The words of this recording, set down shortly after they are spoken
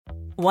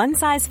One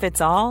size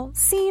fits all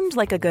seemed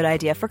like a good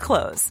idea for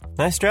clothes.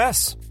 Nice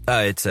dress.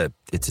 It's a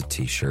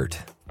T-shirt.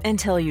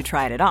 Until you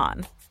tried it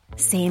on.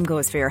 Same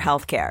goes for your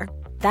healthcare.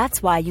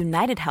 That's why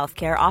United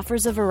Healthcare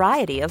offers a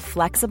variety of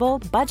flexible,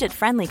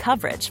 budget-friendly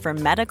coverage for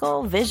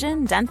medical,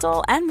 vision,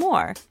 dental, and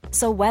more.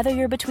 So whether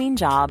you're between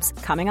jobs,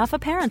 coming off a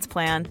parent's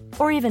plan,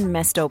 or even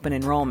missed open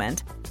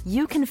enrollment,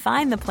 you can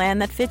find the plan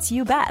that fits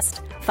you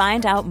best.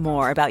 Find out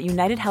more about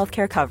United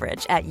Healthcare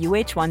coverage at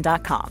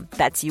uh1.com.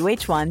 That's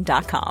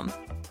uh1.com.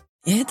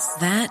 It's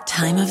that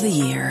time of the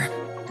year.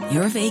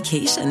 Your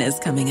vacation is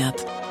coming up.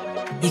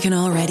 You can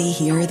already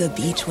hear the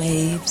beach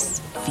waves,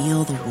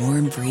 feel the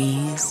warm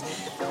breeze,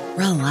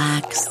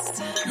 relax,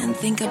 and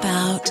think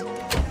about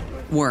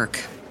work.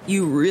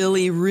 You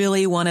really,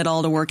 really want it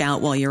all to work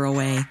out while you're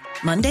away.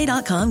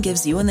 Monday.com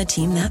gives you and the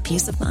team that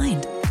peace of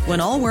mind.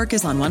 When all work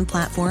is on one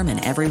platform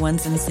and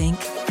everyone's in sync,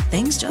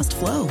 things just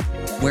flow.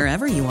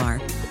 Wherever you are,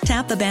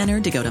 tap the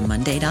banner to go to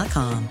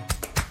Monday.com.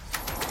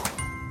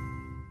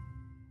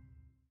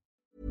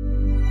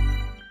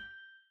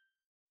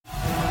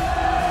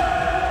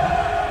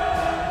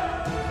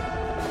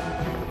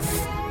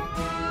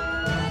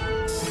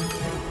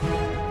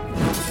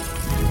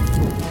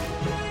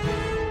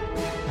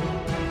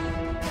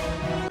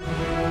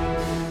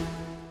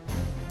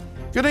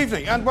 Good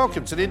evening and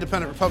welcome to the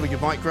Independent Republic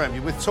of Mike Graham.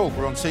 You're with Talk,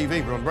 we're on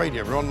TV, we're on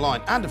radio, we're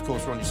online, and of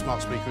course we're on your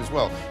smart speaker as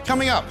well.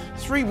 Coming up,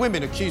 3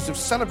 women accused of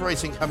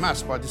celebrating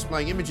Hamas by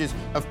displaying images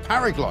of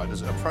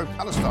paragliders at a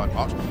pro-Palestine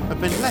march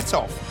have been let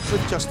off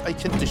with just a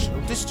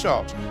conditional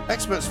discharge.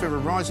 Experts fear a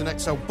rise in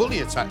XL bully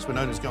attacks when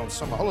owners go on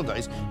summer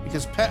holidays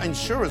because pet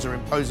insurers are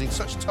imposing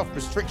such tough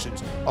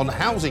restrictions on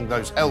housing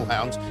those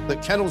hellhounds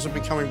that kennels are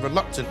becoming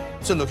reluctant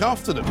to look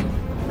after them.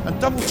 And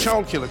double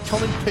child killer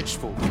Colin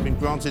Pitchfork has been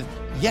granted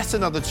yet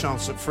another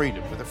chance at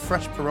freedom with a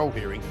fresh parole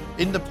hearing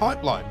in the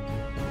pipeline.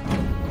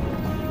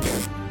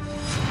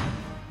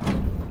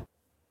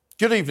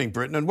 Good evening,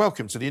 Britain, and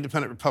welcome to the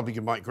Independent Republic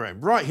of Mike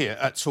Graham, right here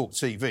at Talk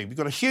TV. We've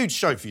got a huge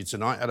show for you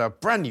tonight at our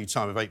brand new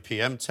time of 8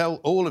 p.m. Tell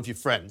all of your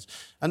friends.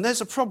 And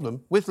there's a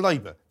problem with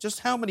Labour.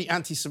 Just how many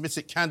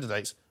anti-Semitic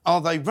candidates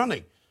are they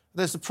running?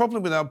 There's a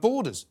problem with our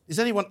borders. Is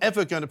anyone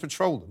ever going to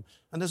patrol them?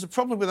 And there's a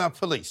problem with our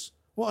police.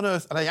 What on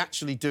earth are they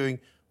actually doing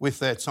with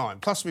their time?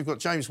 Plus, we've got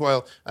James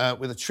Whale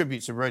with a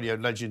tribute to radio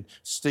legend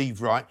Steve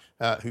Wright,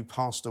 who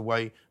passed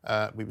away,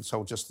 we were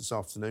told, just this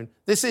afternoon.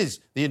 This is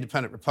the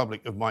Independent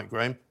Republic of Mike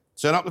Graham.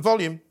 Turn up the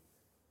volume.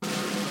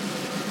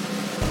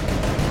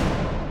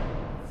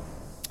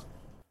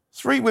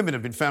 3 women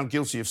have been found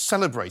guilty of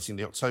celebrating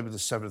the October the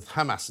 7th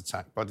Hamas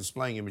attack by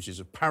displaying images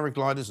of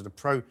paragliders at a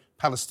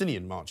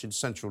pro-Palestinian march in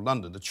central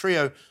London. The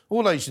trio,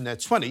 all aged in their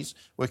 20s,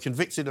 were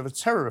convicted of a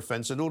terror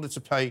offence in order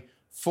to pay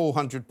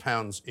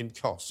 £400 in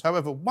costs.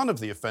 However, one of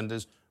the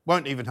offenders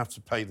won't even have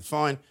to pay the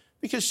fine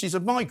because she's a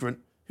migrant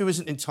who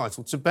isn't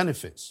entitled to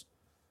benefits.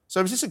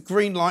 So is this a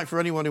green light for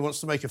anyone who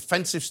wants to make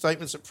offensive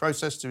statements at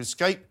protests to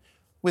escape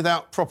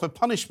without proper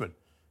punishment?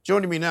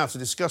 Joining me now to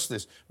discuss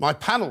this, my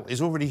panel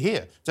is already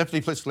here.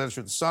 Deputy Political Editor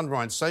of The Sun,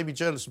 Ryan Sabey,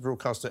 journalist and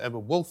broadcaster Emma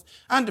Wolfe,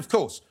 and, of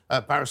course,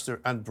 barrister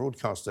and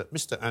broadcaster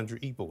Mr Andrew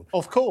Eborn.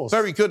 Of course.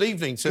 Very good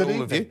evening to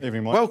all of you.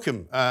 Evening, Mike.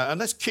 Welcome. And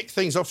let's kick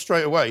things off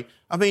straight away.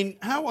 I mean,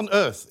 how on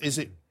earth is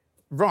it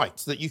right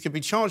that you can be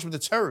charged with a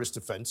terrorist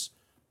offence,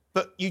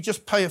 but you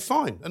just pay a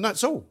fine, and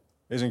that's all?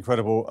 It's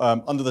incredible.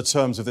 Under the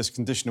terms of this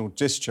conditional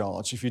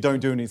discharge, if you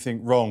don't do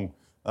anything wrong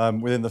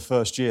within the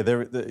first year,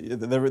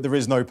 there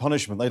is no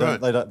punishment. They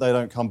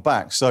don't come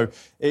back. So it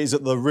is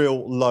at the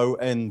real low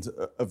end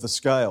of the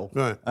scale.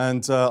 Right.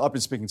 And I've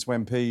been speaking to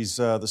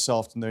MPs this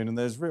afternoon, and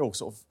there's real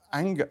sort of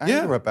anger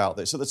about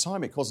this. At the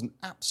time, it caused an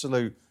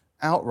absolute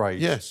outrage.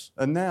 Yes.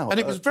 And now... And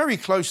it was very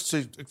close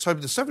to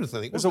October the 7th,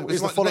 I think. It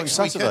was the following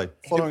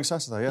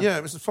Saturday. Yeah. Yeah,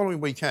 it was the following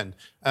weekend.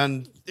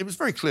 And it was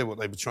very clear what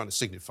they were trying to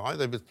signify.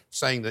 They were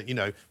saying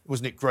that,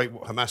 wasn't it great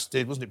what Hamas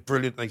did? Wasn't it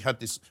brilliant? They had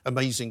this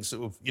amazing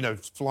sort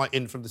of, flight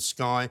in from the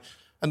sky.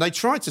 And they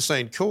tried to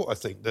say in court, I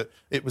think, that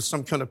it was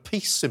some kind of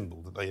peace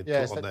symbol that they had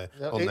put on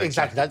their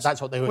exactly,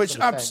 that's what they were Which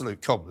sort of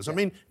absolute cobblers. Yeah. I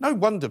mean, no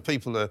wonder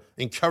people are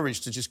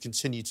encouraged to just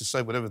continue to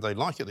say whatever they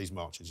like at these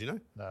marches, No,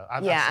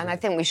 yeah, and I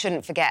think we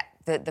shouldn't forget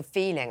the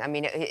feeling. I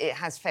mean, it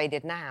has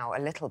faded now a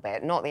little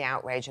bit, not the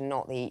outrage and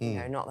not the,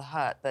 not the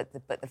hurt,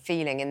 but the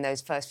feeling in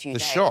those first few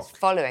days shock.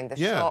 Following the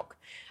shock.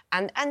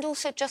 And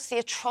also just the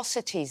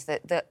atrocities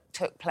that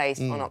took place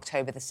on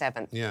October the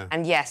 7th. Yeah.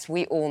 And yes,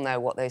 we all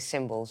know what those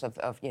symbols of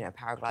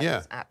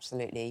paragliders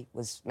absolutely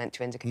was meant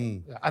to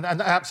indicate. Yeah, and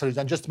absolutely,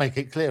 and just to make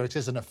it clear, it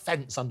is an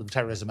offence under the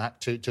Terrorism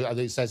Act to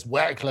it says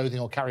wear clothing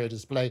or carry a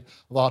display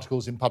of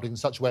articles in public in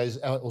such ways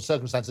or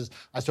circumstances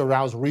as to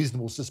arouse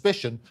reasonable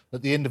suspicion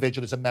that the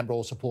individual is a member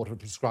or supporter of a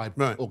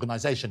prescribed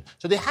organisation.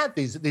 So they had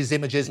these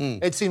images.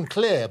 It seemed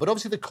clear, but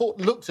obviously the court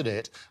looked at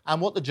it,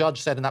 and what the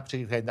judge said in that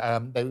particular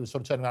case, they were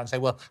sort of turning around and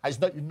saying, well, it's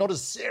not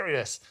as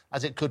serious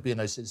as it could be in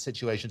those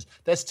situations.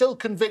 They're still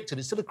convicted.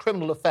 It's still a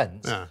criminal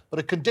offence. Yeah. But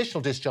a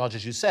conditional discharge,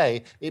 as you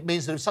say, it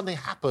means that if something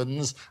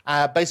happens,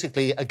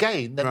 basically,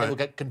 again, then they will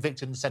get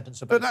convicted and sentenced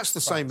for both. But that's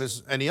the same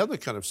as any other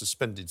kind of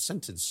suspended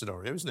sentence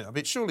scenario, isn't it? I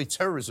mean, surely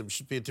terrorism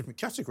should be a different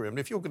category. I mean,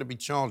 if you're going to be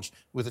charged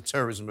with a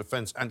terrorism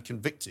offence and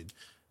convicted,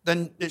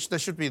 then there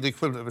should be the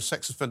equivalent of a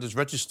sex offenders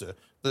register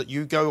that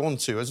you go on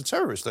to as a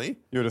terrorist, don't you?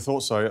 You would have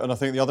thought so. And I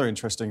think the other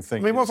interesting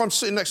thing... I mean, what if I'm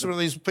sitting next to one of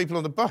these people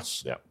on the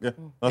bus? Yeah.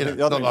 I think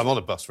not that I'm on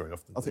a bus very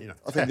often.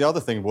 I think the other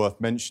thing worth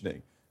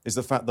mentioning is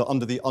the fact that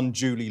under the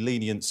unduly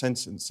lenient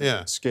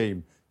sentencing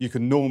scheme, you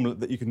can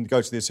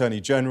go to the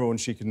Attorney General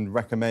and she can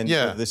recommend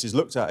that this is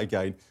looked at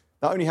again.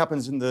 That only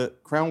happens in the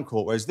Crown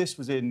Court, whereas this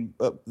was in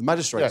the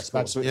Magistrates'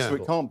 Court, so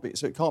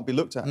it can't be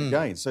looked at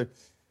again. So...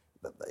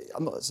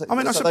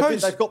 I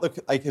suppose they've got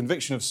a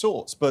conviction of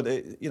sorts, but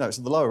it's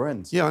at the lower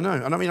end. Yeah, I know.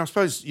 And I mean, I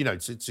suppose,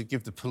 to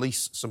give the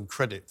police some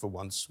credit for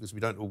once, because we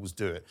don't always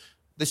do it,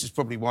 this is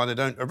probably why they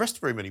don't arrest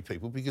very many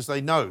people, because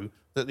they know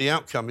that the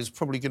outcome is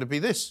probably going to be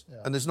this. Yeah.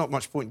 And there's not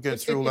much point in going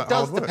through all that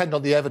hard work. It does depend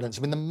on the evidence.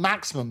 I mean, the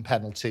maximum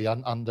penalty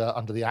under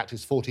the Act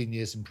is 14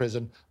 years in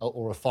prison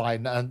or a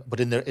fine, but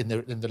in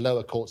the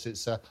lower courts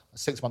it's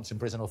 6 months in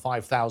prison or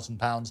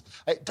 £5,000.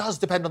 It does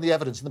depend on the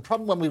evidence. And the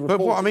problem when we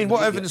report... But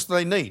what evidence do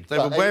they need? They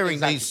were wearing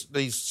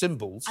these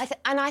symbols.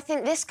 And I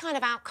think this kind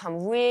of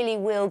outcome really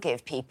will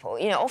give people...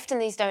 often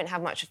these don't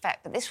have much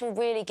effect, but this will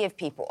really give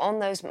people on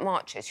those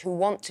marches who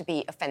want to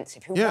be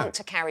offensive, who want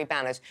to carry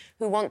banners,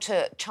 who want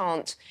to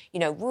chant,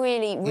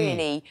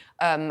 really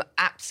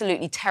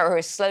absolutely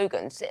terrorist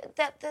slogans,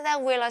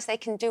 they'll realise they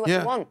can do what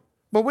they want.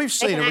 Well, we've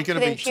seen it. We're going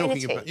to be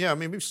talking about... Yeah, I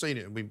mean, we've seen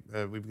it, and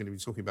we're going to be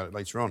talking about it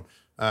later on.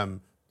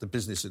 The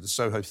business at the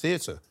Soho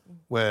Theatre,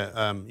 where,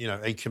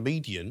 a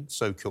comedian,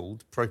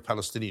 so-called,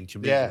 pro-Palestinian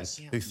comedian,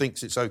 who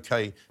thinks it's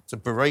OK to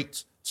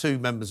berate two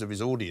members of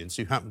his audience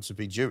who happen to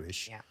be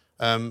Jewish... Yeah.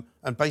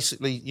 And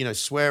basically,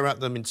 swear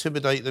at them,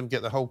 intimidate them,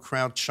 get the whole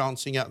crowd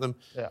chanting at them.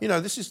 Yeah.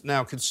 This is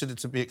now considered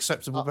to be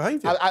acceptable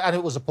behaviour. And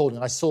it was appalling.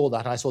 I saw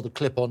that. I saw the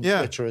clip on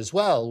Twitter as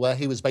well, where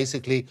he was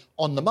basically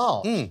on the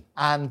march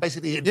and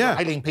basically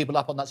riling people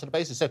up on that sort of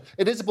basis. So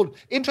it is appalling.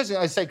 Interesting,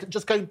 I say,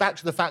 just going back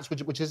to the facts,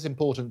 which is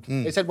important,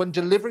 they said when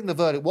delivering the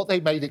verdict, what they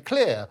made it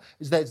clear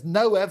is there's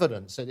no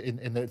evidence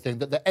in the thing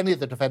that any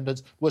of the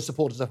defendants were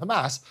supporters of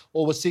Hamas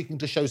or were seeking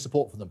to show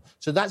support for them.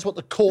 So that's what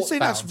the court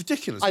found. That's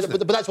ridiculous, isn't it?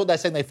 But that's what they're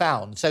saying they found.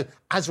 So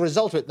as a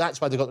result of it,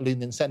 that's why they got the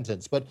lenient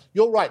sentence. But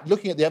you're right,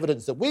 looking at the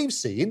evidence that we've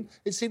seen,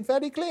 it seemed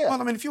fairly clear.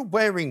 Well, I mean, if you're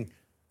wearing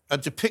a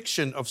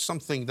depiction of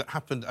something that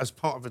happened as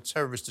part of a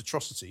terrorist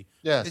atrocity,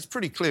 it's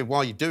pretty clear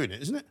why you're doing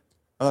it, isn't it?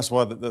 And that's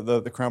why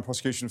the Crown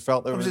prosecution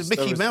felt there was...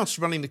 Mickey Mouse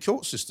running the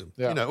court system.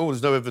 Yeah.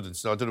 There's no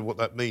evidence. I don't know what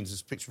that means.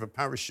 It's a picture of a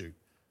parachute.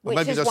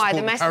 Which is why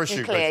the message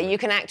is clear. You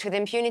can act with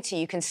impunity.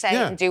 You can say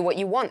and do what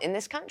you want in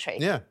this country.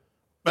 Yeah.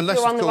 Unless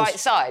you're on the right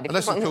side.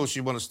 Unless, of course,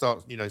 you want to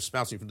start,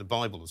 spouting from the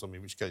Bible or something,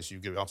 in which case you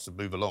get asked to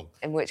move along.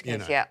 In which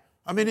case,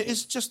 I mean, it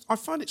is just... I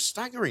find it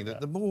staggering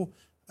that the more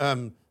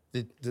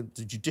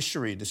the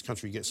judiciary in this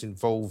country gets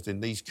involved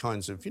in these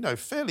kinds of,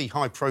 fairly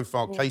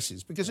high-profile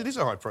cases, because it is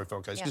a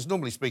high-profile case, because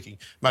normally speaking,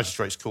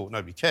 magistrates' court,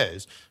 nobody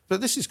cares.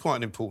 But this is quite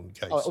an important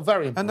case. Oh,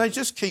 very important. And they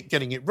just keep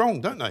getting it wrong,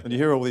 don't they? And you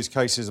hear all these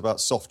cases about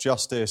soft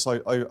justice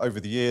over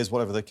the years,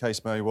 whatever the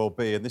case may well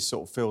be, and this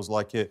sort of feels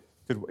like it...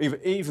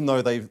 Even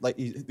though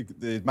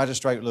the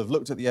magistrate will have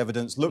looked at the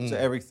evidence, looked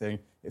at everything,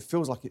 it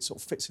feels like it sort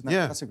of fits in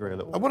that category a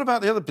little. And what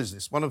about the other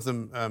business? One of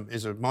them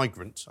is a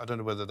migrant. I don't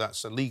know whether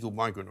that's a legal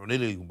migrant or an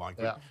illegal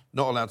migrant. Yeah.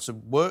 Not allowed to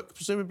work,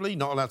 presumably,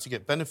 not allowed to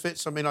get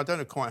benefits. I mean, I don't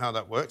know quite how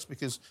that works,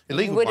 because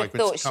illegal migrants... You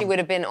would have thought she would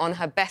have been on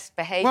her best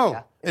behaviour.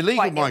 Well,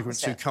 illegal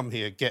migrants who come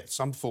here get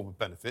some form of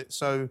benefit,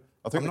 so...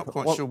 I'm not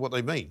quite sure what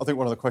they mean. I think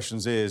one of the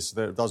questions is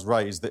that it does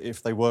raise that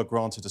if they were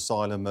granted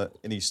asylum at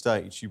any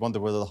stage, you wonder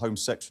whether the Home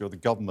Secretary or the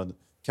government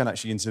can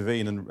actually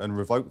intervene and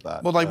revoke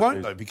that. Well, they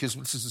won't, though, because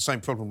this is the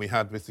same problem we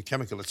had with the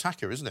chemical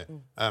attacker, isn't it?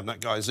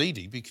 That guy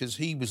Azidi, because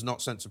he was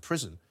not sent to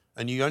prison.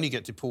 And you only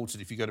get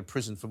deported if you go to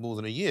prison for more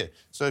than a year.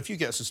 So if you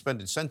get a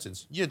suspended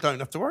sentence, you don't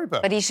have to worry about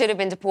it. But he should have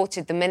been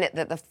deported the minute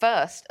that the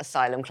first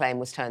asylum claim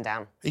was turned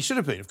down. He should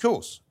have been, of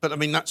course. But, I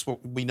mean, that's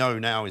what we know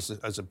now as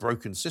a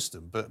broken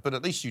system. But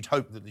at least you'd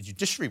hope that the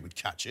judiciary would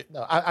catch it.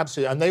 No,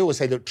 absolutely. And they always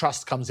say that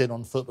trust comes in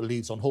on foot but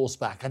leaves on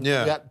horseback. And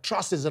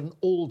trust is an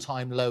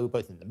all-time low,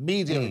 both in the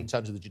media, in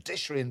terms of the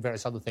judiciary and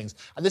various other things.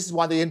 And this is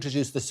why they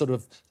introduced this sort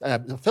of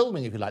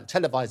filming, if you like,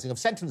 televising of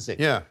sentencing.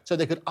 Yeah. So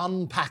they could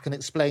unpack and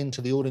explain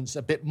to the audience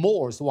a bit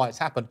more as to why it's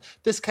happened.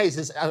 This case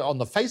is, on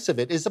the face of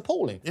it, is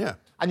appalling. Yeah.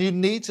 And you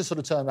need to sort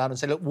of turn around and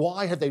say, look,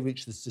 why have they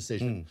reached this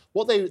decision?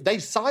 What they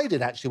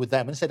sided actually with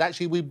them and said,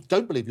 actually, we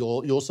don't believe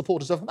you're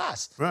supporters of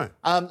Hamas. Right.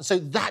 So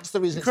that's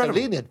the reason it's so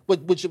lenient.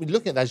 Which,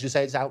 looking at that, as you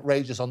say, it's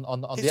outrageous on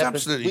the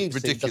evidence we've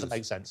ridiculous. seen. It doesn't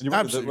make sense. And you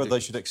wonder whether they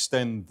should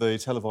extend the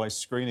televised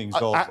screenings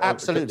of...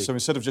 Absolutely. So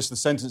instead of just the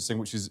sentencing,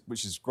 which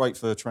is great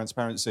for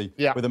transparency,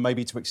 whether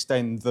maybe to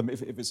extend them,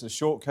 if it's a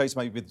short case,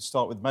 maybe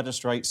start with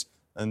magistrates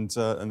and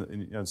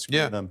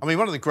screen them. I mean,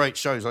 one of the great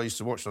shows I used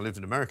to watch when I lived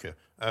in America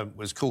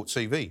was Court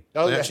TV.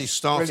 They actually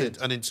started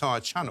an entire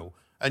channel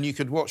and you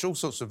could watch all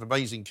sorts of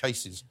amazing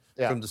cases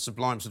from the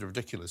sublime to the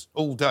ridiculous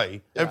all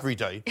day, every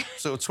day,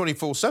 sort of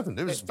 24/7.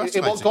 It was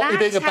fascinating. What got me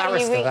being a That's how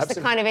barrister. you reach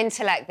the kind of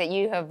intellect that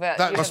you have.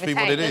 That must be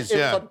what it is.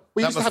 Yeah.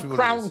 We used to have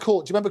Crown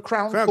Court. Do you remember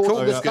Crown Court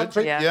in this was good.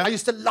 country? Yeah. I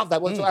used to love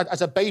that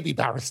as a baby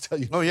barrister.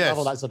 Oh, yes.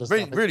 All that sort of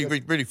really,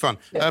 stuff. really fun.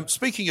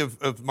 Speaking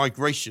of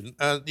migration,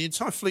 the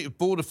entire fleet of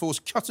Border Force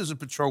cutters and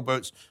patrol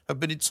boats have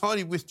been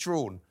entirely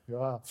withdrawn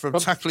from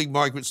tackling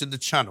migrants in the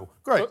Channel.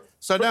 Great.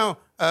 So now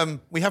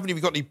we haven't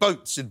even got any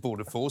boats in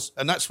Border Force,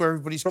 and that's where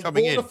everybody's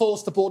coming in. Border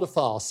Force to Border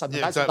Farce. I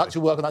mean, that's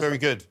your work on that. Very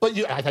good. But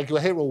I think you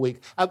were here all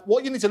week.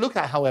 What you need to look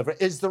at, however,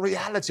 is the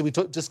reality. We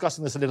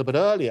discussing this a little bit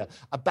earlier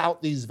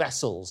about these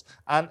vessels,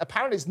 and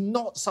apparently it's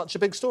not such a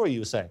big story, you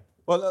were saying.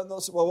 Well,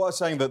 what I'm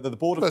saying that the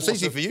border. Well, it's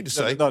easy for you to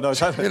say. No,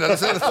 exactly.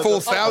 There's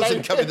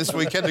 4,000 coming this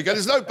weekend again.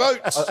 There's no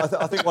boats.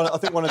 I think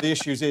one of the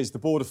issues is the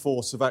border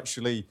force have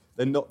actually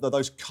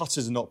those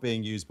cutters are not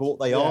being used, but what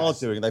they are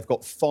doing, they've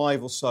got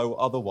 5 or so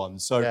other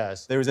ones. So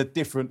there is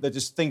they're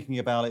just thinking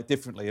about it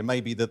differently, and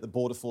maybe that the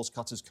border force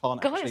cutters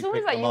can't. God, actually it's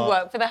always pick like them you up.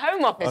 work for the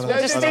Home Office.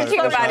 We're just thinking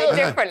about it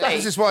differently.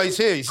 This is why he's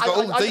here. He's got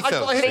all the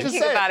details.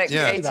 Thinking about it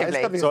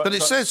creatively. But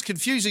it says,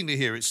 confusingly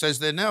here, it says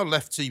they're now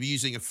left to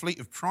using a fleet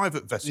of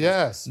private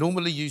vessels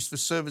normally used for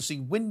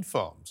servicing wind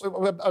farms.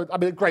 I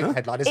mean, a great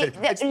headline, isn't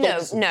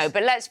it? No,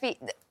 but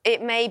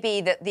it may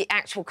be that the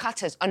actual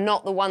cutters are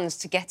not the ones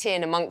to get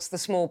in amongst the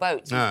small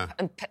boats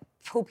and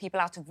pull people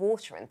out of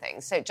water and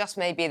things. So it just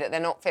may be that they're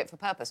not fit for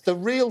purpose. The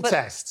real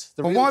test.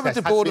 Why would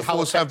the Border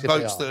Force have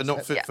boats that are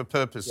not fit for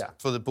purpose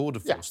for the Border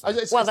Force?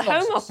 Well, the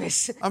Home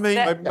Office. I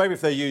mean, maybe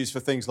if they're used for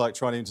things like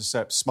trying to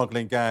intercept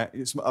smuggling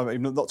gangs. I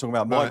mean, I'm not talking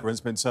about migrants,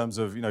 but in terms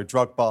of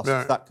drug busts,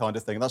 that kind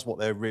of thing. That's what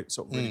they're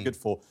really good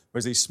for.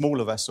 Whereas these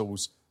smaller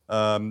vessels.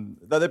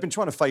 They've been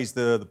trying to phase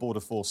the border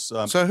force.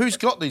 So who's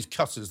got these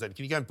cutters then?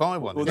 Can you go and buy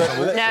one? No,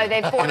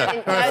 they've fallen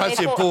into...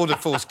 fancy a border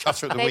force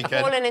cutter at the weekend.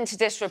 They've fallen into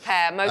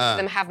disrepair. Most of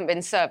them haven't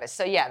been serviced.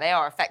 So, they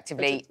are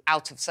effectively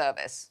out of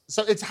service.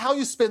 So it's how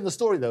you spin the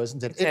story, though,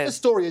 isn't it? If the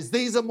story is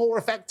these are more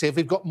effective,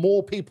 we've got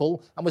more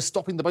people, and we're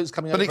stopping the boats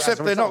coming over. But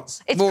except they're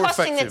not more effective. It's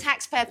costing the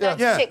taxpayer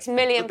 £36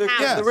 million.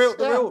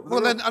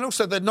 Well, then, and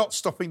also they're not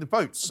stopping the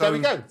boats. So there we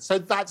go. So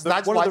that's why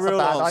it's a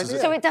bad idea.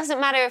 So it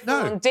doesn't matter if we're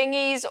on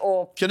dinghies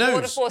or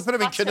border force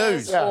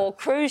cutters or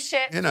cruise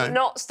ships. We're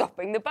not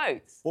stopping the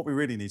boats. What we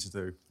really need to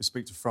do is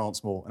speak to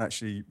France more and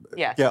actually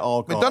get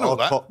our... We've done all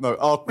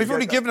that. We've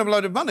already given them a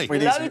load of money.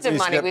 Loads of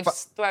money we've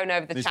thrown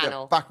over the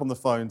channel. Get back on the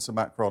phone to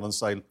Macron and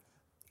say,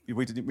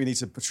 we need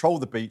to patrol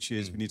the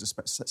beaches. We need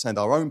to send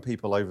our own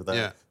people over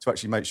there to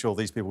actually make sure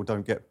these people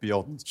don't get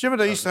beyond. Do you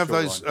remember they used to have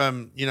those,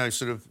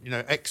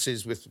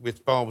 X's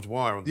with barbed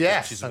wire on the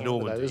beaches in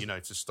Normandy,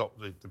 to stop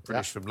the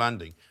British from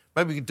landing?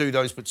 Maybe we could do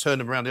those, but turn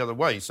them around the other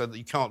way so that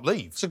you can't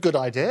leave. It's a good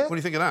idea. What do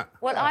you think of that?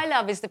 What I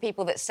love is the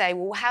people that say,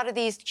 well, how do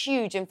these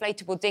huge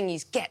inflatable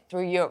dinghies get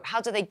through Europe?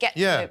 How do they get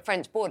to the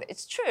French border?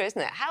 It's true, isn't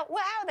it? How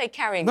are they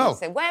carrying these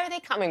things? Where are they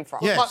coming from?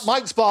 Yes.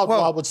 Mike's barbed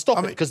wire would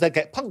stop it because they'd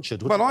get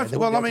punctured, wouldn't they?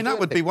 That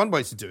would be one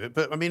way to do it.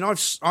 But, I mean,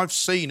 I've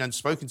seen and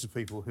spoken to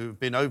people who have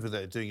been over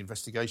there doing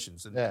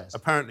investigations, and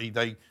apparently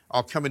they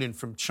are coming in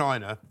from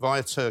China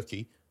via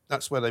Turkey.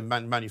 That's where they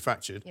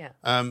manufactured.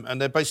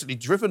 And they're basically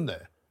driven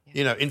there.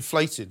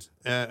 Inflated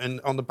and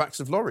on the backs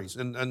of lorries,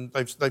 and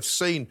they've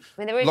seen.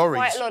 I mean, there is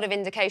quite a lot of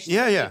indications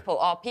that people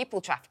are people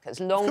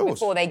traffickers long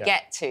before they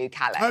get to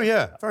Calais. Oh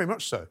yeah, very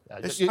much so.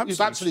 You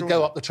absolutely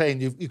go up the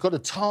train. You've got to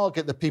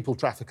target the people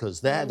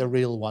traffickers. They're the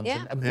real ones,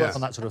 and work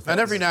on that sort of thing.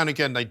 And every now and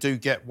again they do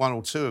get one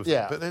or two of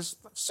them. But there's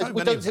so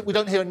many. We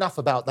don't hear enough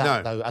about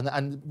that though,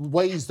 and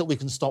ways that we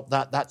can stop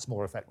that. That's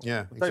more effective.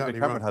 Yeah, David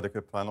Cameron had a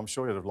good plan. I'm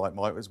sure you'd have liked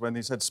Mike. Was when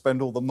he said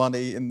spend all the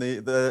money in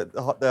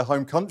their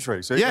home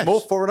country, so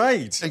more foreign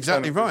aid.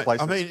 Exactly right.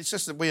 I mean, it's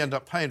just that we end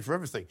up paying for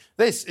everything.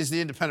 This is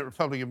the Independent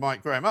Republic of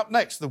Mike Graham. Up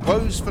next, the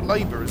woes for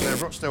Labour as their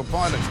Rochdale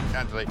by-election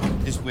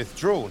candidate is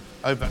withdrawn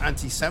over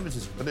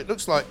anti-Semitism. But it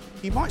looks like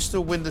he might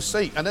still win the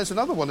seat. And there's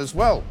another one as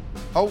well.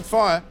 Hold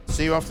fire.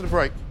 See you after the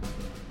break.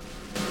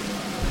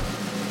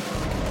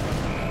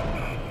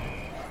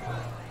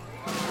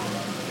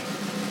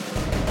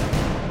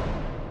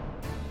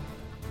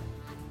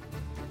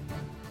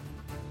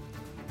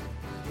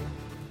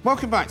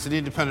 Welcome back to the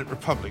Independent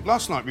Republic.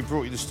 Last night we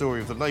brought you the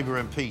story of the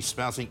Labour MP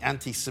spouting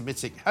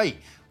anti-Semitic hate.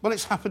 Well,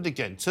 it's happened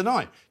again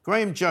tonight.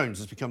 Graham Jones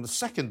has become the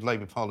second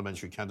Labour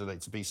parliamentary candidate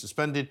to be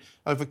suspended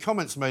over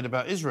comments made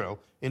about Israel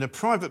in a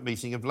private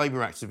meeting of Labour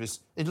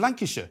activists in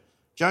Lancashire.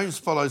 Jones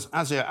follows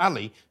Azir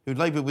Ali, who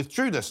Labour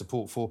withdrew their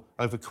support for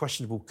over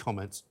questionable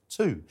comments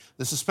too.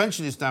 The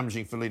suspension is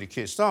damaging for leader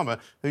Keir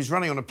Starmer, who's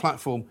running on a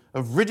platform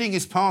of ridding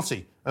his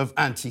party of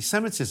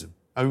anti-Semitism.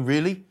 Oh,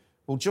 really?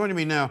 Well, joining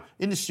me now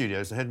in the studio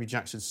is the Henry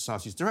Jackson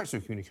Society's Director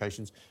of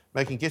Communications,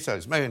 Megan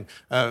Gittos. Megan,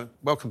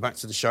 welcome back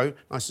to the show.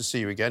 Nice to see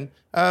you again.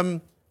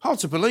 Hard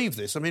to believe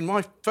this. I mean,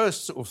 my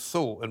first sort of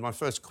thought and my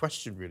first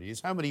question really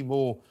is how many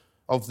more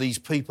of these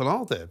people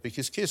are there?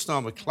 Because Keir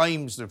Starmer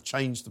claims to have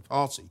changed the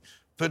party,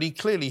 but he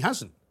clearly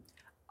hasn't.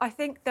 I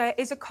think there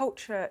is a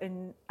culture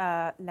in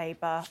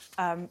Labour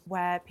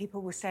where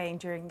people were saying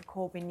during the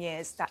Corbyn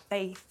years that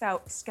they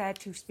felt scared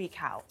to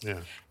speak out.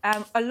 Yeah.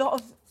 A lot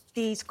of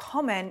these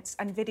comments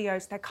and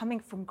videos, they're coming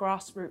from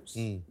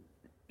grassroots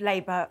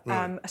Labour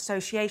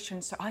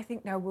associations, so I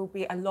think there will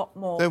be a lot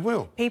more. There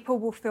will. People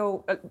will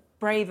feel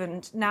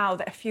bravened now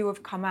that a few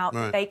have come out,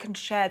 that they can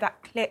share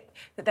that clip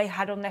that they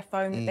had on their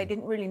phone that they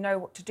didn't really know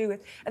what to do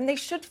with. And they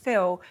should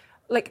feel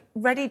like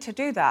ready to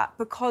do that,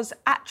 because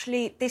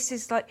actually this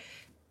is like,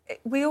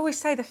 we always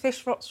say the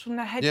fish rots from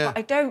the head,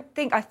 but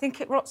I think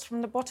it rots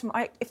from the bottom.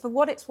 For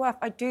what it's worth,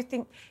 I do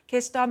think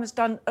Keir Starmer's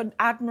done an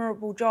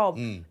admirable job,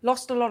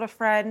 lost a lot of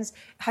friends,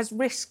 has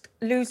risked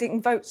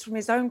losing votes from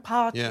his own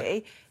party. Yeah.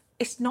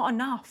 It's not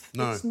enough.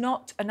 No. It's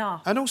not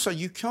enough. And also,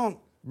 you can't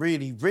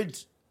really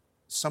rid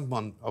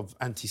someone of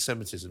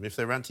anti-Semitism if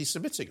they're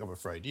anti-Semitic, I'm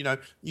afraid. You know,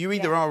 you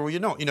either are or you're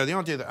not. You know, the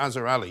idea that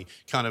Azhar Ali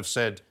kind of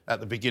said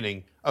at the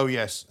beginning, oh,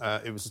 yes,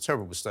 it was a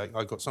terrible mistake,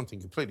 I got something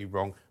completely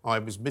wrong, I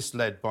was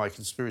misled by a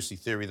conspiracy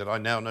theory that I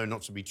now know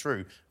not to be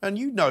true. And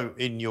you know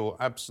in your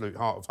absolute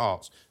heart of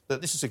hearts that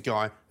this is a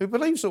guy who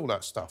believes all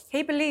that stuff.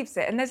 He believes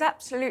it, and there's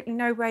absolutely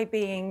no way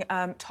being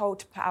told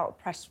to put out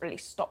a press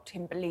release stopped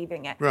him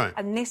believing it. Right.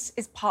 And this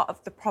is part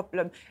of the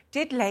problem.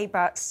 Did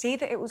Labour see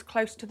that it was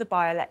close to the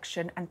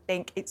by-election and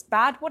think it's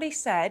bad what he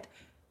said,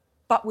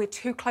 but we're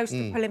too close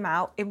to pull him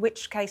out, in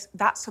which case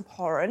that's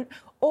abhorrent?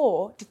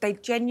 Or did they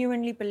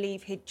genuinely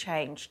believe he'd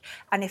changed?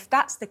 And if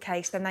that's the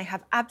case, then they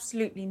have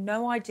absolutely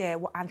no idea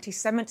what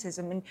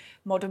anti-Semitism in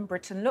modern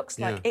Britain looks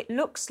like. Yeah. It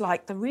looks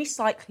like the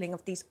recycling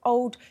of these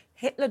old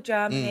Hitler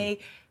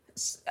Germany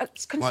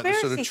conspiracy like the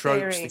sort of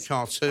tropes, theories. the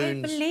cartoons,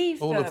 They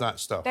believe all them. of that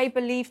stuff. They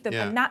believe them,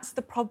 Yeah. and that's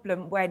the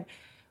problem when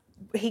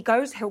he'll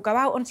go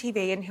out on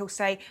TV and he'll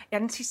say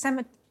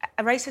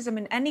racism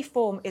in any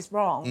form is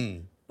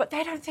wrong. But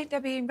they don't think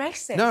they're being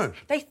racist. No.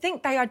 They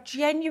think they are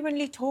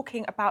genuinely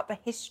talking about the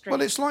history.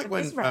 Well, it's like of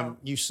when Israel.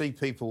 you see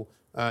people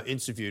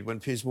interviewed, when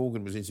Piers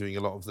Morgan was interviewing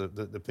a lot of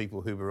the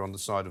people who were on the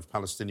side of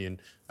Palestinian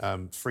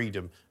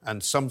freedom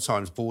and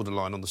sometimes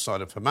borderline on the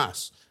side of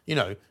Hamas. You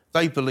know,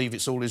 they believe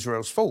it's all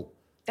Israel's fault.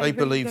 They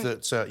believe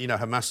that,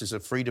 Hamas is a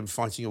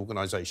freedom-fighting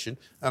organisation,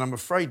 and I'm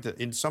afraid that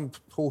in some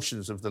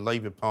portions of the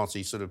Labour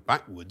Party sort of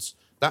backwards,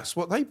 that's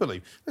what they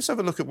believe. Let's have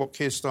a look at what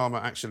Keir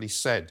Starmer actually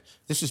said.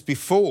 This is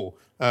before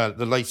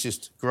the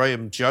latest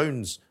Graham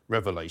Jones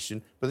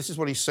revelation, but this is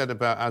what he said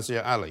about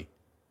Azhar Ali.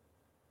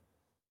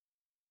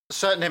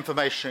 Certain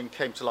information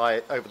came to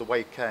light over the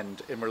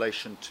weekend in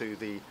relation to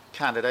the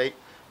candidate.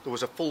 There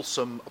was a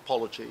fulsome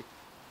apology.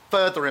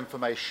 Further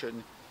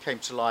information came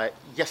to light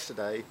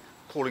yesterday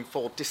calling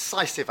for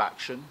decisive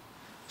action.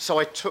 So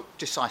I took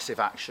decisive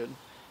action.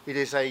 It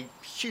is a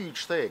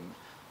huge thing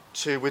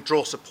to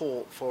withdraw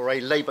support for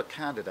a Labour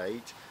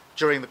candidate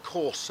during the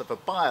course of a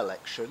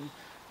by-election.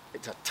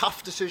 It's a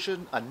tough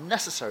decision, a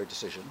necessary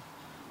decision.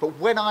 But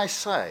when I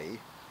say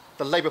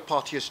the Labour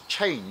Party has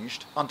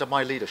changed under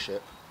my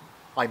leadership,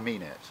 I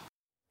mean it.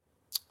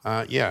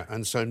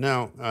 And so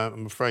now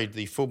I'm afraid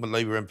the former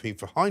Labour MP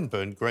for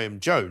Hyndburn, Graham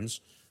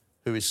Jones,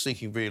 who is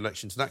seeking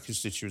re-election to that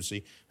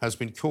constituency, has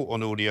been caught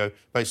on audio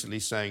basically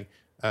saying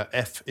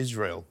F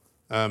Israel.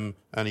 And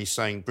he's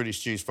saying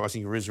British Jews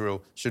fighting for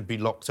Israel should be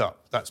locked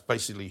up. That's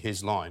basically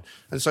his line.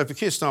 And so for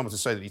Keir Starmer to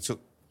say that he took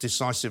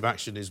decisive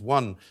action is,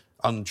 one,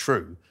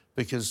 untrue,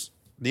 because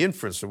the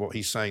inference from what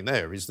he's saying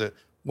there is that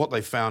what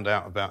they found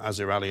out about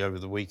Azhar Ali over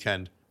the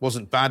weekend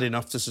wasn't bad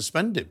enough to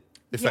suspend him,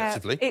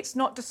 effectively. Yeah, it's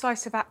not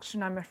decisive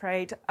action, I'm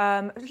afraid.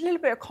 A little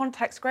bit of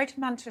context. Greater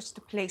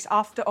Manchester Police,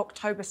 after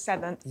October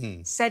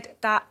 7th, said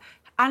that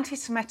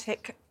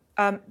anti-Semitic...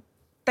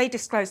 they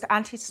disclosed that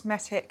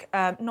anti-Semitic,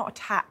 not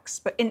attacks,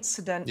 but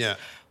incidents,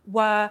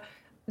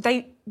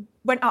 they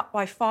went up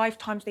by 5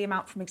 times the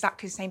amount from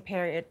exactly the same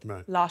period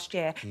last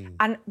year.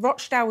 And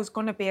Rochdale was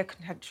going to be a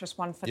contentious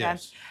one for them.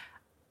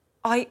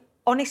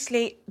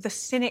 Honestly, the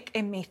cynic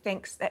in me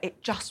thinks that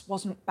it just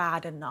wasn't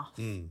bad enough,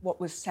 what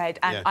was said.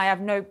 And I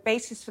have no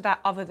basis for that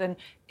other than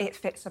it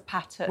fits a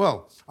pattern.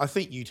 Well, I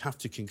think you'd have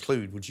to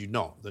conclude, would you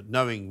not, that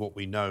knowing what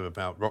we know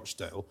about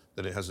Rochdale,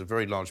 that it has a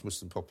very large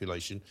Muslim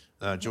population,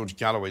 George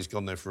Galloway's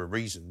gone there for a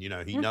reason. You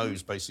know, he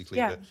knows basically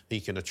that he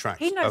can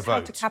attract a vote. He knows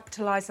how to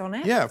capitalise on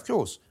it. Yeah, of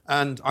course.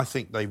 And I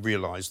think they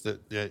realised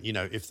that,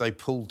 if they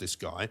pulled this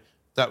guy,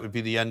 that would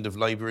be the end of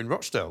Labour in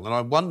Rochdale. And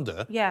I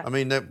wonder, I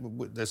mean,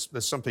 there's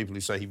some people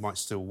who say he might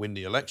still win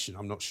the election.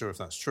 I'm not sure if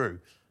that's true.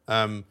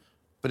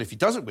 But if he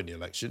doesn't win the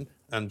election,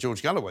 and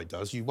George Galloway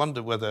does, you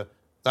wonder whether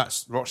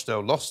that's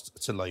Rochdale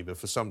lost to Labour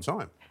for some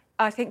time.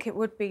 I think it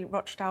would be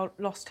Rochdale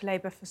lost to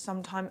Labour for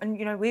some time.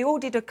 And, we all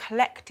did a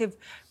collective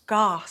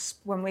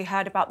gasp when we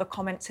heard about the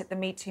comments at the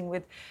meeting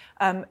with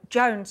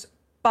Jones.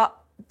 But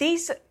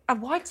these are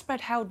widespread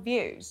held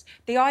views.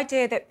 The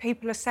idea that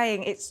people are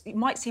saying, it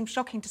might seem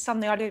shocking to some,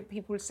 the idea that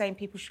people are saying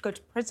people should go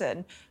to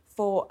prison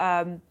for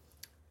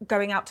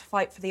going out to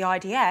fight for the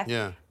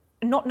IDF,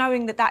 not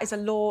knowing that that is a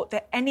law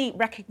that any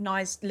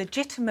recognised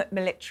legitimate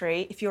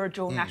military, if you're a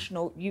dual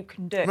national, you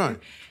can do. Right.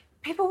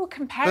 People were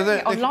comparing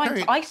it online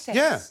to ISIS.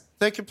 Yeah.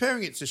 They're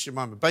comparing it to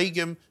Shamima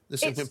Begum.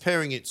 They're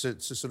comparing it to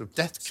sort of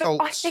death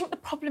cults. I think the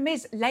problem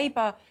is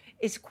Labour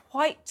is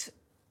quite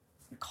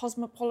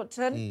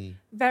cosmopolitan,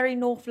 very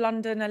North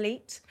London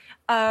elite,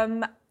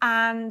 and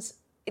I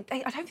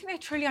don't think they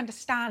truly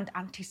understand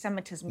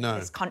anti-Semitism in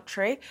this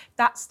country.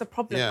 That's the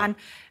problem. Yeah.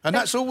 And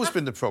that's always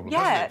been the problem,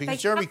 hasn't it?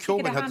 Because Jeremy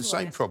Corbyn had the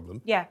same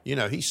problem. Yeah. You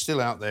know, he's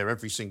still out there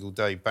every single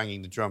day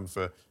banging the drum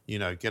for, you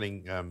know,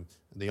 getting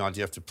the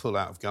IDF to pull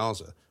out of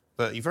Gaza.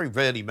 But he very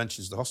rarely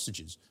mentions the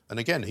hostages. And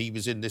again, he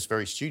was in this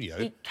very studio.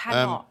 He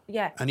cannot,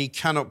 And he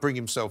cannot bring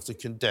himself to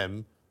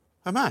condemn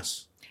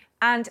Hamas.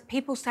 And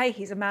people say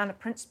he's a man of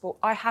principle.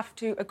 I have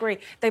to agree.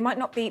 They might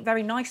not be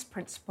very nice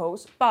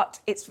principles,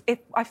 but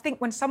I think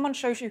when someone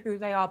shows you who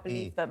they are,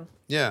 believe them.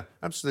 Yeah,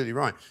 absolutely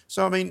right.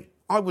 So, I mean,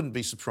 I wouldn't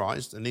be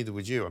surprised, and neither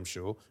would you, I'm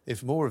sure,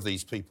 if more of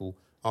these people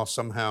are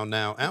somehow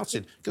now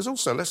outed. Because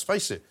also, let's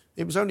face it,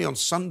 it was only on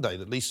Sunday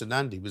that Lisa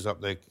Nandy was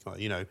up there,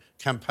 you know,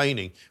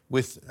 campaigning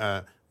with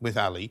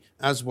Ali,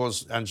 as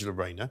was Angela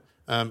Rayner.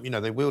 You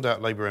know, they wheeled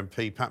out Labour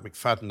MP Pat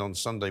McFadden on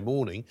Sunday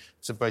morning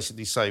to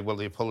basically say, well,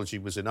 the apology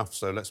was enough,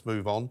 so let's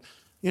move on.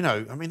 You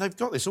know, I mean, they've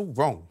got this all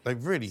wrong.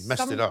 They've really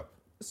messed it up.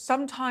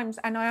 Sometimes,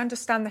 and I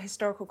understand the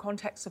historical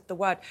context of the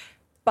word,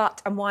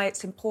 and why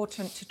it's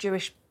important to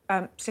Jewish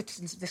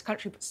citizens of this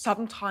country, but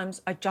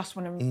sometimes I just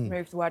want to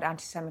remove the word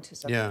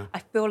anti-Semitism. Yeah. I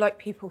feel like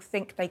people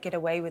think they get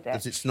away with it.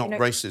 Because it's not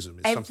racism,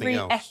 it's something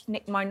else. Every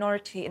ethnic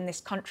minority in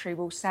this country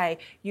will say,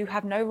 you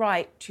have no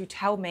right to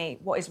tell me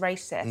what is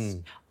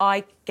racist.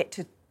 I get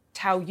to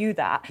tell you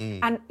that.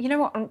 And you know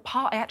what, on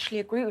part I actually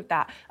agree with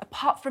that.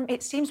 Apart from,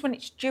 it seems when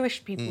it's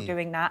Jewish people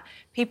doing that,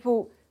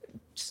 people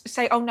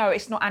say, oh no,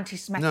 it's not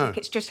anti-Semitic,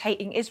 it's just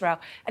hating Israel.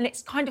 And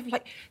it's kind of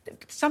like,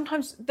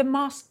 sometimes the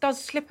mask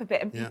does slip a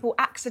bit and people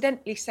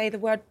accidentally say the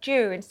word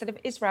Jew instead of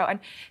Israel. And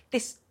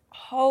this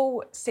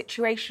whole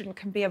situation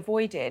can be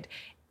avoided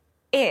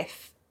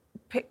if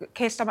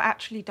Keir Starmer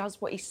actually does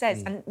what he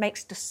says and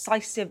makes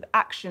decisive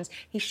actions.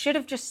 He should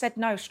have just said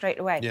no straight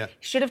away. Yeah. He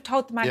should have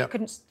told the man he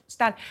couldn't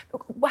stand.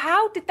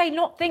 How did they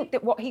not think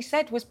that what he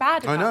said was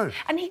bad enough? I know.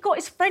 And he got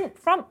his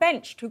front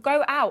bench to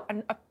go out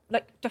and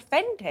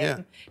defend him.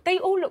 Yeah. They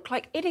all look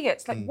like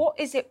idiots. What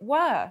is it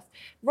worth?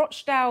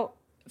 Rochdale,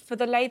 for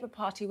the Labour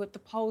Party, with the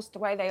polls the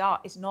way they are,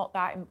 is not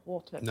that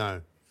important.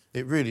 No.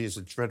 It really is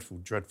a dreadful,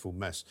 dreadful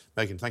mess.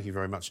 Megan, thank you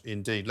very much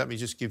indeed. Let me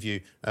just give you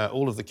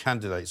all of the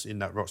candidates in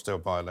that Rochdale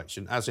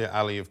by-election. Azir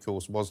Ali, of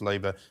course, was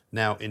Labour,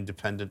 now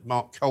independent.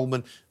 Mark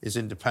Coleman is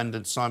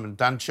independent. Simon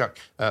Danchuk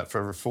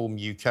for Reform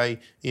UK.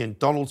 Ian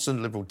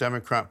Donaldson, Liberal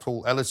Democrat.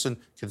 Paul Ellison,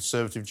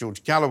 Conservative.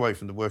 George Galloway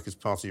from the Workers'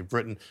 Party of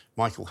Britain.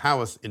 Michael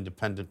Howarth,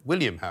 independent.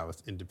 William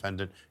Howarth,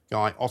 independent.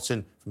 Guy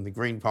Otten from the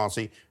Green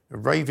Party.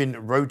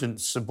 Raven Rodent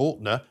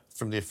Subordner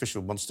from the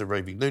official Monster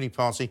Raving Loony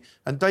Party.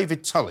 And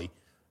David Tully,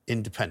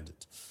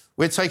 independent.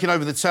 We're taking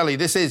over the telly.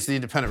 This is the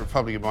Independent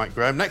Republic of Mike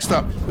Graham. Next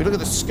up, we look at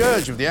the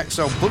scourge of the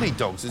XL bully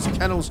dogs as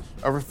kennels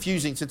are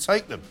refusing to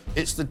take them.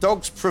 It's the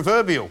dog's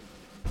proverbial.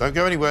 Don't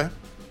go anywhere.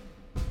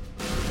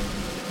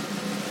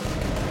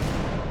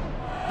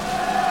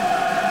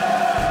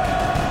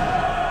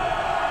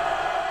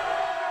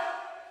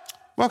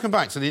 Welcome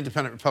back to the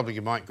Independent Republic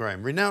of Mike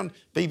Graham. Renowned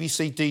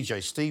BBC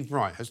DJ Steve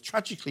Wright has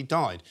tragically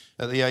died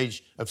at the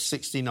age of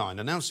 69.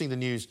 Announcing the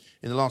news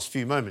in the last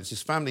few moments,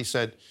 his family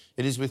said,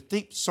 "It is with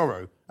deep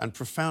sorrow and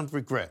profound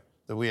regret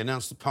that we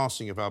announce the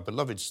passing of our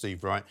beloved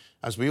Steve Wright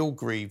as we all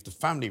grieve. The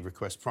family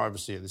request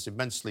privacy at this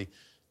immensely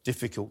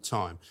difficult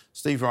time."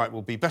 Steve Wright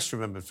will be best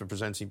remembered for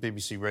presenting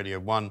BBC Radio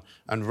 1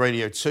 and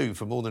Radio 2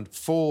 for more than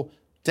 4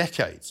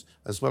 decades,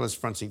 as well as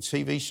fronting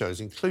TV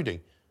shows, including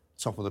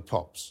Top of the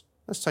Pops.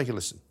 Let's take a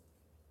listen.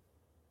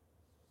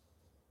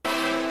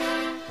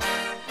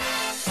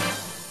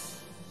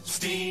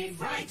 Steve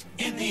Wright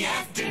in the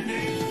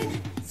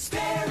afternoon.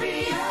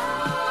 Stereo.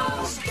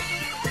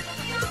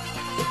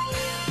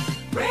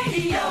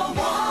 Radio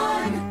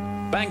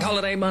 1. Bank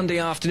holiday Monday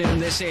afternoon.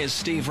 This is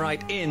Steve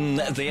Wright in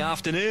the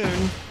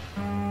afternoon.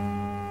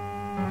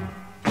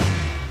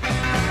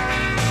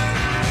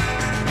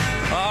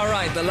 All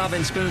right, the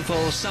Lovin'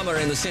 Spoonful, Summer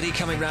in the City,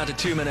 coming round at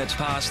 2 minutes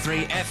past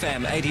 3.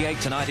 FM 88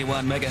 to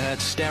 91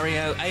 megahertz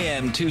stereo.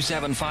 AM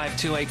 275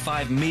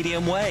 285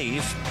 medium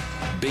wave.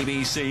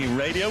 BBC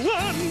Radio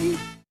 1.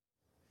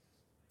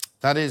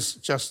 That is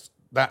just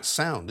that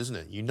sound, isn't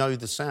it? You know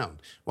the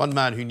sound. One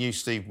man who knew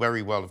Steve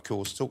very well, of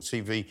course, Talk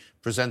TV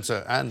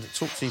presenter and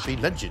Talk TV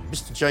legend,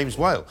 Mr. James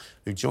Whale,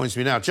 who joins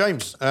me now.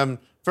 James,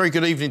 very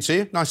good evening to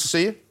you. Nice to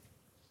see you.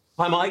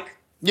 Hi, Mike.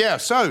 Yeah,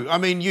 so, I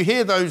mean, you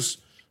hear those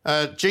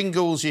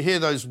jingles, you hear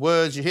those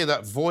words, you hear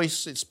that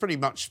voice. It's pretty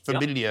much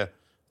familiar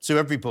to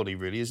everybody,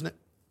 really, isn't it?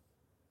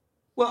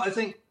 Well, I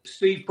think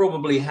Steve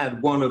probably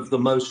had one of the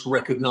most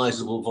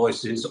recognisable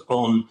voices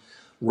on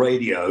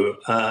radio.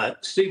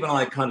 Steve and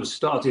I kind of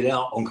started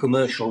out on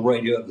commercial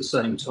radio at the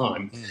same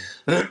time.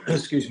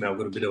 Excuse me, I've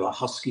got a bit of a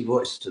husky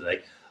voice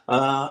today.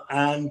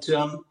 And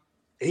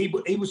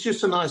he was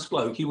just a nice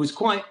bloke. He was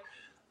quite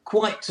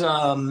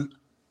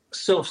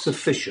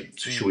self-sufficient,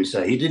 shall we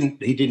say. He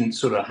didn't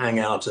sort of hang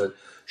out at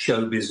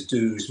showbiz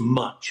do's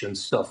much and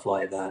stuff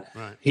like that.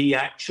 Right. He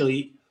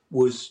actually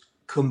was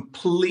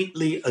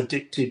completely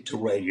addicted to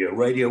radio.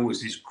 Radio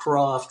was his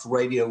craft.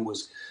 Radio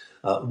was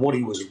what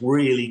he was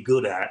really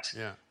good at.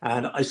 Yeah.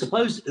 And I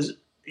suppose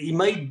he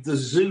made the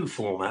zoo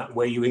format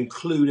where you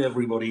include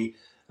everybody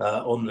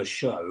on the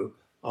show.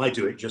 I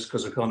do it just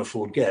because I can't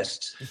afford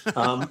guests.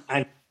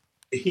 And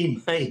he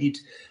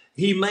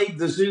made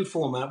the zoo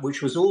format,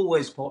 which was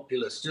always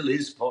popular, still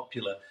is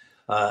popular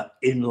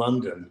in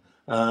London,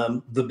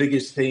 the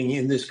biggest thing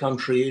in this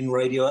country in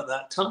radio at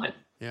that time.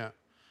 Yeah.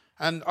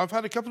 And I've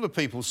had a couple of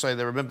people say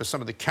they remember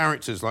some of the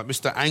characters, like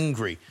Mr.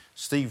 Angry,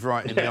 Steve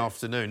Wright in the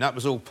afternoon. That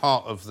was all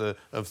part of the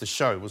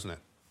show, wasn't it?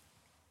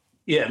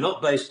 Yeah,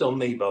 not based on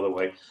me, by the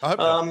way. I hope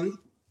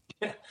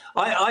not.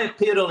 I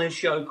appeared on his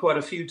show quite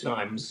a few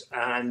times,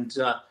 and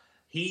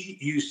he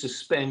used to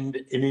spend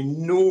an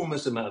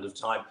enormous amount of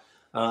time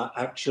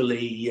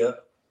actually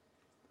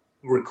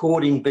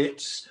recording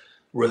bits,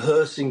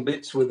 rehearsing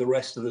bits with the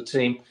rest of the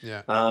team,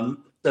 so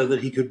that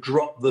he could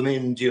drop them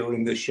in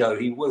during the show.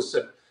 He was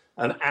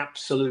an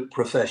absolute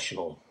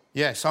professional.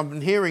 Yes, I've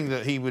been hearing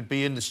that he would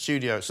be in the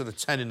studio at sort of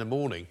 10 in the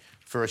morning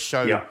for a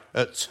show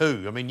at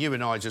 2. I mean, you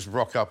and I just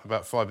rock up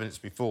about 5 minutes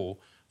before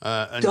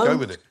and go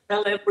with it.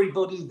 Don't tell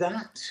everybody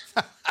that.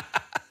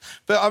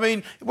 But, I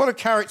mean, what a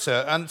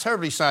character, and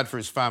terribly sad for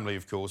his family,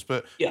 of course.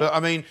 But I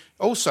mean,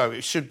 also,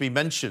 it should be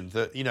mentioned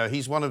that, you know,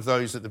 he's one of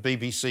those that the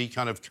BBC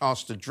kind of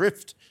cast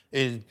adrift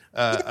in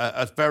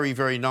a very,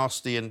 very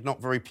nasty and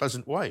not very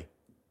pleasant way.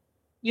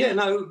 Yeah,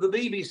 no, the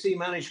BBC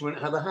management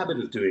have a habit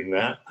of doing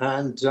that.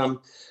 And a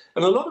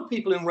lot of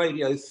people in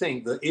radio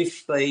think that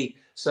if they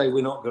say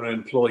we're not going to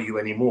employ you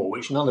anymore,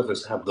 which none of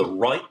us have the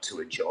right to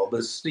a job,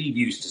 as Steve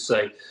used to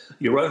say,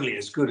 you're only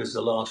as good as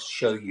the last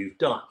show you've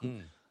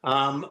done.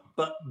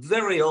 But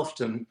very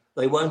often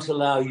they won't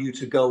allow you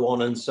to go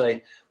on and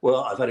say,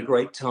 well, I've had a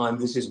great time,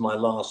 this is my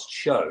last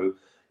show.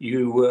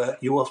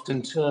 You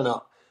often turn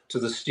up to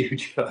the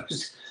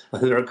studios.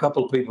 There are a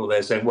couple of people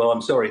there saying, well,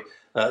 I'm sorry,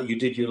 you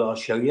did your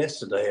last show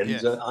yesterday.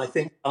 And I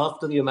think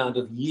after the amount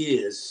of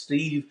years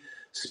Steve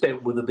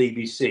spent with the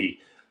BBC,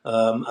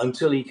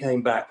 until he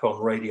came back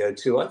on Radio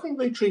 2, I think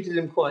they treated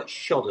him quite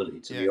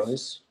shoddily, to be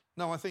honest.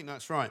 No, I think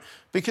that's right.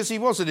 Because he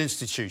was an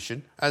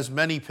institution, as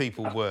many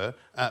people were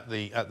at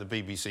the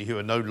BBC who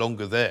are no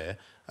longer there.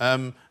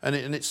 And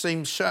it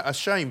seems a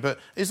shame. But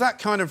is that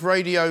kind of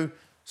radio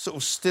sort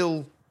of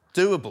still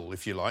doable,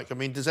 if you like? I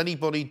mean, does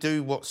anybody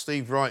do what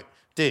Steve Wright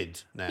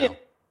did now?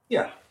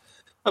 Yeah.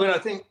 I mean, I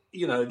think,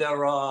 you know,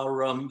 there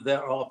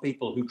are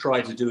people who try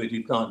to do it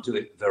who can't do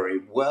it very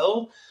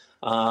well.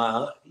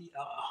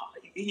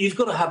 You've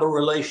got to have a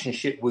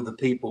relationship with the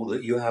people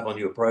that you have on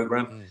your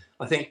programme.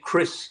 I think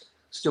Chris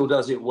still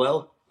does it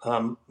well,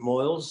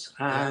 Moyles,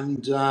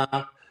 and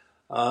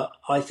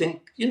I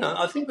think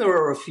there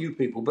are a few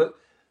people, but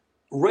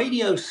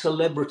radio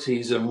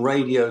celebrities and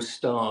radio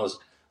stars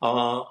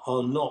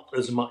are not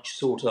as much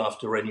sought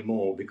after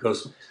anymore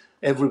because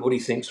everybody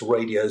thinks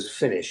radio's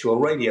finished. Well,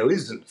 radio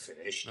isn't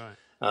finished.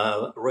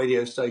 Right.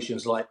 Radio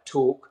stations like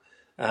Talk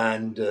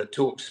and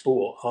Talk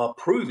Sport are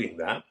proving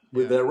that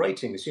with their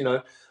ratings. You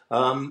know,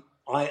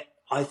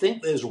 I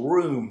think there's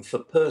room for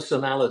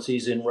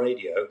personalities in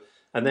radio.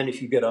 And then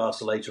if you get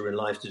asked later in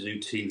life to do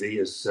TV,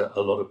 as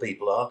a lot of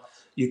people are,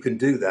 you can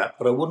do that.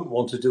 But I wouldn't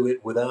want to do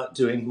it without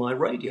doing my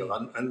radio.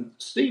 And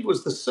Steve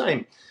was the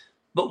same.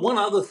 But one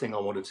other thing I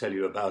want to tell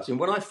you about him,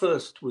 when I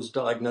first was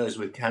diagnosed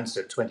with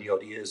cancer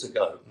 20-odd years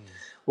ago,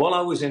 while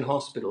I was in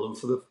hospital and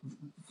for the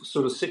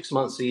sort of 6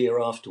 months, a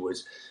year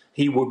afterwards,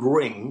 he would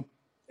ring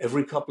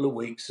every couple of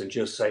weeks and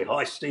just say,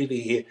 hi, Stevie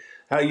here,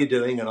 how are you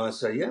doing? And I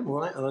say, yeah, I'm all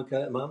right, I'm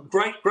okay, Mum.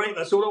 Great,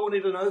 that's all I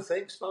wanted to know,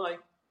 thanks, bye.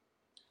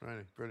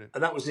 Brilliant.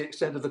 And that was the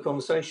extent of the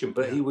conversation.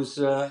 But he was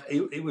a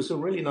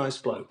really nice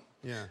bloke.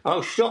 Yeah. I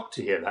was shocked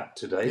to hear that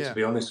today, to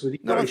be honest with you.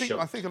 No, I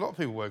think a lot of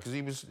people were, because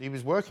he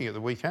was working at the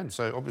weekend,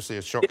 so obviously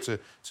a shock to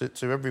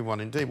everyone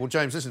indeed. Well,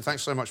 James, listen,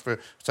 thanks so much for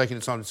taking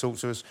the time to talk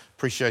to us.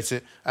 Appreciate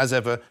it. As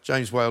ever,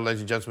 James Whale, ladies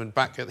and gentlemen,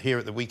 back here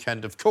at the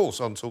weekend, of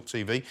course, on Talk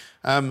TV.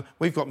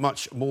 We've got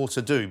much more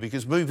to do,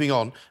 because moving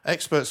on,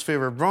 experts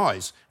fear a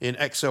rise in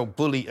XL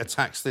bully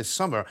attacks this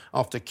summer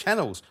after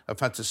kennels have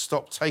had to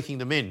stop taking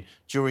them in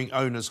during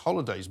owners'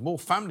 holidays. More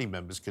family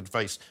members could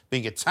face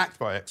being attacked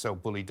by XL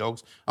bully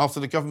dogs after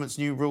the government's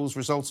new rules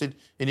resulted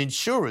in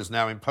insurers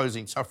now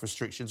imposing tough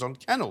restrictions on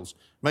kennels,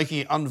 making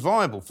it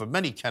unviable for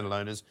many kennel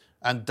owners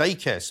and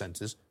daycare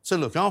centres to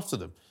look after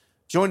them.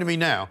 Joining me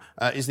now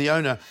is the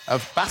owner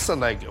of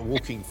Bassaleg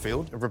Walking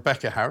Field,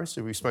 Rebecca Harris,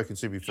 who we've spoken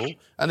to before,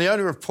 and the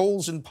owner of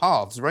Pauls and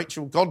Paths,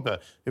 Rachel Godber,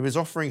 who is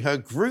offering her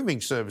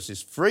grooming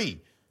services free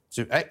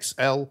to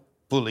XL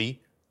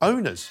bully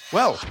owners.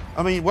 Well,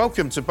 I mean,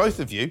 welcome to both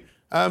of you.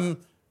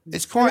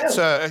 It's quite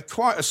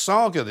a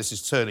saga this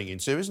is turning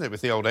into, isn't it,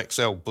 with the old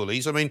XL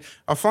bullies? I mean,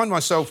 I find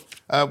myself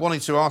wanting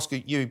to ask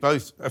you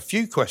both a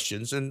few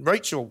questions. And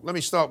Rachel, let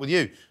me start with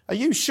you. Are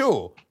you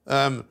sure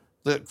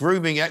that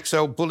grooming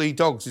XL bully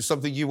dogs is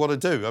something you want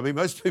to do? I mean,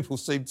 most people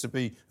seem to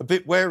be a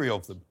bit wary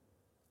of them.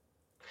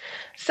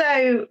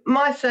 So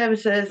my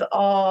services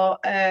are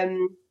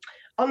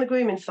on the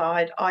grooming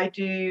side, I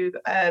do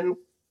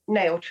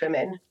nail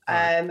trimming,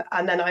 and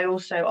then I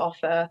also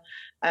offer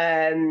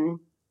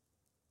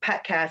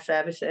pet care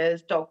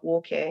services, dog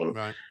walking,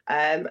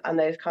 and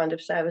those kind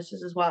of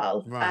services as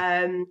well.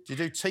 Do you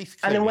do teeth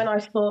cleaning? And then when I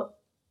thought...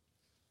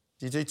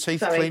 Do you do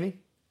teeth cleaning?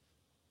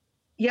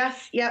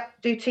 Yes,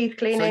 do teeth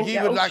cleaning. So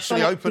you would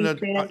actually open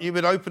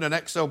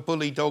an XL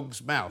Bully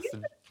dog's mouth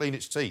and clean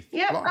its teeth?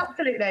 Yeah,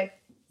 absolutely.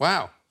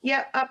 Wow.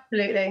 Yeah,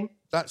 absolutely.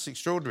 That's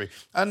extraordinary.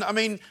 And, I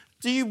mean,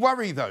 do you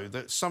worry, though,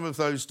 that some of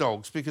those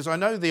dogs, because I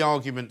know the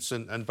arguments,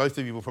 and both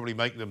of you will probably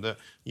make them, that,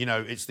 you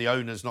know, it's the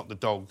owners, not the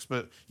dogs,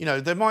 but, you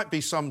know, there might be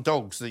some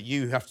dogs that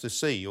you have to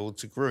see or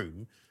to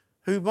groom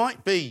who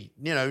might be,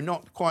 you know,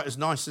 not quite as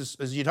nice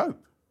as you'd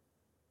hope.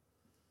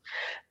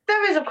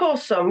 There is, of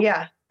course, some,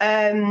 yeah.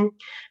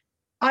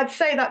 I'd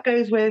say that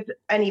goes with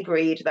any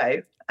breed,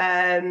 though.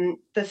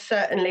 There's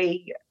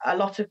certainly a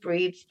lot of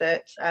breeds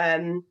that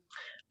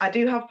I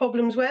do have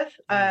problems with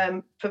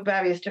for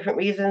various different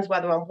reasons,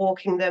 whether I'm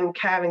walking them,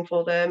 caring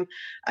for them,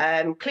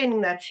 cleaning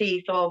their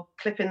teeth or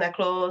clipping their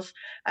claws.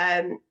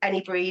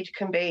 Any breed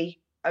can be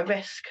a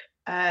risk.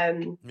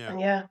 And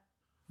yeah.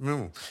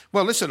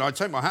 Well, listen, I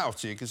take my hat off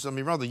to you because, I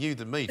mean, rather you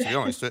than me, to be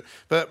honest.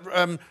 But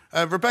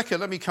Rebecca,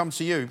 let me come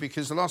to you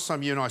because the last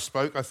time you and I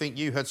spoke, I think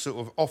you had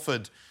sort of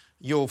offered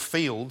your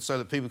field so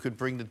that people could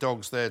bring the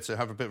dogs there to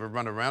have a bit of a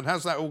run around.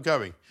 How's that all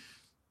going?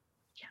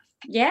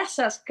 Yes,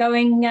 that's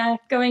going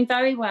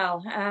very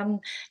well.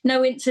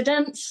 No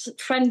incidents,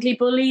 friendly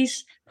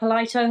bullies,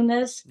 polite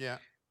owners.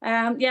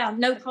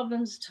 No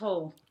problems at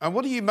all. And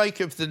what do you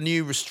make of the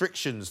new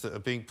restrictions that are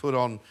being put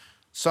on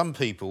some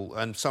people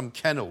and some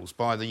kennels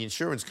by the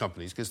insurance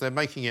companies? Because they're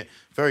making it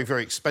very,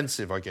 very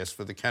expensive, I guess,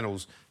 for the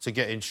kennels to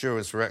get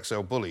insurance for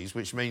XL bullies,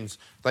 which means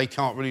they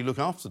can't really look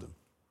after them.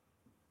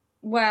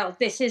 Well,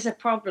 this is a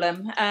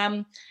problem.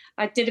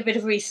 I did a bit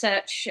of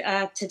research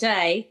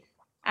today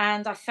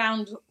and I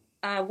found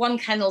one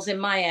kennels in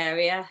my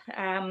area,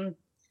 home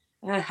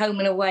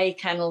and away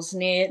kennels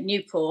near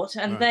Newport,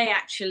 and they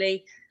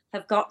actually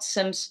have got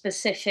some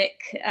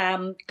specific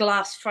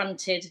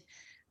glass-fronted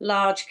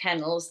large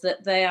kennels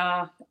that they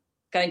are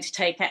going to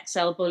take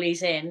XL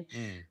bullies in.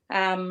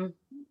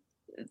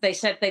 They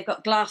said they've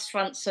got glass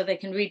fronts so they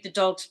can read the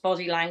dog's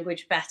body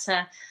language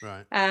better.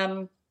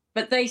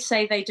 But they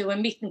say they do a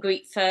meet and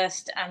greet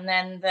first and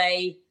then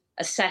they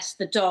assess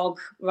the dog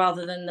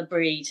rather than the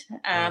breed.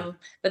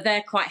 But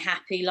they're quite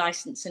happy,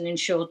 licensed and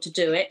insured to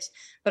do it.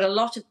 But a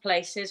lot of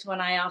places,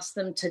 when I asked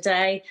them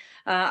today,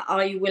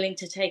 are you willing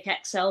to take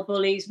XL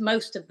bullies?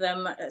 Most of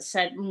them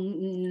said,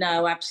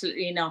 no,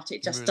 absolutely not.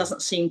 It just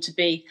doesn't seem to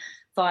be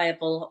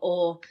viable.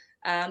 Or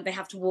they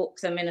have to walk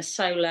them in a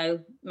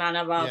solo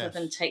manner rather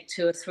than take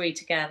 2 or 3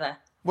 together.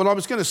 Well, I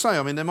was going to say,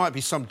 I mean, there might be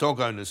some dog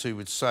owners who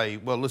would say,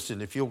 well,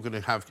 listen, if you're going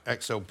to have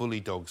XL bully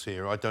dogs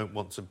here, I don't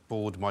want to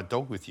board my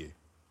dog with you.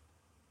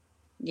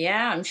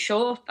 Yeah, I'm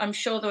sure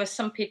there are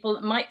some people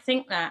that might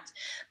think that.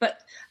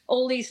 But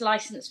all these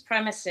licensed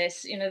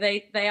premises, you know,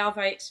 they are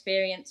very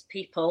experienced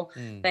people.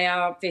 They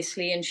are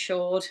obviously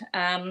insured.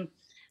 And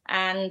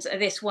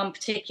this one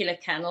particular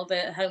kennel,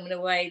 the home and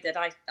away that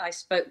I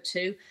spoke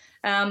to,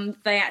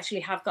 they actually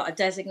have got a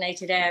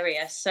designated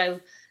area. So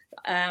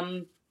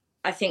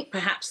I think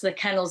perhaps the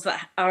kennels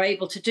that are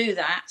able to do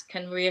that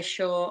can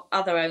reassure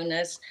other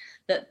owners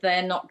that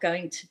they're not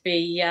going to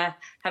be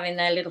having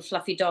their little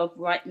fluffy dog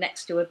right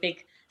next to a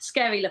big,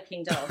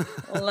 scary-looking dog,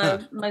 although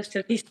most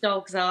of these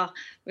dogs are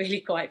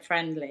really quite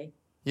friendly.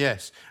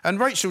 Yes. And,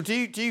 Rachel, do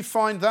you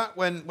find that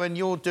when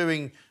you're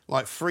doing,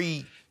 like,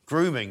 free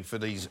grooming for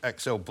these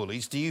XL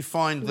bullies, do you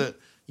find that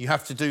you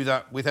have to do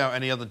that without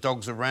any other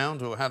dogs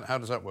around, or how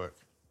does that work?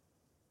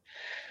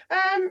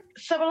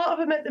 So a lot of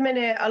them at the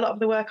minute, a lot of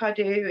the work I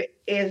do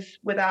is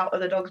without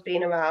other dogs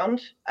being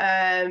around.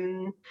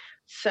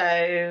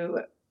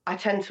 So I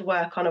tend to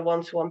work on a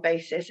one-to-one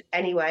basis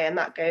anyway, and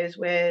that goes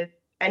with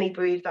any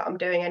breed that I'm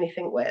doing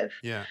anything with.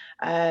 So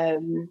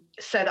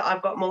that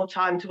I've got more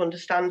time to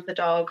understand the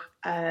dog,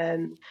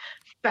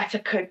 better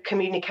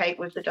communicate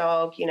with the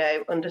dog, you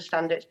know,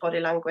 understand its body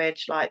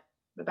language, like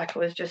Rebecca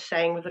was just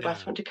saying with the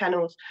glass-fronted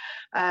kennels.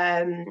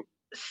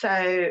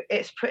 So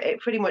it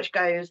pretty much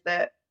goes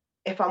that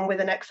if I'm with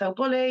an XL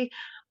bully,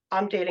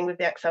 I'm dealing with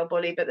the XL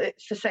bully, but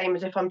it's the same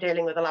as if I'm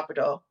dealing with a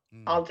Labrador.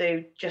 I'll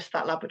do just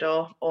that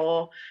Labrador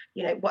or,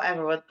 you know,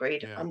 whatever other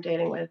breed I'm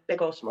dealing with,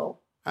 big or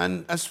small.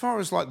 And as far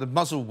as, like, the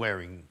muzzle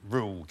wearing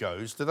rule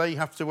goes, do they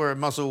have to wear a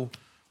muzzle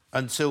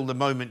until the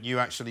moment you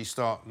actually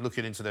start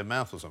looking into their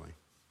mouth or something?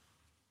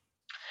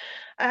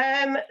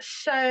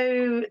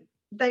 So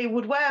they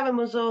would wear a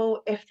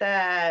muzzle if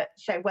they're,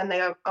 say, when they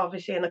are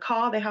obviously in the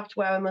car, they have to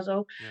wear a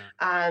muzzle.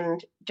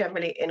 And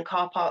generally in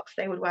car parks,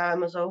 they would wear a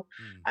muzzle,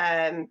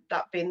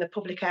 that being the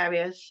public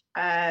areas.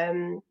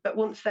 But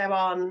once they're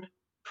on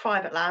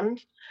private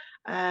land,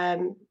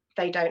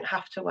 they don't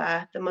have to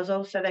wear the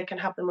muzzle, so they can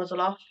have the muzzle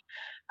off.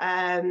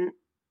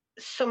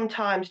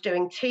 Sometimes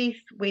doing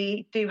teeth,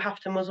 we do have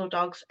to muzzle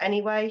dogs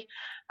anyway.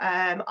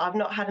 I've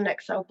not had an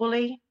XL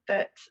bully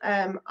that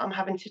I'm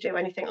having to do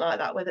anything like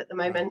that with at the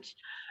moment.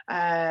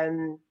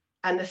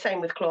 And the same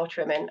with claw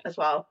trimming as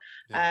well.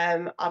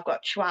 I've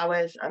got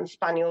Chihuahuas and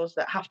Spaniels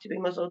that have to be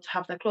muzzled to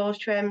have their claws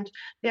trimmed.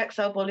 The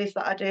XL bullies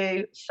that I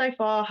do so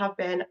far have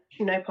been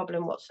no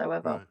problem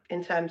whatsoever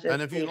in terms of.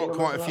 And have you got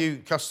quite a few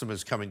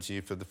customers coming to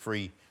you for the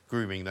free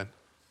grooming then?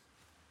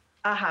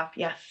 I have,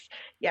 yes.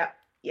 Yeah.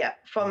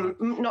 From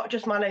not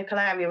just my local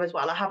area as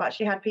well. I have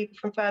actually had people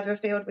from further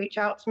afield reach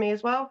out to me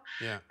as well.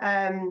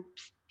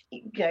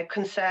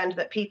 Concerned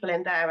that people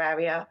in their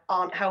area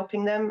aren't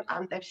helping them,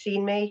 and they've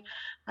seen me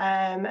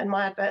and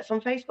my adverts on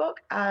Facebook,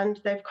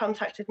 and they've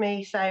contacted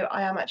me. So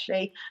I am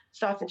actually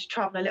starting to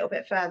travel a little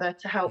bit further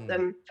to help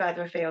them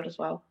further afield as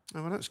well.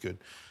 Oh, well, that's good.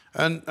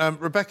 And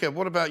Rebecca,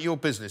 what about your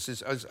business?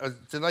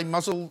 Do they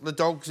muzzle the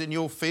dogs in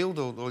your field,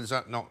 or is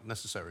that not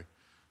necessary?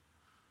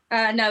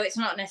 No, it's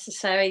not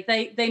necessary.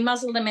 They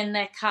muzzle them in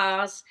their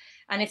cars,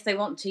 and if they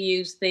want to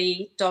use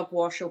the dog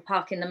wash or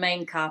park in the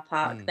main car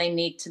park, they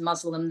need to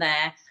muzzle them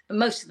there. But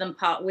most of them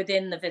park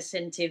within the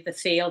vicinity of the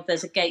field.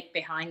 There's a gate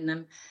behind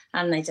them,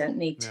 and they don't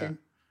need to.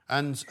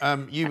 And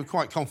you were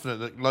quite confident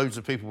that loads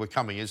of people were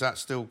coming. Is that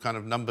still kind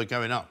of number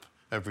going up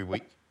every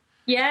week?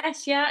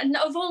 Yes, and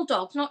of all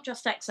dogs, not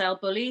just XL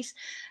bullies.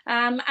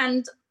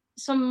 And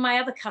some of my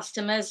other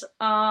customers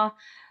are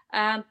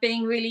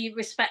being really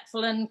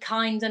respectful and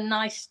kind and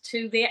nice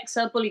to the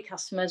XL bully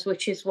customers,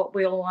 which is what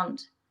we all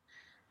want.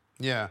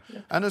 Yeah.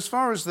 And as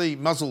far as the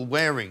muzzle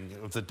wearing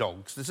of the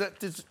dogs, does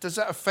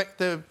that affect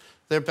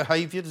their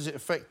behaviour? Does it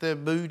affect their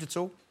mood at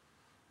all?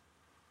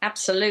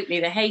 Absolutely,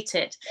 they hate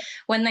it.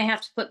 When they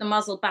have to put the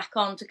muzzle back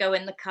on to go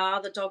in the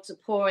car, the dogs are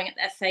pawing at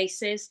their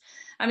faces.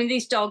 I mean,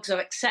 these dogs are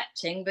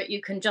accepting, but you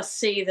can just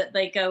see that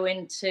they go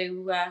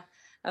into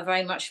a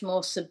very much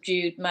more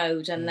subdued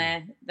mode, and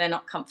they're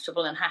not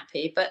comfortable and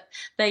happy. But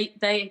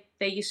they're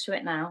used to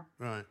it now.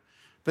 Right.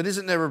 But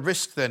isn't there a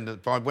risk then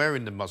that by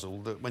wearing the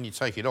muzzle, that when you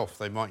take it off,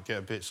 they might get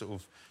a bit sort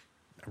of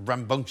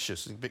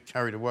rambunctious, a bit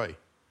carried away?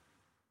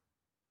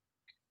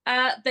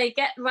 They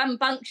get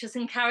rambunctious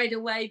and carried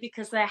away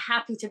because they're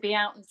happy to be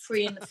out and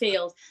free in the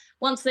field.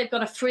 Once they've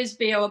got a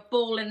frisbee or a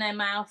ball in their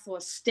mouth or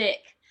a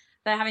stick,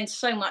 they're having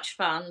so much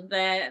fun.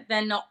 They're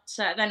not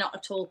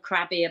at all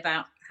crabby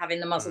about having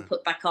the muzzle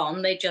put back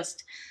on. They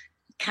just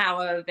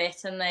cower a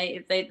bit, and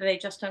they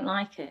just don't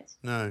like it.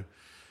 No.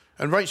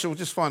 And Rachel,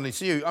 just finally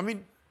to you, I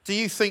mean, do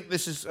you think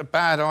this is a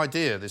bad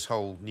idea, this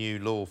whole new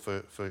law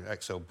for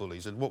XL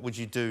bullies, and what would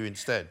you do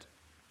instead?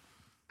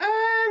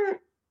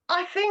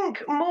 I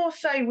think more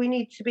so we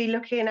need to be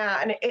looking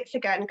at, and it's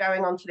again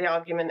going on to the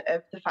argument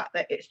of the fact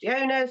that it's the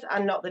owners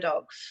and not the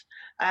dogs.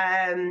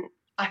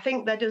 I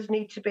think there does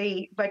need to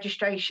be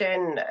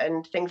registration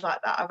and things like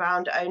that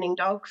around owning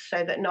dogs,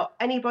 so that not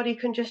anybody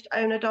can just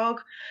own a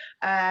dog.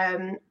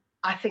 I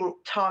think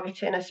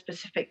targeting a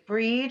specific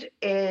breed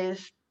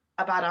is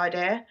a bad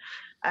idea.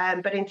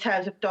 But in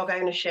terms of dog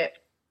ownership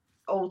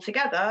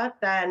altogether,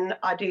 then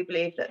I do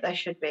believe that there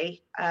should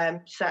be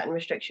certain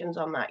restrictions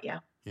on that,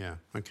 Yeah,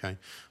 OK.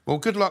 Well,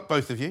 good luck,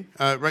 both of you.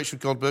 Rachel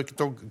Goldberg,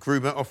 dog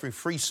groomer, offering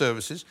free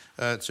services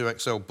to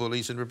XL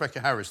bullies, and Rebecca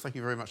Harris, thank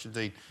you very much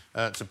indeed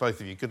to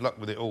both of you. Good luck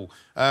with it all.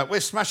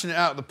 We're smashing it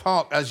out of the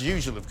park as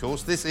usual, of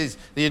course. This is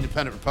the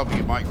Independent Republic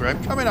of Mike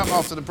Graham. Coming up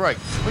after the break,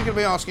 we're going to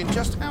be asking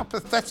just how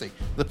pathetic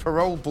the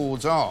parole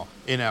boards are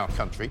in our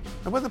country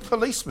and whether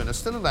policemen are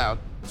still allowed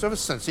to have a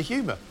sense of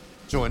humour.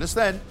 Join us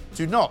then.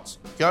 Do not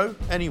go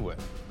anywhere.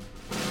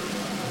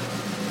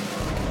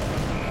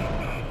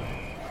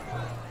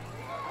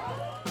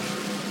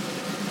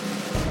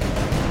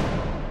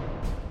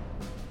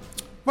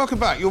 Welcome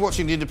back. You're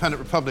watching the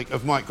Independent Republic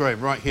of Mike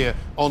Graham right here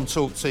on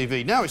Talk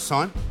TV. Now it's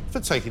time for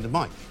Taking the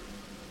Mic.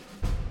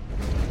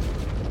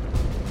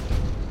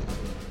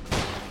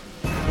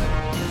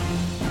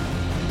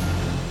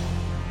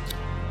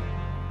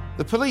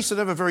 The police are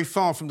never very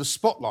far from the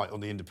spotlight on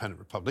the Independent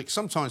Republic,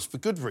 sometimes for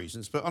good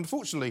reasons, but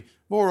unfortunately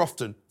more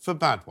often for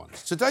bad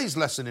ones. Today's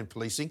lesson in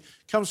policing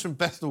comes from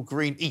Bethnal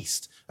Green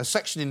East, a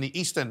section in the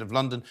East End of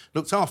London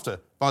looked after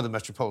by the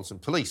Metropolitan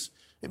Police.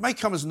 It may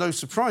come as no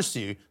surprise to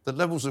you that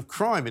levels of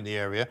crime in the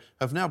area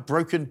have now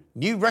broken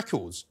new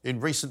records in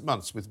recent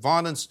months, with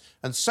violence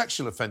and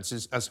sexual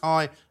offences as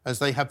high as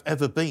they have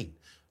ever been.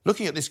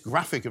 Looking at this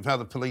graphic of how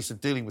the police are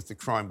dealing with the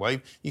crime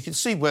wave, you can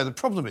see where the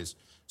problem is.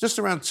 Just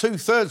around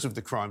 2/3 of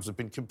the crimes have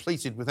been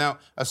completed without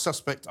a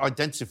suspect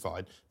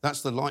identified.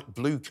 That's the light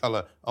blue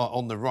colour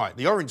on the right.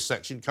 The orange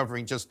section,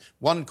 covering just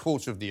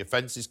 1/4 of the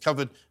offence, is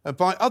covered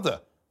by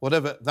other,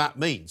 whatever that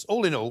means.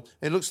 All in all,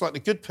 it looks like the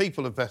good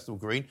people of Bethnal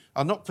Green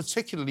are not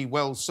particularly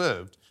well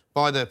served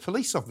by their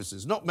police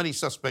officers. Not many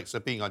suspects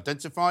are being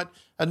identified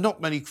and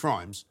not many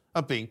crimes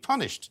are being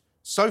punished.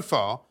 So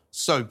far,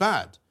 so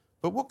bad.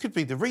 But what could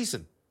be the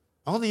reason?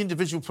 Are the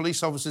individual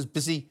police officers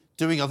busy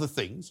doing other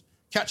things?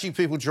 Catching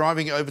people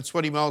driving at over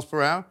 20 miles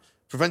per hour?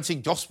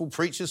 Preventing gospel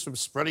preachers from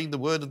spreading the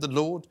word of the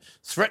Lord?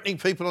 Threatening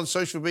people on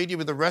social media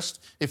with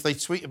arrest if they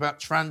tweet about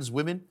trans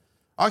women?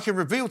 I can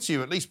reveal to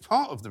you at least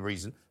part of the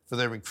reason for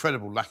their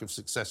incredible lack of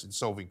success in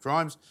solving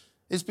crimes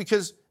is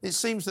because it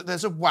seems that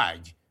there's a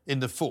wag in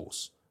the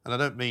force. And I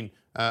don't mean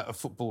a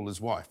footballer's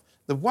wife.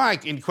 The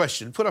wag in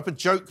question put up a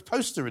joke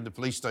poster in the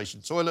police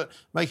station toilet,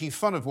 making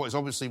fun of what is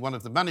obviously one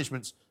of the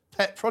management's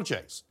pet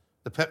projects.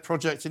 The pet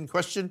project in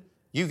question,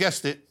 you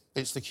guessed it,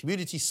 it's the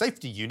Community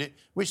Safety Unit,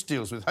 which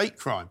deals with hate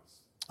crime.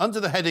 Under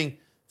the heading,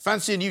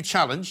 Fancy a New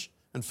Challenge,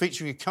 and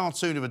featuring a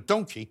cartoon of a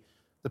donkey,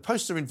 the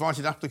poster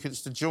invited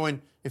applicants to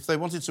join if they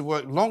wanted to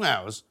work long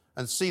hours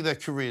and see their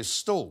careers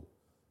stall.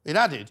 It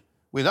added,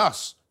 with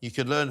us, you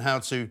could learn how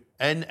to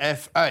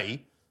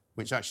NFA,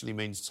 which actually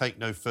means take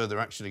no further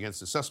action against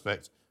the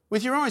suspect,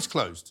 with your eyes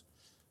closed.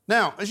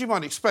 Now, as you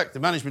might expect, the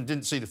management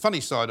didn't see the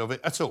funny side of it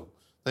at all.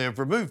 They have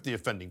removed the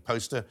offending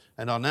poster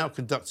and are now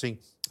conducting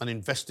an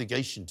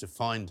investigation to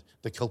find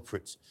the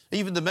culprit.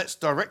 Even the Met's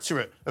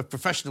Directorate of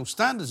Professional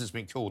Standards has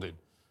been called in.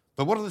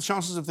 But what are the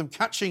chances of them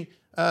catching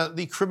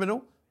the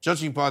criminal?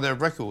 Judging by their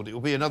record, it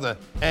will be another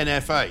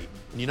NFA.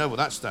 And you know what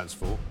that stands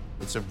for?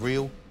 It's a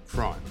real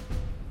crime.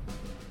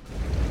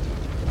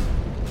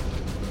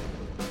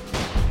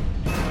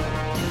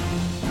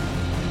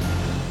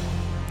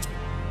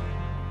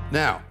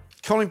 Now,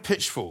 Colin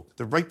Pitchfork,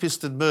 the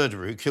rapist and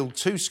murderer who killed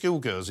 2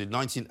 schoolgirls in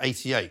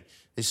 1988,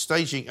 is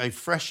staging a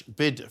fresh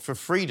bid for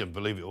freedom,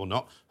 believe it or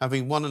not,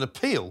 having won an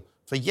appeal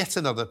for yet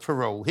another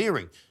parole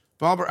hearing.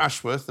 Barbara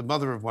Ashworth, the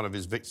mother of one of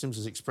his victims,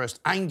 has expressed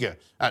anger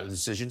at the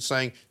decision,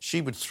 saying she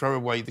would throw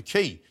away the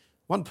key.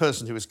 One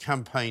person who has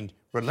campaigned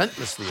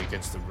relentlessly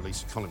against the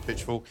release of Colin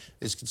Pitchfork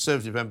is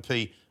Conservative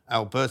MP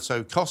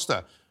Alberto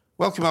Costa.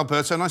 Welcome,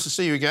 Alberto. Nice to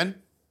see you again.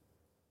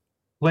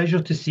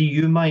 Pleasure to see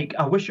you, Mike.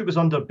 I wish it was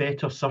under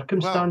better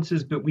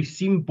circumstances, but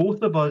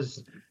both of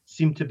us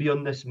seem to be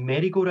on this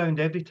merry-go-round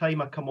every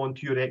time I come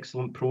onto your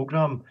excellent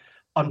programme.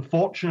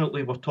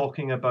 Unfortunately, we're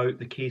talking about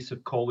the case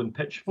of Colin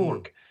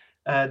Pitchfork.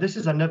 This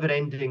is a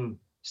never-ending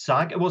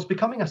saga. Well, it's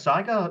becoming a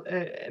saga,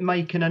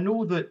 Mike, and I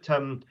know that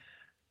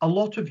a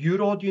lot of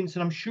your audience,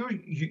 and I'm sure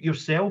you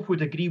yourself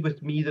would agree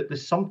with me, that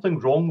there's something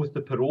wrong with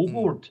the parole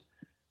board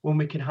when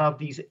we can have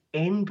these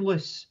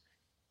endless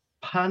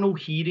panel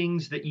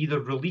hearings that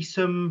either release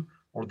him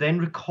or then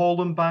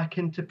recall him back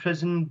into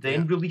prison,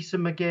 then release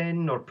him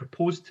again or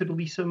propose to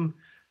release him.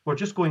 We're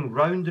just going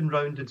round and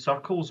round in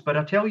circles. But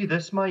I tell you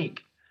this,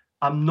 Mike,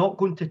 I'm not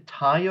going to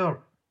tire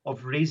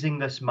of raising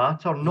this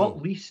matter,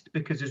 not least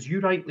because, as you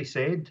rightly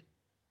said,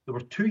 there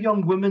were 2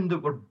 young women that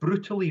were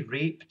brutally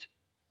raped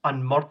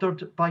and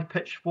murdered by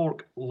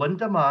Pitchfork,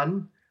 Linda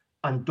Mann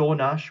and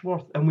Dawn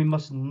Ashworth, and we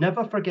must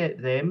never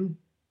forget them.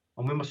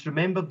 And we must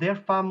remember their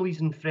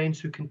families and friends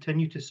who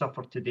continue to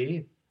suffer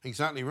today.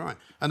 Exactly right.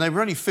 And they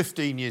were only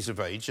 15 years of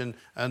age, and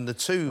the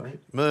 2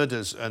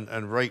 murders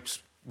and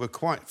rapes were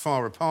quite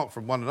far apart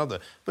from one another.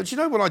 But you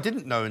know what I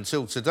didn't know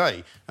until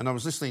today, and I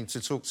was listening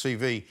to Talk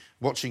TV,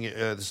 watching it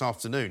this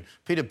afternoon.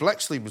 Peter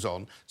Blexley was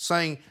on,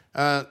 saying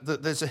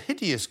that there's a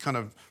hideous kind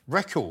of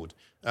record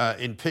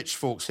in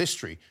Pitchfork's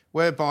history,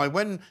 whereby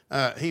when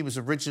he was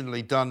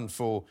originally done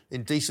for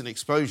indecent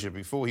exposure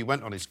before he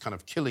went on his kind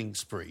of killing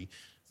spree,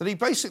 that he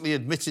basically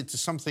admitted to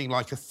something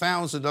like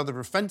 1,000 other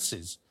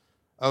offences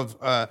of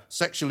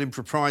sexual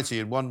impropriety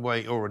in one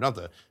way or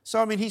another.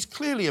 So, I mean, he's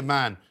clearly a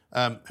man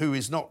who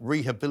is not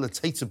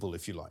rehabilitatable,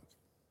 if you like.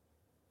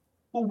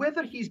 Well,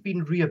 whether he's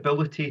been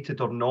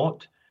rehabilitated or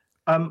not,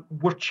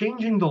 we're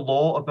changing the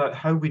law about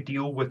how we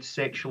deal with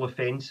sexual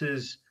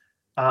offences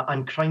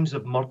and crimes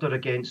of murder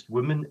against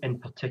women in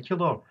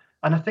particular.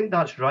 And I think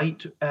that's right.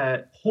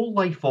 Whole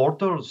life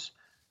orders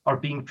are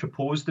being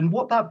proposed. And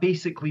what that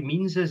basically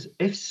means is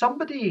if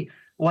somebody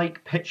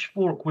like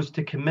Pitchfork was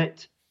to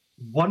commit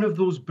one of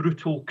those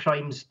brutal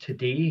crimes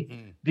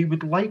today, they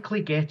would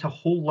likely get a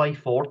whole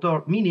life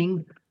order,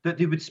 meaning that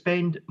they would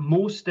spend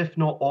most, if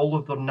not all,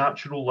 of their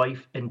natural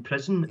life in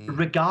prison,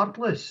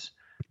 regardless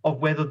of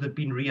whether they've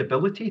been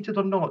rehabilitated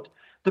or not.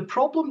 The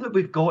problem that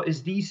we've got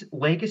is these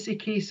legacy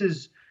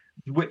cases,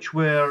 which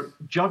were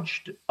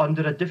judged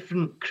under a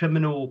different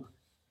criminal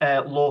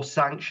law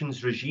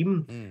sanctions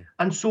regime.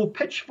 And so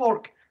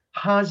Pitchfork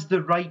has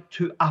the right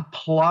to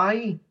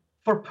apply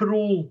for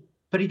parole,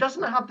 but he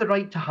doesn't have the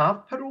right to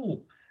have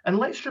parole. And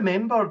let's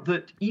remember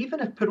that even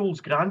if parole's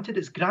granted,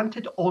 it's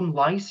granted on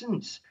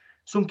licence.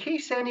 So in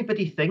case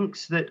anybody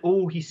thinks that,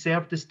 oh, he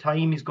served his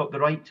time, he's got the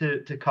right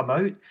to come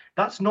out,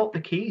 that's not the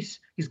case.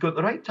 He's got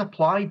the right to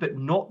apply, but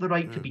not the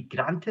right to be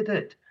granted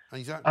it.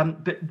 Exactly.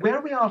 But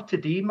where we are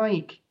today,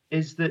 Mike,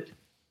 is that,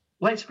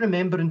 let's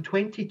remember, in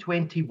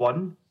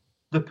 2021,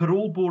 the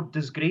parole board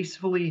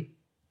disgracefully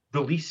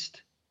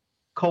released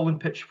Colin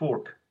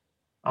Pitchfork.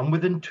 And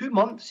within 2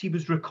 months, he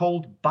was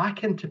recalled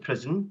back into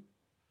prison.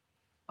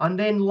 And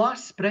then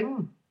last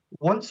spring,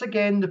 once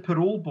again, the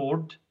parole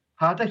board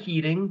had a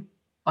hearing.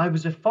 I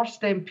was the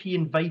first MP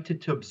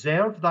invited to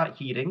observe that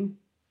hearing.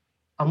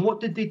 And what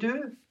did they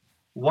do?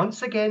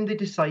 Once again, they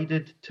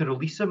decided to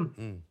release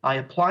him. I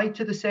applied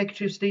to the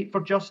Secretary of State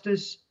for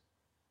Justice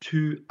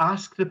to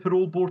ask the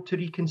parole board to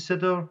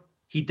reconsider.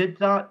 He did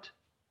that.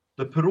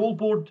 The parole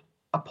board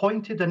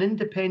appointed an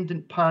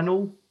independent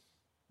panel.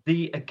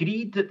 They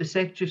agreed that the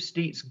Secretary of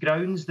State's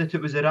grounds that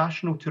it was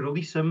irrational to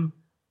release him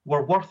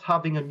were worth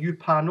having a new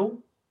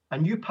panel. A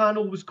new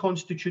panel was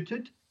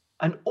constituted.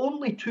 And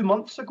only 2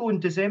 months ago, in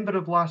December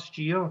of last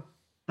year,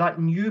 that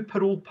new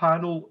parole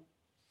panel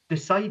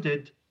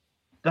decided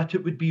that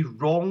it would be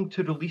wrong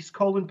to release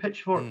Colin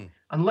Pitchfork.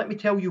 And let me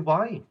tell you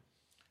why.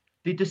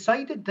 They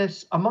decided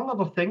this, among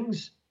other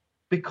things,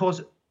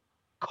 because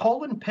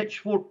Colin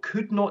Pitchfork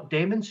could not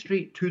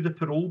demonstrate to the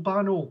parole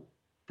panel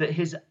that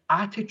his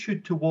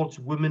attitude towards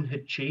women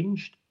had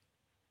changed.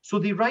 So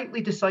they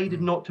rightly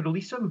decided not to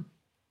release him.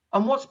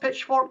 And what's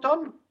Pitchfork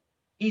done?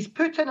 He's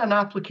put in an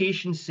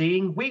application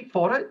saying, wait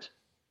for it,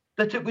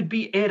 that it would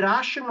be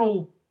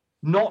irrational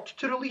not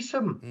to release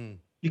him.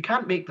 You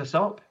can't make this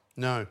up.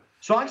 No.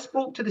 So I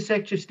spoke to the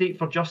Secretary of State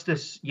for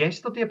Justice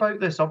yesterday about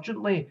this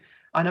urgently,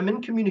 and I'm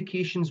in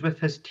communications with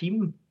his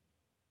team.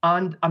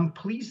 And I'm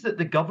pleased that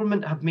the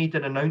government have made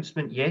an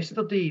announcement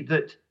yesterday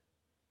that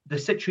the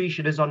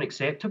situation is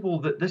unacceptable,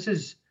 that this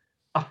is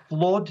a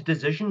flawed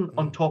decision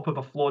on top of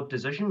a flawed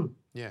decision.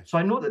 Yeah. So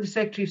I know that the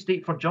Secretary of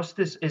State for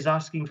Justice is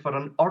asking for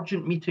an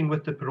urgent meeting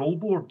with the parole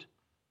board.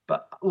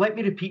 But let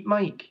me repeat,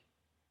 Mike,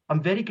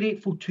 I'm very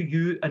grateful to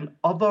you and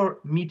other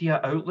media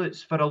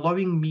outlets for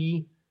allowing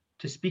me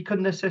to speak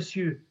on this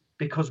issue,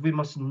 because we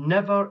must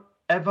never,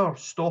 ever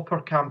stop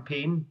our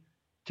campaign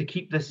to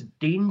keep this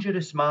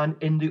dangerous man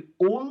in the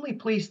only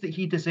place that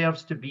he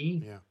deserves to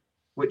be,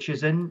 which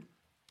is in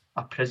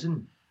a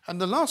prison. And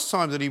the last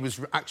time that he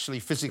was actually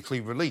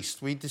physically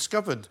released, we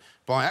discovered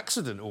by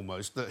accident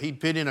almost that he'd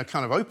been in a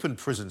kind of open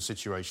prison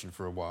situation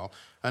for a while,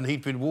 and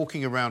he'd been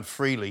walking around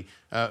freely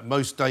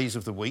most days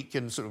of the week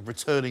and sort of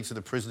returning to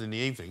the prison in the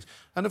evenings.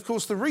 And of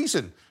course, the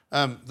reason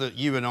that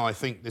you and I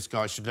think this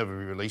guy should never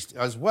be released,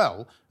 as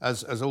well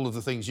as all of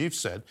the things you've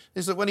said,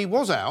 is that when he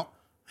was out,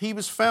 he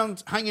was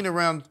found hanging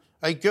around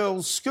a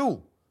girls'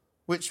 school,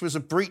 which was a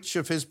breach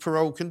of his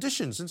parole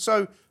conditions. And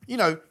so, you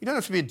know, you don't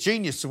have to be a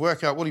genius to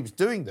work out what he was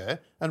doing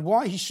there and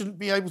why he shouldn't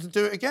be able to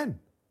do it again.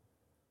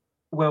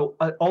 Well,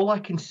 all I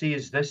can say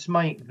is this,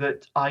 Mike,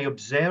 that I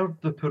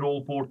observed the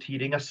parole board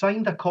hearing. I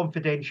signed a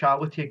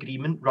confidentiality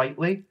agreement,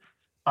 rightly,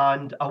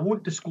 and I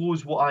won't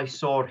disclose what I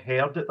saw or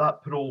heard at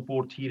that parole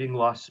board hearing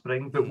last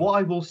spring. But what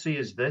I will say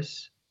is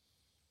this.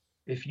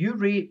 If you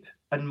rape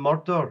and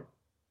murder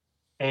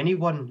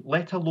anyone,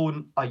 let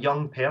alone a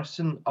young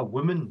person, a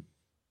woman,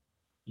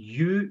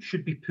 you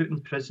should be put in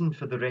prison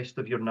for the rest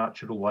of your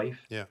natural life.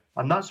 Yeah.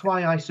 And that's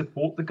why I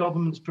support the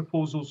government's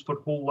proposals for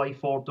whole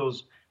life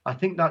orders. I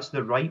think that's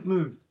the right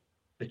move.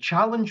 The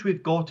challenge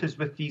we've got is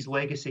with these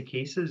legacy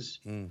cases.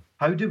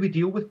 How do we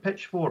deal with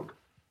Pitchfork?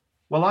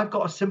 Well, I've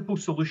got a simple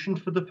solution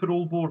for the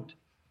parole board.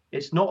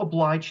 It's not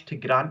obliged to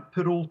grant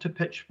parole to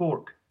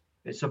Pitchfork.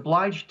 It's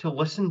obliged to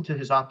listen to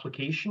his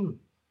application.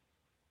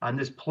 And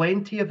there's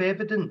plenty of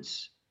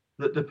evidence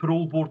that the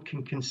parole board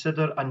can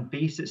consider and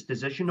base its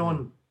decision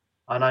on.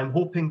 And I'm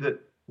hoping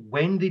that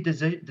when they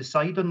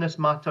decide on this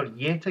matter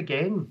yet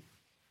again,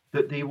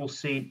 that they will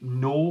say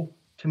no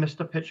to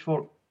Mr.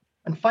 Pitchfork.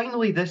 And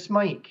finally, this,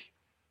 Mike,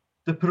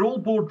 the parole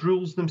board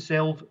rules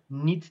themselves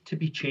need to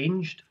be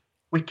changed.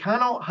 We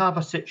cannot have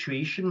a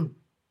situation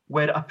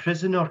where a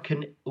prisoner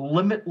can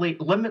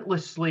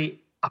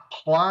limitlessly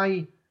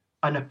apply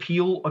an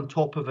appeal on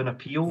top of an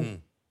appeal.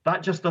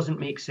 That just doesn't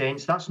make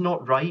sense. That's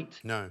not right.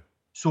 No.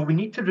 So we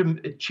need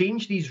to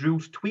change these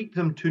rules, tweak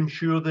them to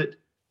ensure that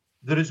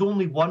there is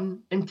only one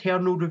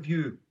internal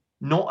review,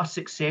 not a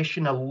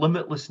succession, a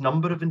limitless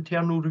number of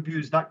internal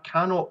reviews. That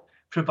cannot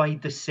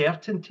provide the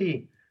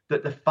certainty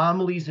that the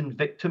families and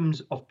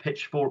victims of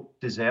Pitchfork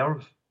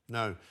deserve.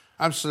 No,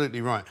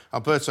 absolutely right.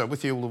 Alberto,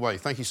 with you all the way.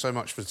 Thank you so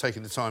much for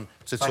taking the time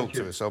to talk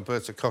to us.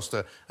 Alberto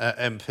Costa,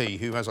 MP,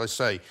 who, as I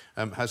say,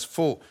 has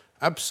fought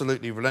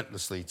absolutely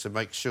relentlessly to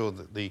make sure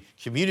that the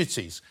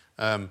communities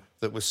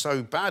that were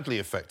so badly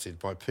affected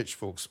by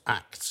Pitchfork's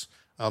acts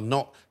are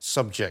not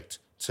subject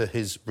to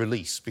his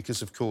release.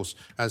 Because, of course,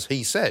 as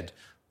he said,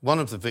 one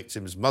of the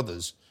victims'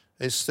 mothers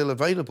is still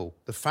available.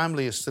 The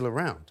family is still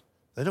around.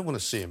 They don't want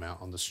to see him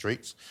out on the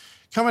streets.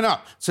 Coming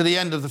up to the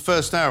end of the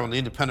first hour on the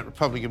Independent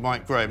Republican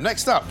Mike Graham.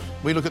 Next up,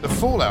 we look at the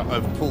fallout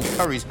over Paul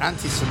Curry's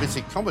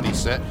anti-Semitic comedy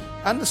set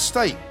and the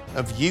state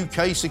of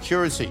UK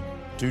security.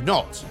 Do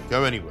not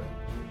go anywhere.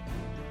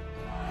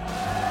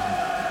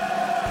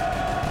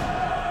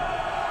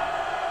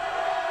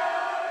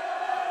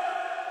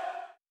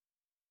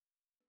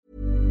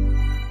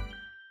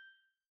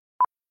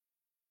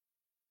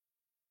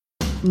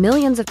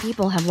 Millions of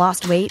people have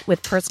lost weight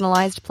with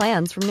personalized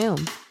plans from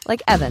Noom.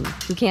 Like Evan,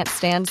 who can't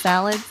stand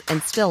salads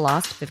and still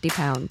lost 50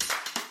 pounds.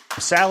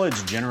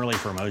 Salads generally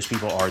for most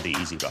people are the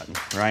easy button,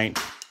 right?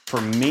 For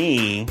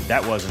me,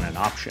 that wasn't an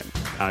option.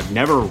 I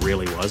never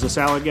really was a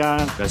salad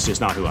guy. That's just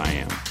not who I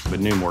am. But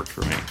Noom worked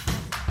for me.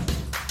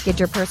 Get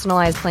your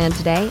personalized plan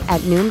today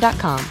at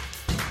Noom.com.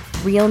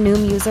 Real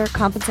Noom user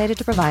compensated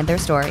to provide their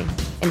story.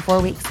 In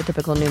 4 weeks, the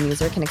typical Noom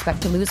user can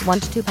expect to lose 1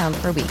 to 2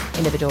 pounds per week.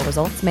 Individual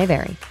results may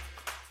vary.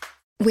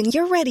 When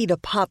you're ready to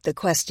pop the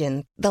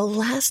question, the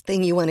last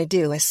thing you want to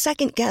do is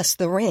second-guess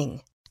the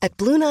ring. At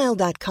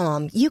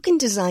BlueNile.com, you can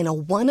design a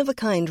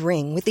one-of-a-kind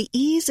ring with the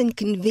ease and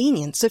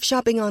convenience of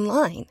shopping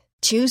online.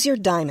 Choose your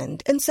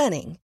diamond and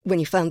setting. When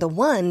you find the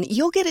one,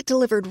 you'll get it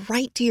delivered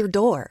right to your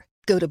door.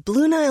 Go to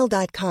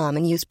BlueNile.com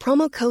and use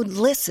promo code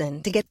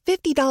LISTEN to get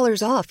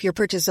 $50 off your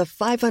purchase of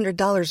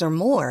 $500 or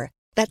more.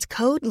 That's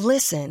code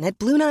LISTEN at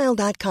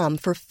BlueNile.com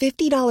for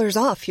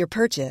 $50 off your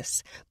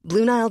purchase.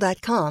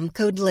 BlueNile.com,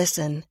 code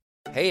LISTEN.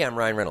 Hey, I'm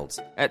Ryan Reynolds.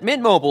 At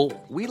Mint Mobile,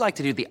 we like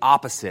to do the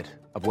opposite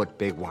of what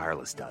Big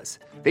Wireless does.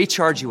 They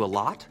charge you a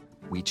lot,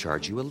 we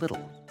charge you a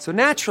little. So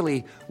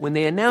naturally, when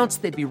they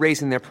announced they'd be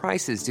raising their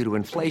prices due to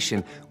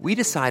inflation, we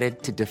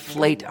decided to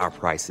deflate our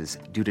prices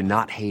due to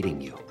not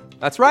hating you.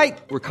 That's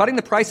right. We're cutting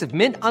the price of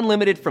Mint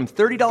Unlimited from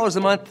 $30 a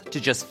month to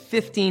just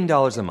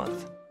 $15 a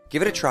month.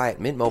 Give it a try at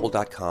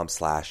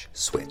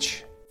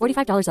mintmobile.com/switch.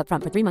 $45 up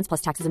front for 3 months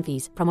plus taxes and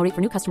fees. Promo rate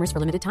for new customers for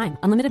limited time.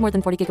 Unlimited more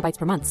than 40 gigabytes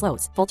per month.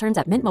 Slows full terms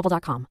at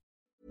mintmobile.com.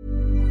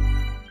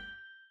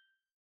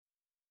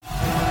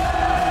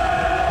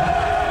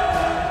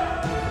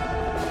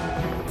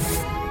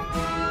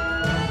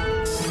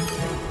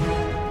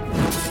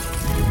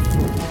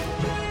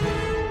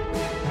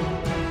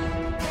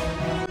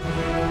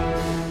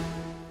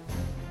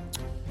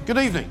 Good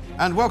evening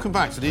and welcome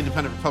back to the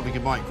Independent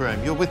Republican Mike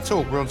Graham. You're with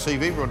Talk. We're on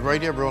TV, we're on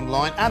radio, we're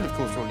online, and of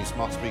course we're on your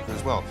smart speaker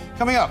as well.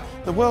 Coming up,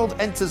 the world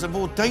enters a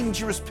more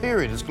dangerous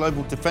period as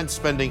global defence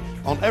spending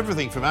on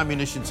everything from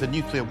ammunition to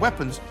nuclear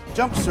weapons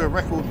jumps to a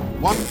record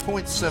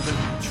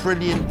 £1.7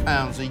 trillion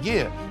a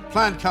year.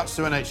 Planned cuts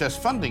to NHS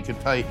funding could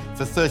pay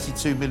for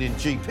 32 million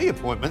GP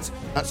appointments.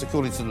 That's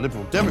according to the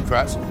Liberal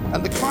Democrats.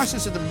 And the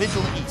crisis in the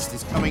Middle East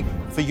is coming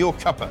for your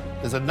cuppa.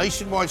 There's a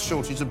nationwide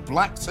shortage of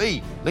black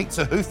tea linked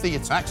to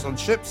Houthi attacks on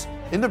ships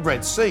in the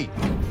Red Sea.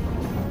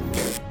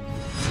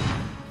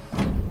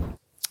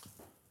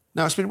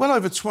 Now, it's been well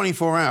over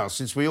 24 hours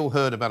since we all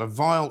heard about a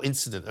vile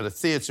incident at a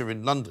theatre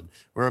in London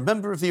where a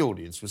member of the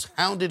audience was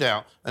hounded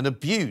out and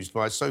abused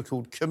by a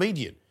so-called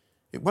comedian.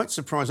 It won't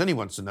surprise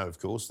anyone to know, of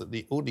course, that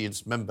the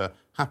audience member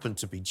happened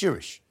to be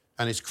Jewish.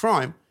 And his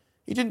crime,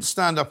 he didn't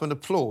stand up and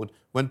applaud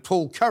when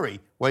Paul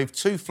Curry waved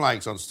two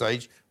flags on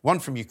stage, one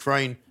from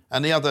Ukraine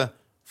and the other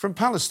from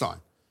Palestine.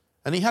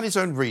 And he had his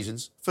own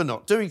reasons for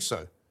not doing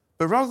so.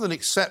 But rather than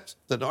accept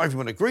that not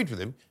everyone agreed with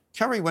him,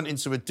 Curry went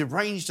into a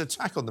deranged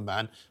attack on the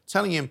man,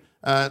 telling him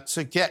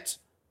to get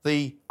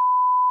the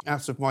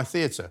out of my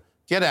theatre.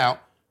 Get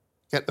out.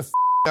 Get the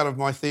out of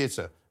my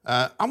theatre.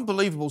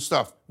 Unbelievable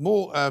stuff.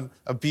 More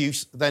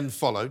abuse then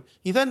followed.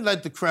 He then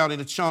led the crowd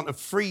in a chant of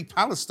Free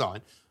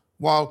Palestine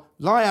while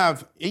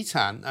Liav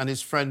Eitan and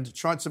his friend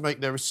tried to make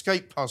their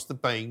escape past the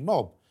baying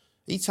mob.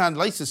 Eitan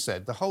later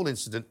said the whole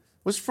incident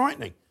was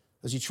frightening.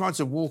 As he tried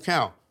to walk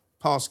out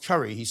past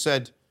Curry, he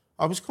said,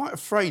 "I was quite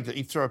afraid that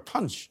he'd throw a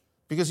punch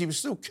because he was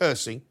still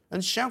cursing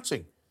and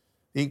shouting."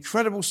 The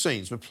incredible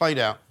scenes were played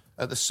out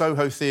at the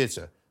Soho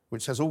Theatre,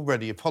 which has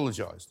already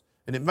apologised.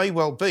 And it may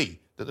well be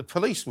that the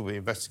police will be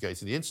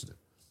investigating the incident.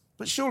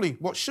 But surely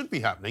what should be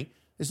happening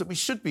is that we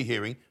should be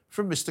hearing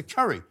from Mr.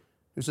 Curry,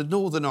 who's a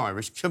Northern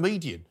Irish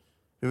comedian,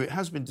 who it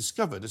has been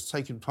discovered has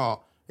taken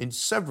part in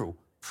several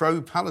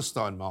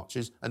pro-Palestine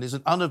marches and is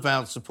an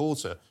unavowed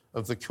supporter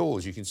of the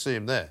cause. You can see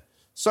him there.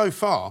 So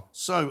far,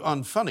 so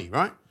unfunny,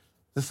 right?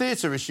 The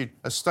theatre issued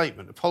a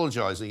statement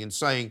apologising and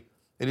saying,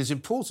 "It is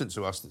important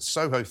to us that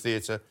Soho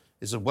Theatre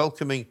is a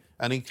welcoming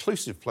and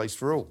inclusive place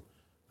for all."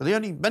 But the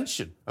only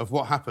mention of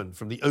what happened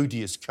from the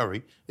odious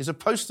Curry is a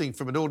posting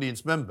from an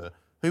audience member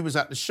who was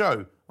at the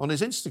show on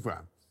his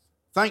Instagram.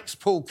 "Thanks,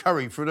 Paul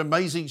Curry, for an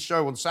amazing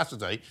show on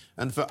Saturday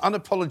and for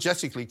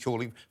unapologetically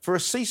calling for a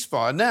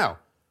ceasefire now,"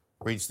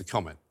 reads the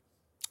comment.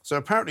 So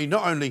apparently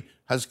not only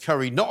has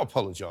Curry not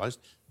apologised,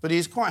 but he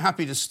is quite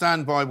happy to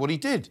stand by what he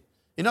did.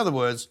 In other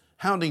words,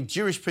 hounding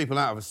Jewish people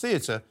out of a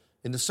theatre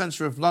in the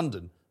centre of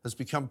London has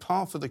become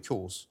par for the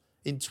course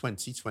in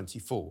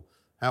 2024.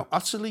 How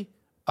utterly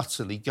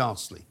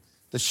ghastly.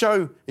 The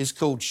show is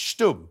called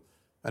Shtum,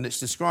 and it's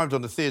described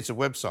on the theatre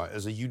website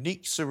as a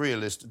unique,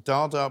 surrealist,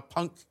 Dada,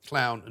 punk,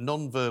 clown,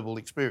 non-verbal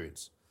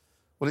experience.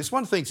 Well, it's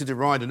one thing to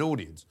deride an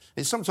audience.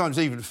 It's sometimes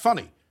even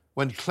funny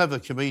when clever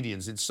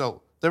comedians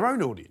insult their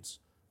own audience.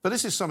 But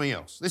this is something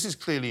else. This is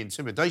clearly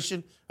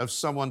intimidation of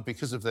someone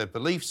because of their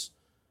beliefs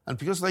and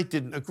because they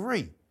didn't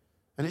agree.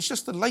 And it's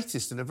just the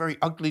latest in a very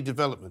ugly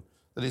development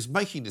that is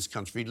making this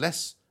country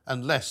less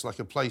and less like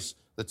a place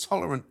the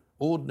tolerant,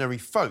 ordinary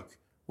folk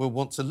will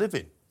want to live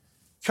in.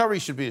 Curry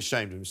should be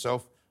ashamed of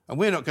himself, and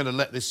we're not going to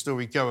let this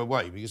story go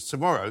away because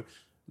tomorrow,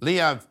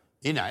 Liav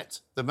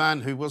Eitan, the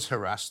man who was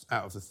harassed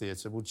out of the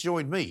theatre, will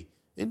join me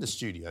in the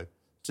studio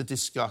to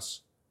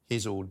discuss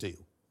his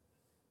ordeal.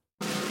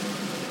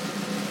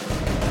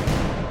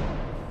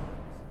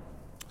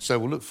 So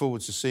we'll look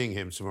forward to seeing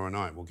him tomorrow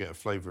night. We'll get a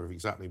flavour of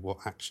exactly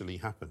what actually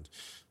happened.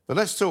 But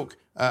let's talk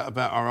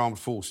about our armed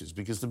forces,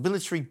 because the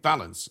Military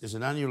Balance is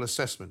an annual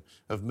assessment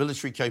of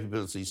military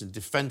capabilities and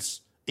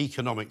defence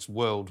economics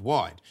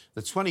worldwide.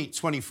 The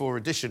 2024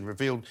 edition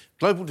revealed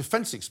global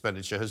defence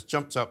expenditure has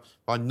jumped up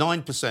by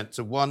 9%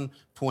 to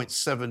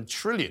 1.7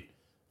 trillion.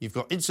 You've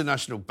got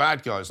international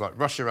bad guys like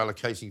Russia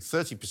allocating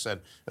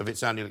 30% of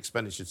its annual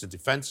expenditure to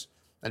defence,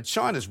 and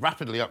China's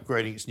rapidly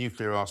upgrading its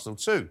nuclear arsenal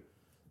too.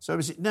 So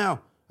is it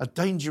now a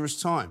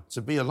dangerous time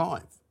to be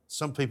alive?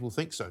 Some people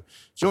think so.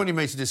 Joining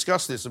me to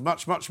discuss this and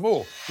much, much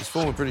more is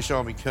former British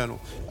Army Colonel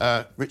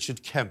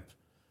Richard Kemp.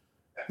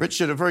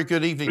 Richard, a very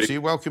good evening to you.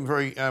 Welcome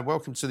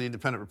to the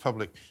Independent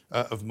Republic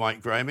of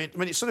Mike Graham. I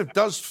mean, it sort of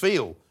does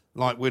feel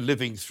like we're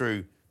living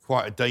through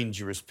quite a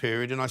dangerous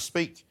period, and I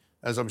speak,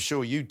 as I'm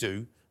sure you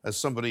do, as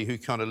somebody who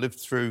kind of lived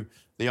through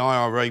the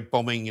IRA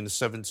bombing in the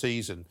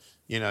 70s and,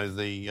 you know,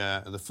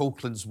 the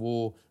Falklands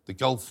War, the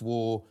Gulf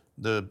War,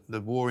 the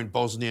war in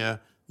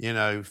Bosnia, you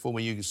know, former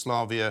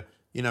Yugoslavia.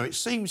 You know, it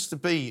seems to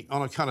be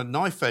on a kind of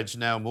knife edge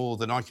now more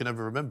than I can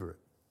ever remember it.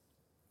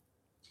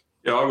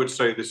 Yeah, I would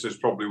say this is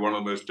probably one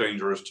of the most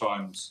dangerous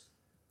times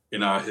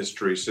in our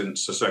history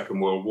since the Second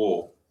World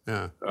War.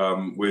 Yeah.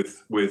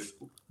 With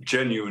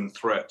genuine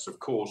threats, of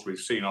course, we've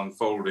seen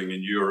unfolding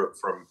in Europe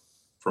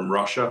from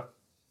Russia,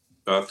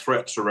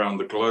 threats around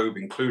the globe,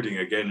 including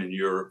again in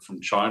Europe from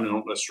China,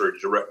 not necessarily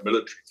direct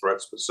military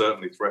threats, but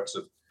certainly threats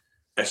of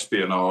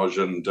espionage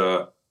and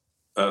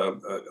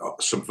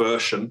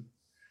subversion,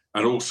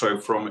 and also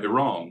from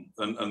Iran.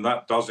 And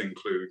that does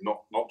include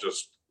not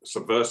just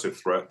subversive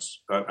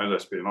threats and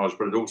espionage,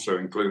 but it also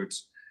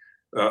includes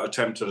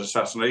attempted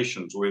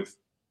assassinations with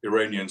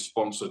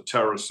Iranian-sponsored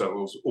terror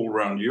cells all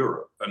around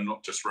Europe, and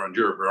not just around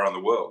Europe, around the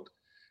world.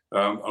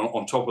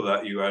 On top of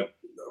that, you had,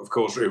 of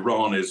course,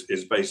 Iran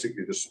is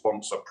basically the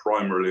sponsor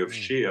primarily of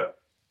Shia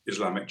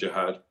Islamic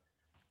Jihad,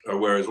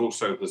 whereas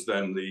also there's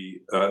then the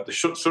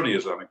Sunni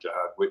Islamic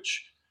Jihad,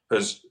 which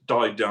has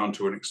died down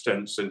to an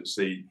extent since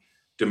the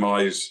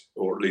demise,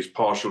 or at least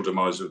partial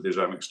demise, of the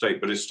Islamic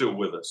State, but is still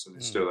with us and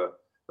is still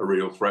a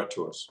real threat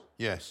to us.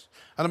 Yes.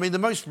 And I mean, the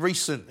most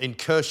recent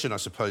incursion, I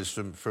suppose,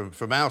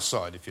 from our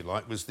side, if you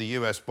like, was the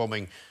US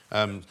bombing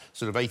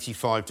sort of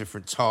 85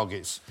 different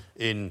targets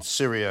in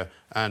Syria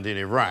and in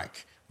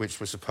Iraq, which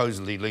were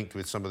supposedly linked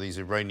with some of these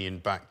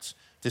Iranian-backed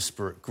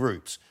disparate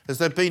groups. Has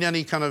there been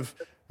any kind of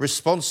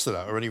response to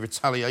that or any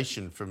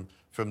retaliation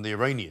from the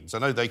Iranians? I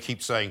know they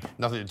keep saying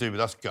nothing to do with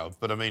us, Gov,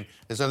 but I mean,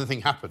 has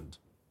anything happened?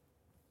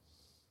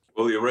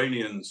 Well, the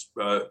Iranians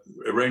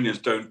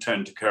don't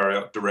tend to carry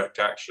out direct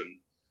action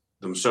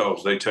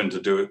themselves. They tend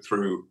to do it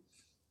through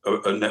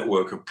a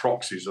network of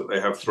proxies that they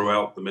have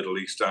throughout the Middle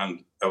East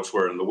and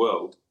elsewhere in the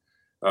world.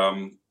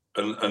 And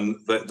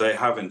they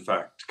have, in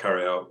fact,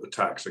 carried out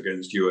attacks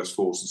against US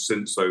forces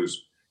since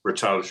those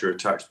retaliatory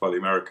attacks by the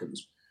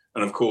Americans.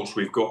 And, of course,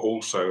 we've got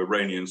also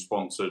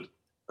Iranian-sponsored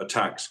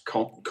attacks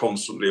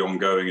constantly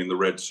ongoing in the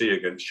Red Sea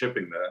against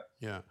shipping there.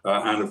 Yeah.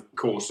 And, of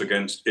course,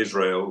 against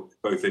Israel,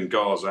 both in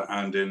Gaza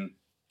and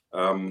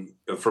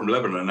from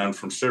Lebanon and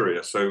from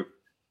Syria. So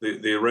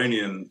the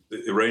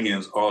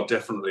Iranians are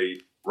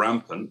definitely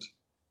rampant,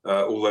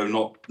 although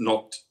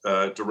not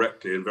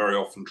directly, and very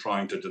often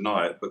trying to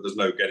deny it. But there's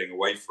no getting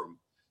away from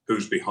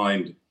who's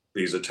behind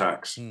these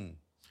attacks.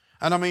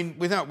 And I mean,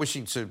 without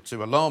wishing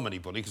to alarm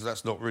anybody, because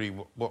that's not really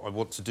what I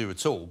want to do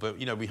at all, but,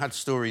 you know, we had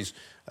stories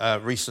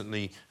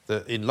recently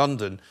that in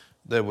London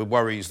there were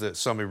worries that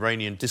some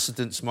Iranian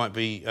dissidents might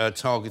be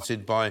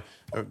targeted by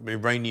the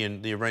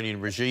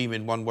Iranian regime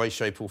in one way,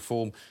 shape or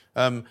form.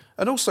 And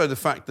also the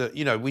fact that,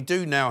 you know, we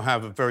do now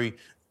have a very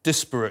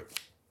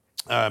disparate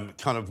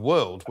kind of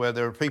world where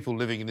there are people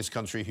living in this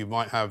country who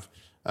might have,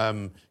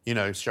 you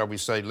know, shall we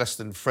say, less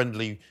than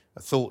friendly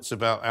thoughts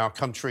about our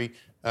country.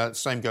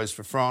 Same goes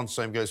for France,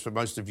 same goes for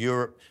most of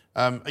Europe.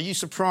 Are you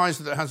surprised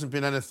that there hasn't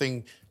been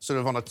anything sort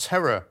of on a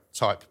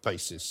terror-type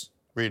basis,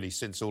 really,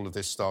 since all of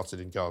this started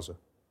in Gaza?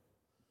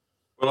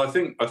 Well, I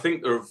think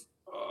there have,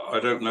 I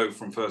don't know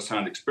from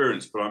first-hand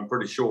experience, but I'm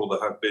pretty sure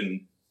there have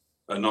been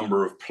a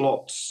number of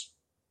plots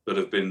that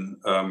have been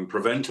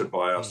prevented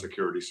by our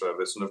security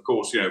service. And, of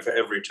course, you know, for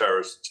every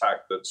terrorist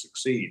attack that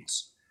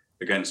succeeds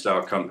against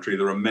our country,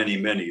 there are many,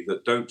 many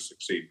that don't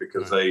succeed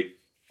because they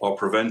are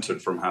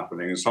prevented from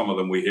happening, and some of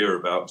them we hear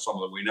about, some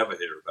of them we never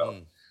hear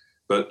about.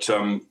 But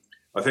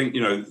I think,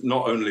 you know,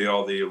 not only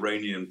are the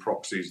Iranian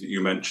proxies that you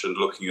mentioned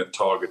looking at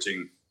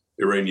targeting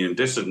Iranian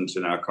dissidents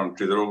in our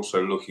country, they're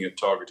also looking at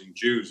targeting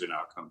Jews in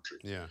our country.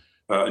 Yeah.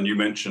 And you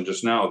mentioned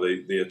just now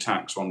the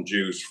attacks on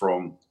Jews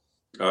from,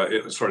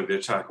 the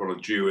attack on a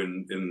Jew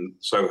in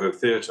Soho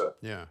Theatre.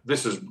 Yeah.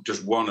 This is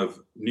just one of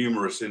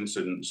numerous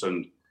incidents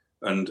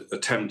and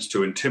attempts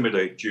to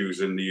intimidate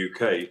Jews in the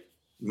UK,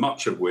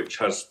 much of which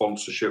has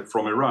sponsorship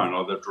from Iran,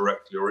 either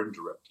directly or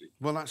indirectly.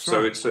 Well, that's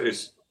right. So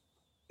it's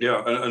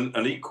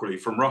and equally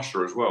from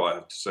Russia as well, I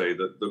have to say,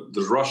 that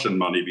there's Russian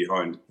money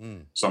behind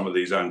some of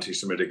these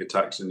anti-Semitic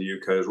attacks in the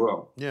UK as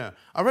well. Yeah.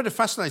 I read a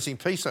fascinating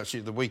piece, actually,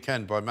 at the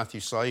weekend by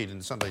Matthew Said in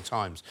the Sunday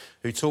Times,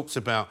 who talks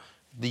about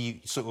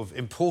the sort of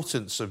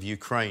importance of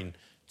Ukraine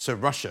to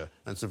Russia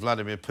and to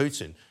Vladimir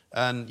Putin.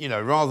 And, you know,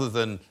 rather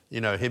than,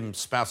 you know, him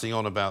spouting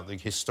on about the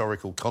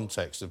historical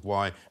context of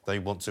why they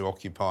want to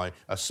occupy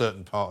a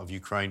certain part of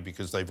Ukraine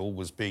because they've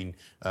always been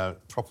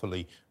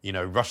properly, you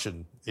know,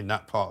 Russian in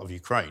that part of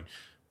Ukraine.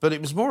 But it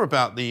was more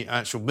about the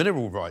actual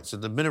mineral rights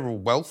and the mineral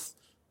wealth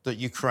that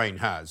Ukraine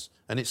has.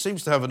 And it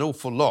seems to have an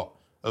awful lot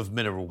of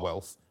mineral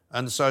wealth.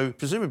 And so,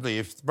 presumably,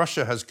 if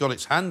Russia has got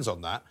its hands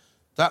on that,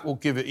 that will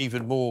give it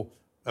even more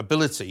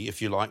ability,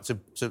 if you like, to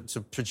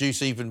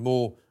produce even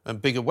more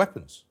and bigger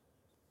weapons.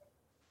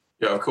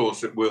 Yeah, of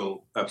course it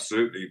will,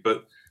 absolutely.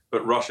 But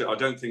Russia, I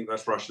don't think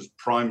that's Russia's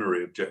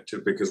primary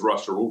objective, because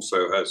Russia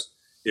also has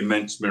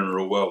immense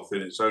mineral wealth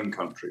in its own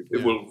country.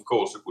 It will, of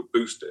course, it would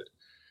boost it.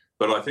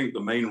 But I think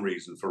the main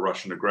reason for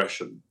Russian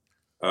aggression,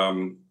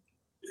 apart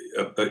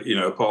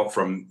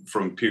from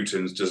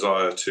Putin's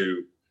desire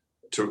to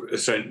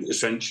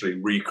essentially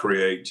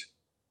recreate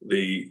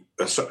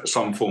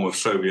some form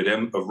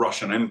of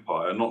Russian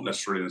empire, not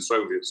necessarily in the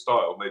Soviet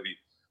style, maybe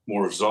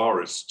more of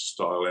Tsarist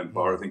style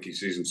empire. I think he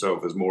sees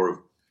himself as more of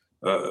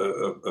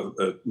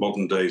a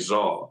modern day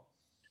Tsar.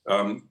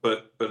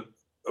 But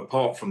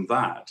apart from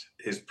that,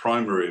 his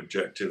primary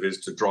objective is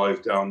to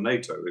drive down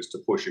NATO, is to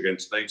push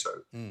against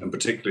NATO, and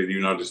particularly the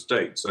United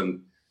States.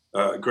 And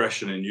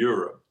aggression in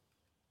Europe,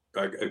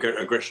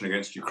 aggression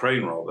against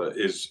Ukraine rather,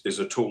 is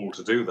a tool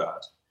to do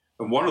that.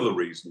 And one of the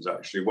reasons,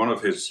 actually, one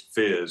of his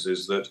fears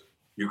is that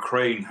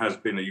Ukraine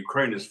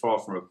is far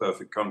from a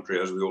perfect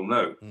country, as we all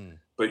know,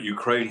 but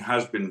Ukraine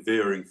has been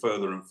veering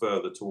further and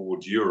further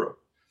towards Europe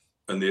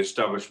and the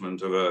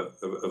establishment of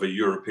a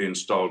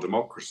European-style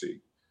democracy,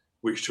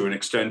 which to an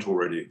extent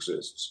already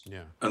exists.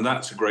 Yeah. And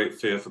that's a great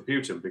fear for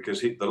Putin,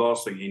 because the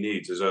last thing he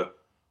needs is a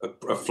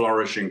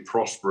flourishing,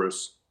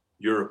 prosperous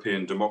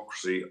European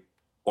democracy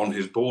on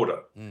his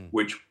border,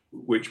 which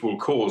will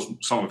cause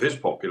some of his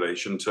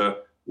population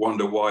to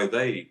wonder why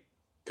they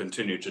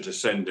continue to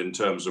descend in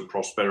terms of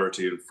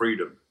prosperity and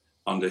freedom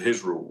under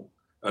his rule,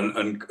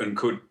 and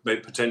could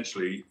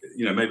potentially,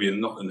 maybe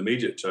not in the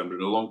immediate term, but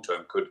in the long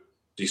term, could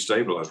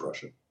destabilise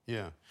Russia.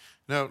 Yeah.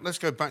 Now, let's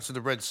go back to the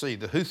Red Sea.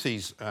 The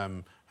Houthis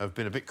have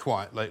been a bit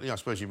quiet lately, I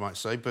suppose you might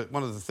say, but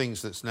one of the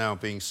things that's now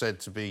being said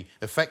to be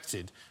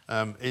affected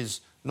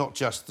is not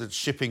just the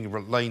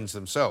shipping lanes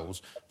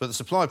themselves, but the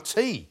supply of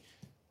tea,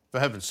 for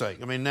heaven's sake.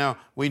 I mean, now,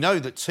 we know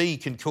that tea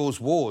can cause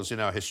wars in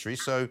our history,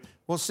 so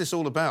what's this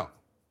all about?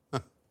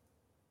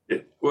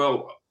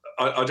 Well,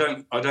 I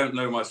don't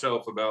know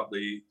myself about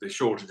the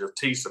shortage of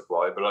tea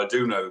supply, but I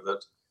do know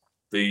that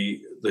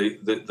the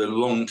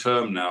long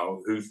term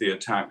now Houthi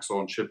attacks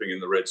on shipping in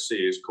the Red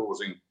Sea is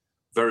causing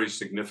very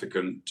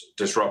significant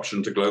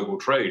disruption to global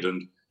trade,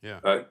 and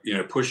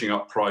pushing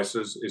up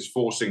prices, is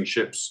forcing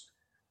ships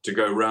to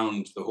go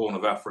round the Horn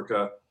of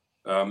Africa,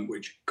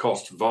 which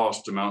cost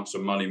vast amounts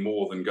of money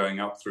more than going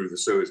up through the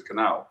Suez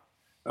Canal,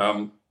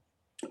 and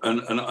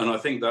I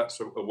think that's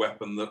a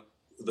weapon that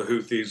the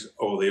Houthis,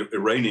 or the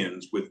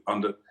Iranians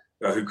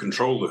who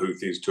control the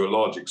Houthis to a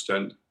large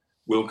extent,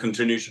 will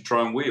continue to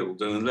try and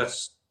wield. And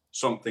unless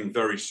something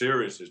very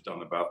serious is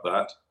done about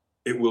that,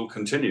 it will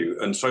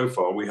continue. And so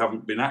far, we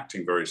haven't been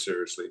acting very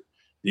seriously.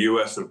 The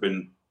US have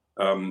been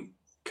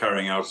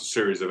carrying out a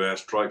series of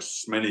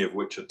airstrikes, many of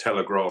which are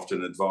telegraphed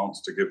in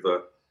advance to give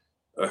the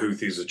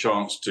Houthis a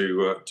chance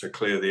to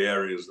clear the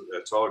areas that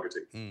they're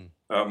targeting.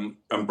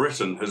 And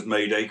Britain has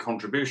made a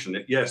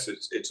contribution. Yes,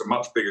 it's a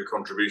much bigger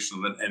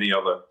contribution than any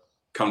other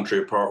country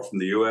apart from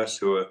the US,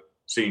 who are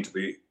seen to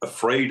be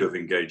afraid of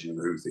engaging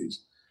the Houthis.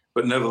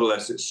 But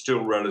nevertheless, it's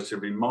still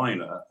relatively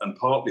minor. And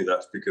partly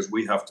that's because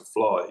we have to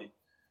fly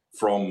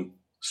from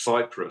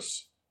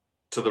Cyprus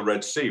to the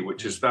Red Sea,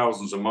 which is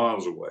thousands of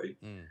miles away,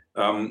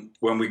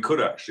 when we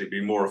could actually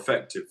be more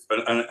effective.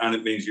 And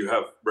it means you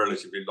have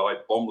relatively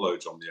light bomb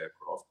loads on the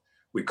aircraft.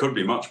 We could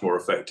be much more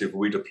effective if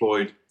we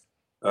deployed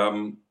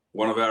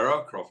one of our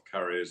aircraft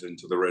carriers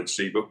into the Red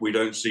Sea, but we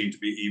don't seem to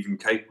be even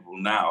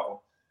capable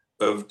now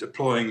of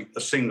deploying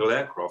a single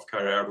aircraft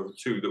carrier out of the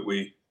two that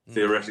we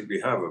theoretically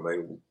have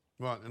available.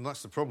 Right, and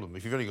that's the problem.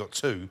 If you've only got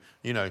two,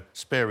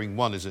 sparing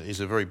one is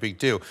a very big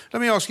deal.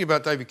 Let me ask you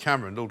about David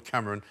Cameron, Lord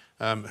Cameron,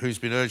 who's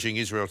been urging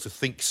Israel to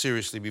think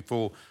seriously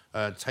before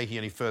taking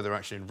any further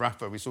action in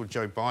Rafah. We saw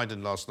Joe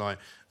Biden last night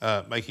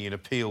making an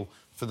appeal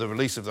for the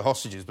release of the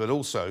hostages, but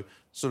also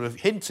sort of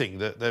hinting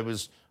that there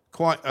was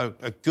quite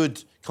a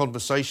good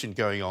conversation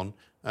going on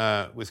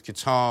with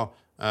Qatar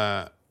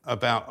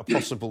about a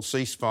possible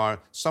ceasefire,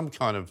 some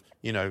kind of,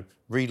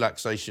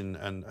 relaxation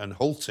and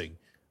halting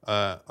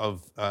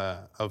of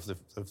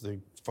the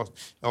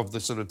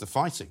sort of the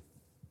fighting.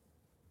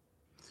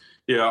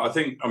 Yeah, I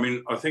think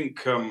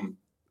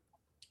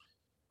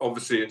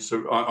obviously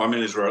I'm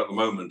in Israel at the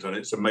moment, and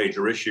it's a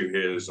major issue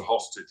here is the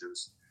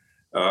hostages,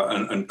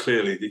 and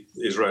clearly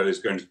Israel is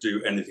going to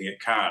do anything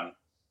it can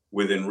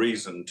within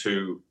reason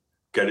to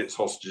get its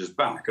hostages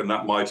back, and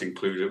that might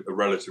include a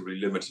relatively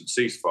limited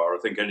ceasefire. I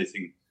think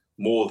anything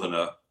more than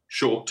a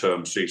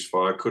short-term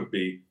ceasefire could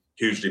be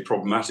hugely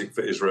problematic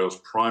for Israel's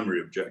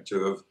primary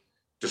objective of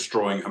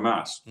destroying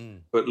Hamas.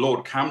 But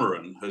Lord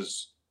Cameron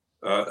has,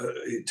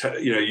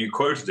 you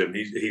quoted him,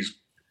 he's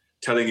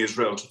telling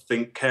Israel to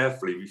think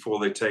carefully before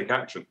they take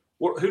action.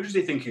 Who does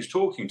he think he's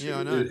talking to? Yeah,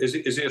 I know. Is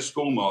he a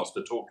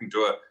schoolmaster talking to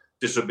a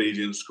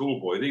disobedient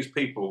schoolboy? These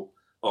people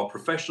are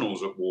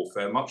professionals at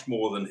warfare, much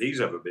more than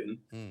he's ever been,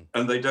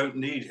 and they don't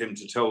need him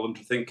to tell them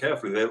to think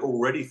carefully. They're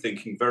already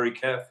thinking very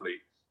carefully.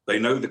 They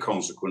know the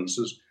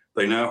consequences.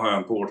 They know how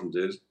important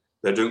it is.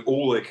 They're doing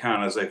all they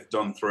can, as they've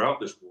done throughout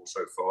this war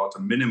so far, to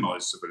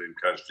minimise civilian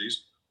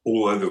casualties,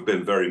 although there have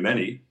been very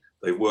many.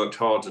 They've worked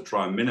hard to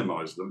try and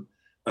minimise them.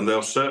 And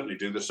they'll certainly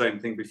do the same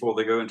thing before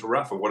they go into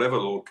Rafah,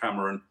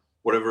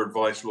 whatever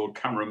advice Lord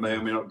Cameron may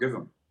or may not give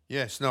them.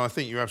 Yes, no, I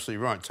think you're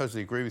absolutely right.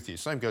 Totally agree with you.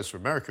 Same goes for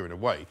America in a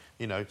way.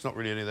 You know, it's not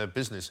really any of their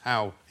business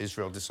how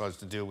Israel decides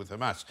to deal with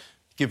Hamas,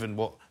 given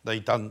what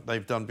they've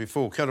done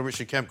before. Colonel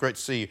Richard Kemp, great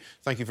to see you.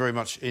 Thank you very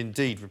much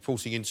indeed,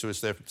 reporting into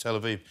us there from Tel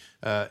Aviv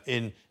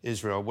in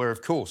Israel, where,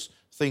 of course,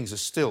 things are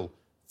still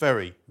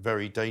very,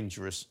 very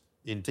dangerous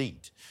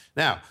indeed.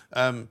 Now,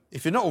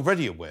 if you're not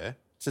already aware,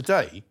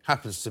 today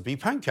happens to be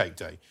Pancake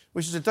Day,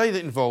 which is a day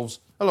that involves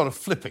a lot of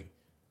flipping.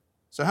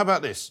 So how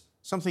about this?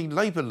 Something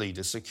Labour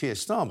leader Sir Keir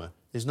Starmer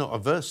is not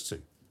averse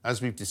to,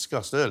 as we've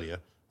discussed earlier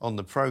on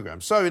the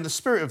programme. So in the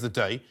spirit of the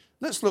day,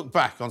 let's look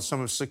back on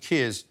some of Sir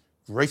Keir's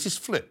greatest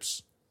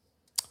flips.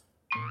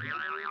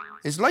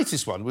 His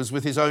latest one was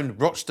with his own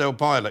Rochdale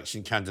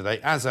by-election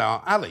candidate,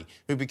 Azhar Ali,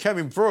 who became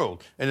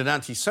embroiled in an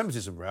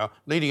anti-Semitism row,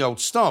 leading old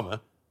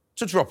Starmer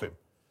to drop him.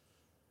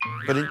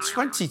 But in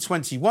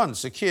 2021,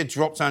 Sir Keir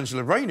dropped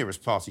Angela Rayner as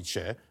party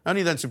chair,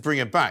 only then to bring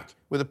her back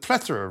with a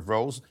plethora of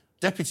roles,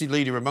 deputy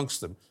leader amongst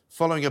them,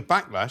 following a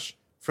backlash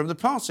from the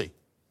party.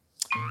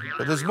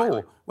 But there's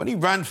more. When he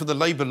ran for the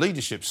Labour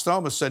leadership,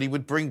 Starmer said he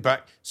would bring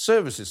back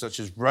services such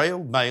as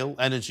rail, mail,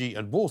 energy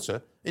and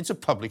water into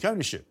public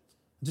ownership.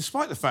 And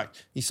despite the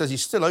fact he says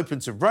he's still open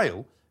to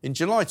rail, in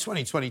July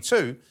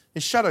 2022,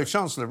 his shadow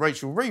Chancellor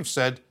Rachel Reeves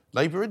said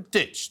Labour had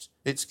ditched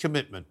its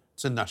commitment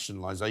to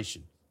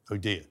nationalisation. Oh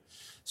dear.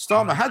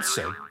 Starmer had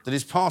said that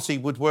his party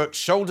would work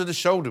shoulder to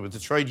shoulder with the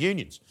trade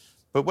unions.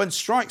 But when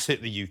strikes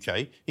hit the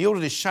UK, he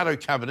ordered his shadow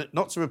cabinet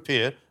not to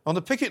appear on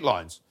the picket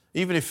lines,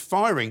 even if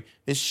firing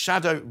his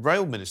shadow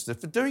rail minister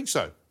for doing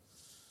so.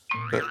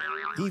 But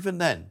even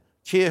then,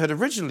 Keir had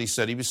originally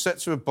said he was set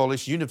to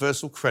abolish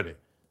universal credit.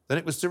 Then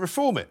it was to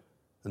reform it.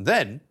 And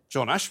then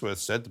John Ashworth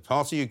said the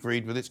party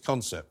agreed with its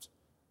concept.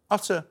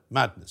 Utter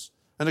madness.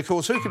 And of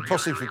course, who could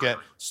possibly forget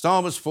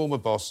Starmer's former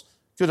boss,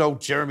 good old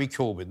Jeremy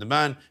Corbyn, the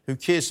man who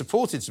Keir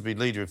supported to be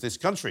leader of this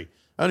country,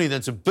 only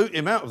then to boot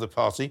him out of the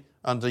party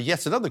under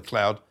yet another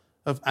cloud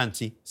of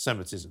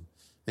anti-Semitism.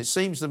 It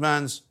seems the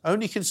man's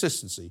only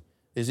consistency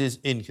is his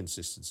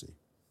inconsistency.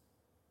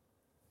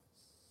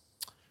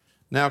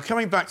 Now,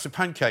 coming back to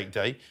Pancake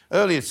Day,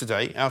 earlier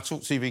today, our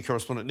Talk TV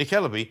correspondent Nick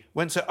Ellaby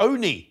went to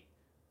Oni,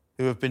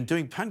 who have been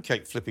doing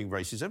pancake flipping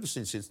races ever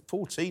since the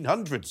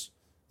 1400s.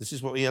 This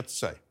is what he had to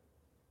say.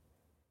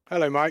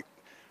 Hello, Mike.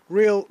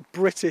 Real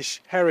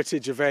British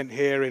heritage event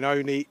here in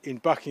Oni in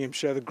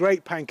Buckinghamshire. The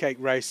Great Pancake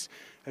Race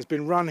has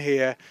been run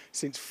here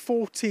since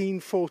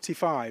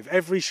 1445,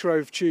 every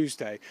Shrove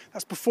Tuesday.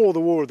 That's before the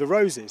War of the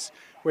Roses,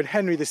 when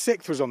Henry VI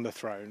was on the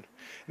throne.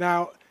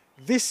 Now,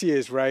 this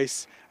year's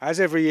race, as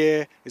every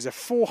year, is a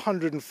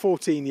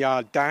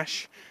 414-yard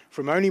dash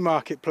from Oni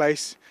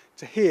Marketplace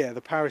to here,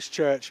 the parish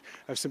church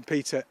of St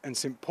Peter and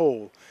St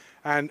Paul.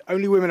 And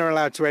only women are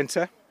allowed to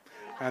enter,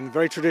 and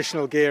very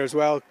traditional gear as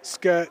well,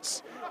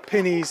 skirts,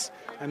 pinnies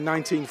and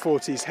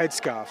 1940s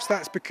headscarves.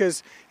 That's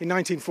because in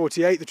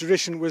 1948 the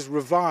tradition was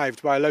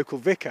revived by a local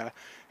vicar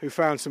who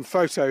found some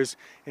photos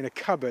in a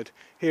cupboard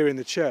here in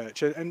the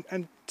church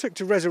and took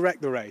to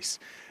resurrect the race.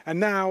 And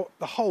now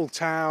the whole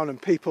town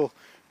and people,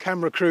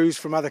 camera crews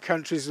from other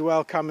countries as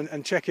well, come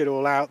and check it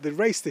all out. The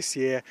race this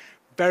year,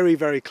 very,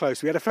 very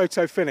close. We had a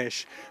photo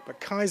finish, but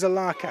Kaiser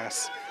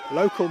Larkas,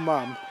 local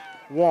mum,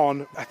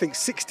 won, I think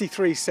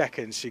 63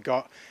 seconds she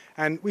got,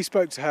 and we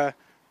spoke to her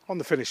on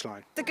the finish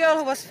line. The girl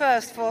who was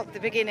first for the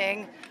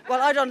beginning,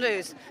 well, I don't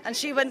lose, and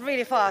she went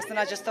really fast, and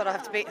I just thought I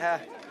have to beat her.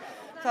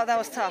 Thought that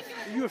was tough.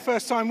 You were a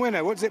first-time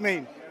winner. What does it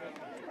mean?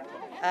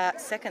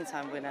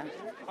 Second-time winner.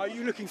 Are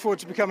you looking forward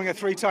to becoming a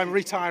three-time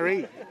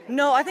retiree?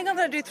 No, I think I'm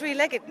going to do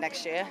three-legged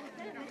next year,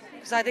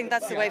 because I think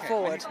that's the way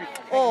forward.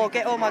 Or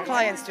get all my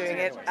clients doing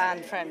it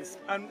and friends.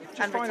 And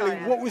finally,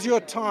 retire. what was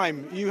your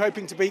time? Are you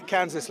hoping to beat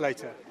Kansas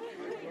later?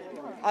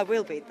 I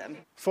will beat them.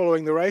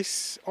 Following the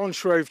race, on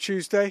Shrove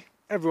Tuesday,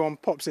 everyone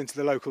pops into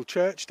the local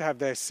church to have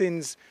their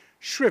sins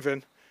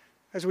shriven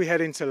as we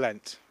head into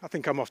Lent. I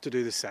think I'm off to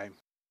do the same.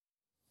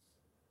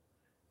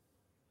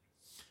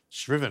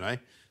 Shriven, eh?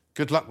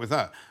 Good luck with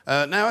that.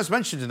 Now, as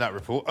mentioned in that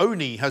report,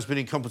 Oni has been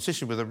in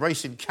competition with a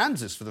race in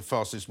Kansas for the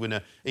fastest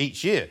winner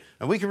each year.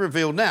 And we can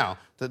reveal now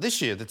that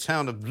this year the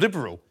town of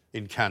Liberal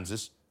in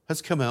Kansas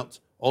has come out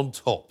on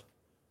top.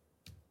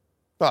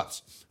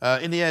 But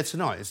in the air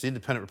tonight is the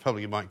Independent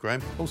Republican Mike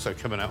Graham, also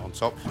coming out on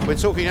top. We're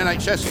talking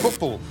NHS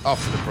football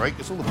after the break,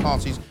 as all the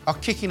parties are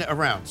kicking it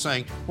around,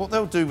 saying what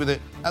they'll do with it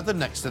at the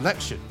next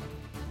election.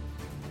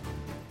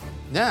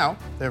 Now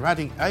they're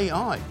adding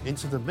AI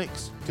into the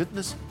mix.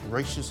 Goodness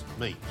gracious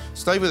me.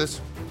 Stay with us.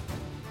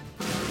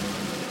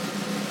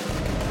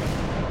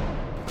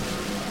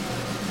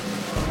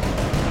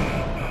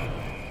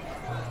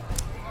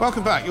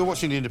 Welcome back. You're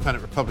watching the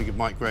Independent Republic of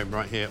Mike Graham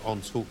right here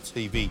on Talk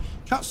TV.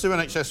 Cuts to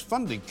NHS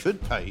funding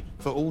could pay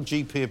for all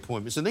GP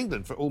appointments in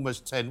England for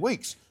almost 10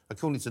 weeks,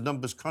 according to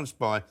numbers crunched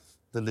by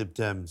the Lib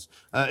Dems.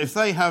 If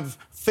they have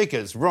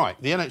figures right,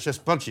 the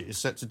NHS budget is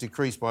set to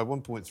decrease by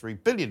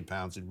 £1.3 billion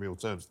in real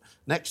terms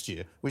next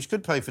year, which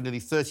could pay for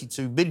nearly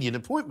 32 million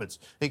appointments.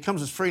 It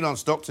comes as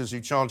freelance doctors who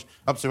charge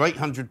up to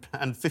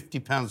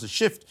 £850 a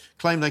shift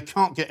claim they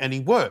can't get any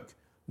work,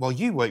 while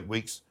you wait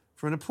weeks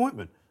for an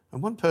appointment.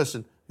 And one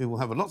person who will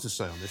have a lot to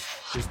say on this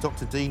is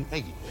Dr. Dean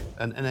Eggy,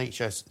 an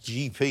NHS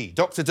GP.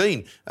 Dr.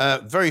 Dean,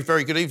 very,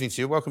 very good evening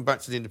to you. Welcome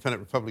back to the Independent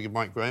Republic of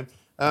Mike Graham.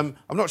 I'm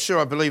not sure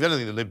I believe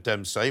anything the Lib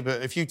Dems say,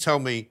 but if you tell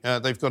me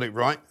they've got it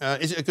right,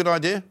 is it a good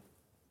idea?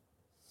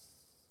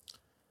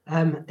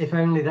 If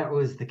only that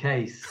was the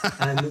case.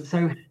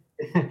 So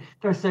there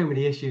are so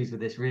many issues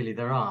with this, really,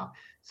 there are.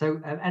 So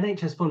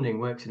NHS funding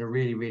works in a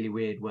really, really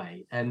weird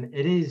way.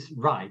 It is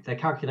right, their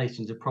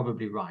calculations are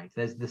probably right.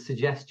 There's the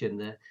suggestion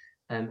that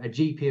a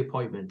GP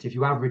appointment, if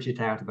you average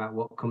it out about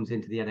what comes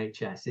into the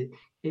NHS,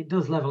 it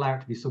does level out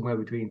to be somewhere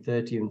between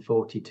 £30 and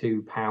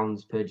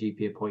 £42 per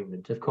GP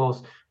appointment. Of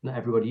course, not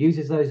everybody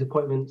uses those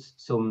appointments.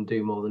 Some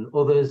do more than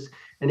others.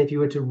 And if you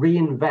were to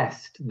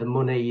reinvest the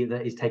money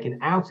that is taken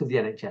out of the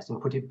NHS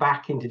and put it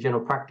back into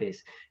general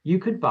practice, you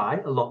could buy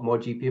a lot more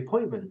GP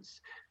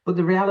appointments. But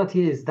the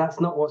reality is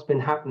that's not what's been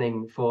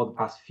happening for the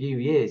past few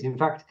years. In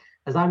fact,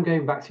 as I'm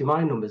going back to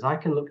my numbers, I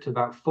can look to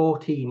about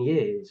 14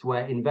 years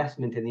where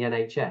investment in the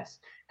NHS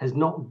has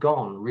not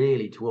gone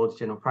really towards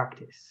general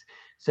practice.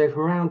 So from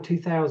around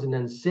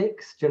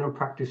 2006, general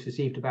practice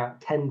received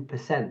about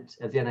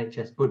 10% of the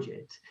NHS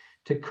budget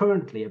to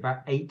currently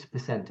about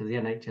 8% of the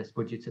NHS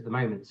budget at the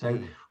moment. So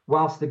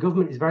whilst the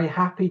government is very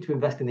happy to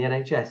invest in the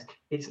NHS,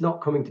 it's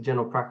not coming to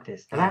general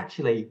practice. And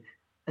actually,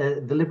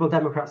 the Liberal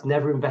Democrats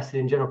never invested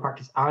in general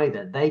practice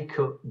either. They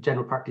cut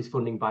general practice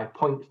funding by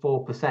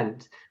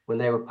 0.4% when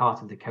they were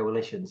part of the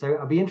coalition. So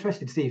I'd be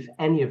interested to see if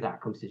any of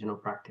that comes to general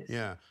practice.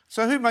 Yeah.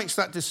 So who makes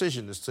that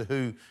decision as to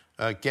who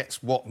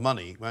gets what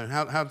money?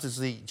 How does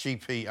the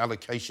GP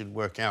allocation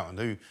work out,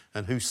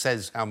 and who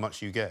says how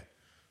much you get?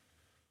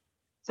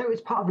 So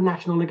it's part of a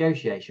national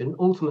negotiation.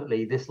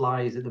 Ultimately, this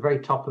lies at the very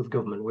top of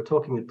government. We're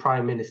talking the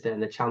Prime Minister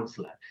and the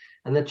Chancellor.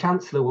 And the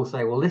Chancellor will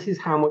say, well, this is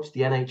how much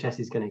the NHS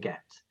is going to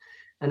get.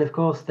 And of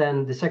course,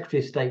 then the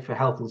Secretary of State for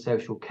Health and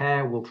Social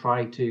Care will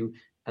try to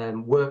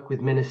work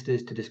with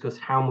ministers to discuss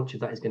how much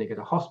of that is going to go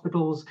to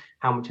hospitals,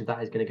 how much of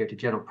that is going to go to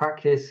general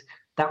practice.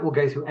 That will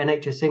go through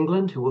NHS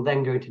England, who will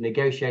then go into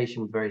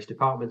negotiation with various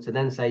departments and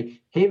then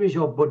say, here is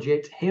your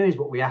budget, here is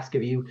what we ask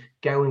of you,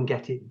 go and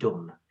get it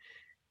done.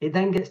 It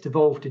then gets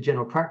devolved to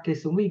general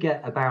practice, and we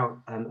get about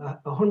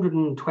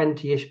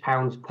 120-ish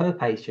pounds per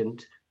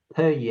patient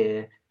per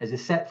year as a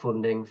set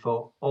funding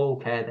for all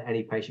care that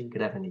any patient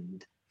could ever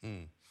need.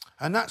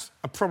 And that's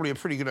probably a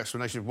pretty good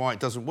explanation of why it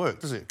doesn't work,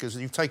 does it? Because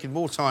you've taken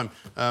more time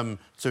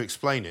to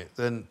explain it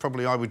than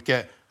probably I would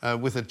get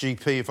with a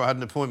GP if I had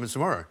an appointment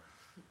tomorrow.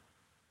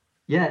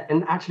 Yeah,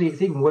 and actually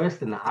it's even worse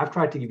than that. I've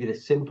tried to give you the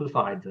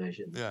simplified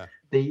version. Yeah.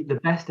 The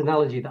best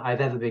analogy that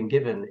I've ever been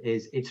given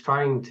is it's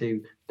trying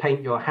to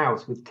paint your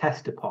house with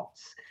tester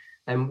pots.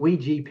 And we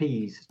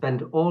GPs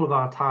spend all of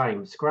our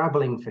time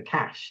scrabbling for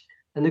cash.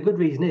 And the good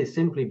reason is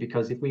simply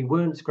because if we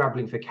weren't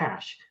scrabbling for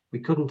cash, we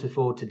couldn't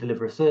afford to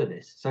deliver a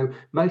service. So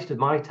most of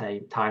my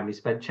time is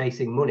spent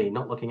chasing money,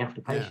 not looking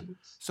after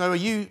patients. Yeah. So are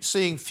you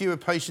seeing fewer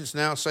patients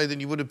now, say, than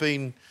you would have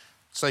been,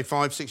 say,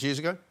 5-6 years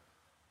ago?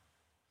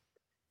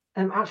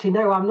 Actually,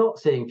 no, I'm not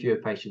seeing fewer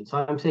patients.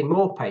 I'm seeing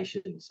more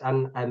patients.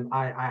 And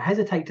I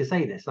hesitate to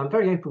say this. I'm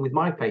very open with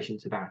my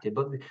patients about it,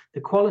 but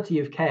the quality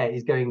of care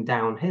is going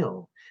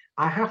downhill.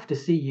 I have to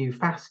see you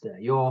faster.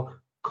 Your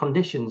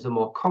conditions are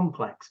more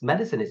complex.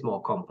 Medicine is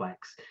more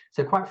complex.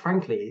 So quite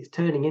frankly, it's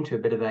turning into a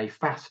bit of a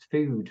fast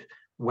food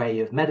way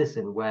of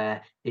medicine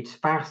where it's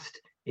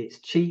fast, it's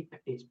cheap,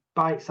 it's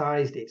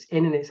bite-sized, it's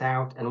in and it's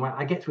out, and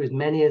I get through as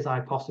many as I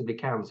possibly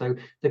can. So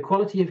the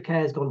quality of care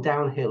has gone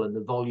downhill and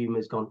the volume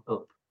has gone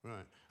up.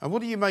 Right. And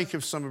what do you make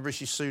of some of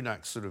Rishi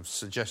Sunak's sort of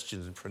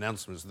suggestions and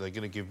pronouncements that they're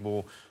going to give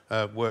more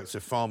work to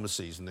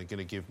pharmacies and they're going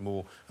to give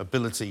more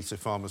ability to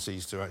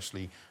pharmacies to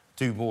actually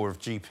do more of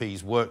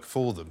GPs' work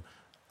for them?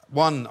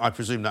 One, I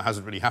presume that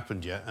hasn't really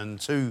happened yet. And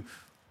two,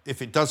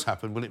 if it does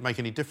happen, will it make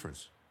any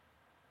difference?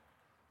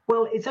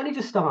 Well, it's only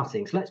just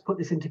starting, so let's put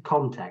this into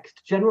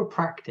context. General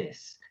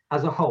practice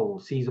as a whole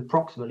sees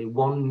approximately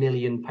 1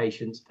 million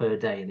patients per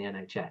day in the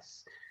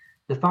NHS.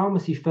 The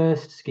Pharmacy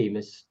First scheme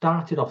has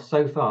started off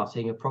so far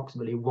seeing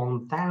approximately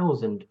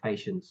 1,000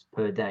 patients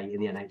per day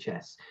in the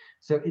NHS.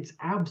 So it's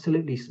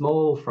absolutely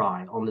small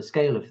fry on the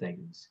scale of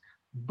things.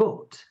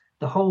 But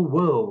the whole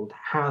world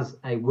has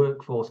a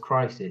workforce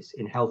crisis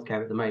in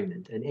healthcare at the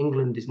moment, and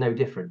England is no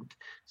different.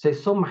 So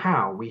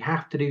somehow we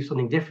have to do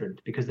something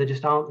different because there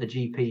just aren't the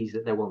GPs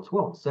that there once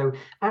was. So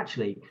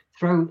actually,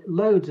 throw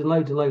loads and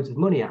loads and loads of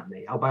money at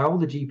me. I'll buy all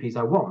the GPs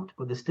I want,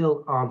 but there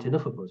still aren't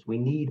enough of us. We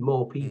need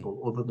more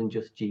people other than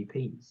just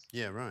GPs.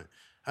 Yeah, right.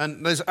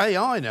 And there's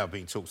AI now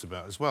being talked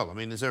about as well. I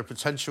mean, is there a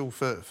potential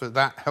for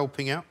that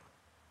helping out?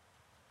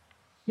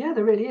 Yeah,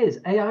 there really is.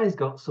 AI's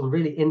got some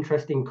really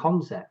interesting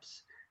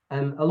concepts.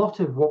 A lot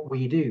of what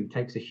we do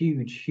takes a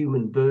huge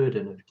human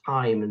burden of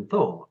time and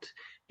thought.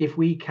 If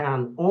we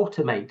can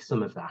automate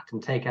some of that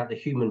and take out the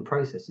human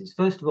processes,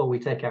 first of all, we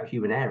take out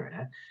human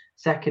error.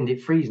 Second,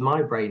 it frees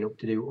my brain up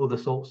to do other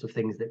sorts of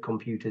things that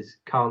computers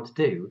can't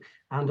do.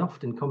 And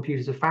often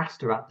computers are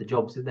faster at the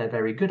jobs that they're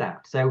very good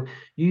at. So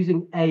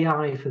using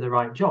AI for the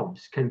right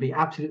jobs can be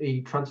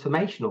absolutely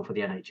transformational for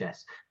the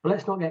NHS. But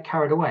let's not get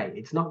carried away.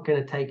 It's not going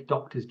to take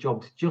doctors'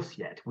 jobs just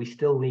yet. We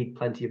still need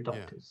plenty of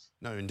doctors.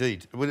 No,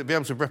 indeed. Would it be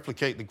able to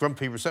replicate the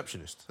grumpy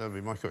receptionist? That would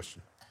be my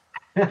question.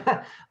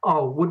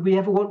 Oh, would we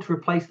ever want to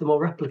replace them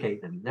or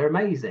replicate them? They're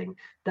amazing.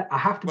 I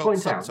have to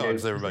point out.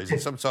 Sometimes they're amazing.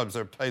 Sometimes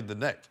they're a pain in the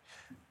neck.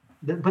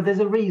 But there's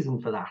a reason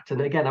for that.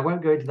 And again, I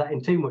won't go into that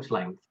in too much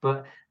length,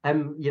 but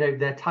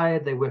they're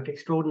tired, they work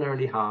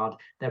extraordinarily hard,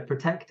 they're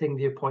protecting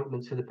the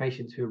appointments for the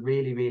patients who are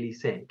really, really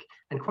sick.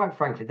 And quite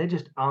frankly, there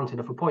just aren't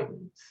enough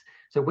appointments.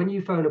 So when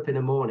you phone up in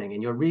the morning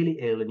and you're really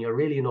ill and you're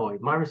really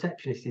annoyed, my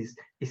receptionist is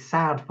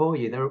sad for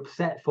you, they're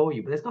upset for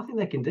you, but there's nothing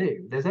they can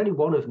do. There's only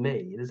one of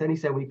me, there's only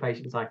so many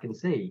patients I can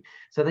see.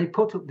 So they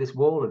put up this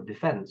wall of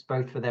defense,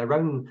 both for their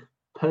own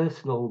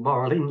personal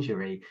moral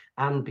injury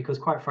and because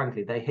quite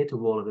frankly they hit a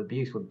wall of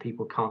abuse when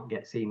people can't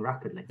get seen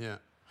rapidly. Yeah.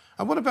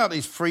 And what about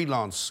these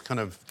freelance kind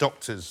of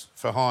doctors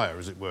for hire,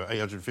 as it were,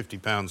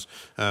 £850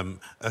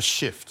 a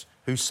shift,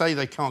 who say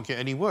they can't get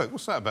any work?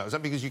 What's that about? Is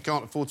that because you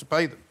can't afford to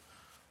pay them?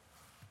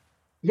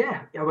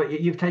 Yeah, well,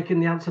 you've taken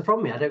the answer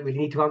from me. I don't really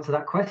need to answer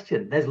that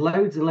question. There's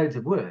loads and loads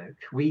of work.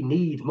 We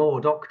need more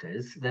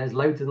doctors. There's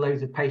loads and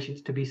loads of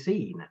patients to be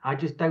seen. I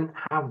just don't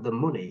have the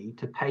money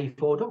to pay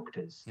for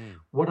doctors.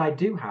 What I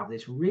do have,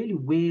 this really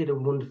weird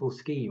and wonderful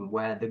scheme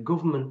where the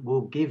government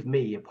will give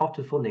me a pot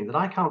of funding that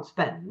I can't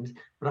spend,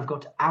 but I've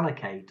got to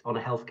allocate on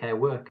a healthcare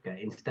worker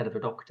instead of a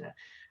doctor.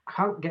 I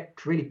can't get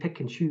to really pick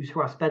and choose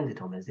who I spend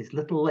it on. There's this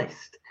little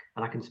list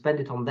and I can spend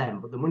it on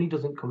them, but the money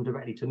doesn't come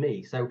directly to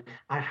me. So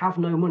I have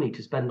no money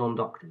to spend on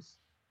doctors.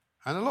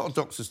 And a lot of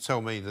doctors tell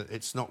me that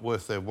it's not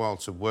worth their while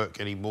to work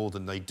any more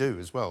than they do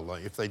as well.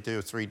 Like if they do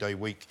a 3-day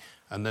week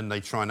and then they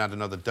try and add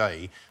another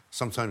day,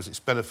 sometimes it's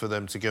better for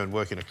them to go and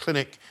work in a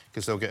clinic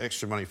because they'll get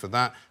extra money for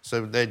that.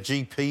 So their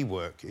GP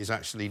work is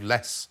actually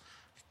less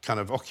kind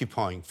of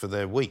occupying for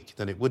their week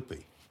than it would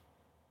be.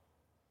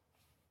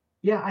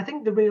 Yeah, I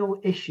think the real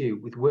issue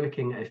with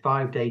working a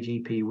 5-day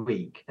GP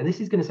week, and this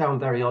is going to sound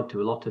very odd to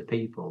a lot of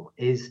people,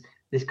 is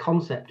this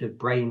concept of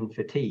brain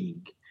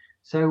fatigue.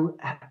 So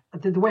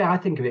the way I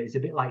think of it is a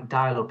bit like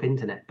dial-up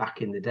internet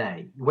back in the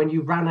day. When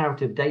you ran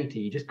out of data,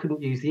 you just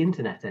couldn't use the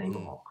internet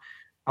anymore.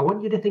 I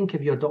want you to think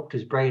of your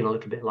doctor's brain a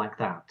little bit like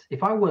that.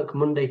 If I work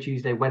Monday,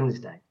 Tuesday,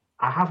 Wednesday,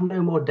 I have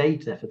no more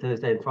data for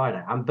Thursday and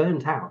Friday. I'm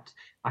burnt out.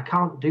 I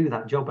can't do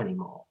that job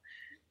anymore.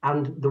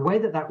 And the way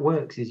that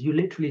works is you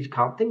literally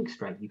can't think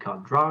straight. You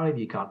can't drive,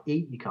 you can't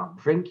eat, you can't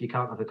drink, you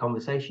can't have a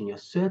conversation. You're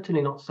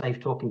certainly not safe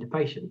talking to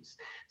patients.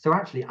 So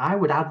actually, I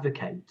would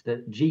advocate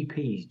that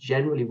GPs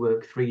generally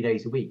work 3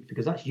 days a week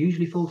because that's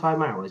usually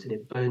full-time hours and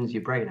it burns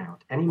your brain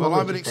out. Well,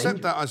 I would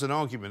accept that as an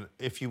argument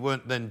if you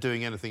weren't then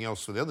doing anything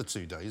else for the other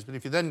 2 days. But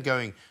if you're then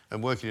going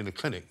and working in a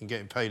clinic and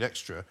getting paid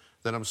extra,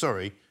 then I'm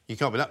sorry, you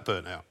can't be that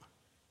burnt out.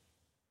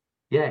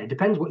 Yeah, it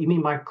depends what you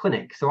mean by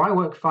clinic. So I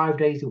work 5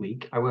 days a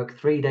week. I work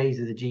 3 days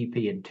as a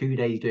GP and 2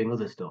 days doing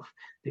other stuff.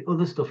 The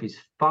other stuff is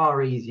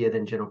far easier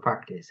than general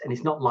practice and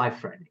it's not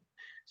life-threatening.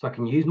 So I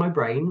can use my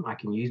brain, I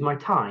can use my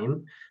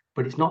time,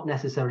 but it's not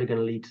necessarily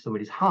going to lead to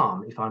somebody's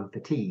harm if I'm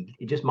fatigued.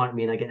 It just might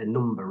mean I get a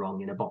number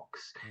wrong in a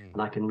box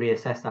and I can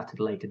reassess that at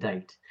a later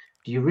date.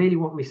 Do you really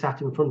want me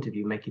sat in front of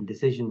you making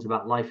decisions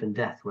about life and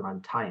death when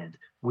I'm tired?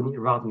 Wouldn't you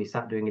rather me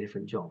sat doing a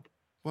different job?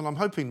 Well, I'm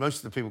hoping most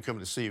of the people coming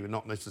to see you are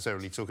not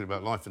necessarily talking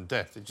about life and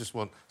death. They just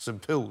want some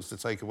pills to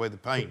take away the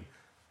pain.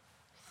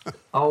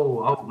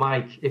 Oh,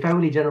 Mike, if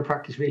only general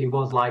practice really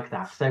was like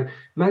that. So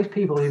most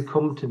people who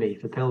come to me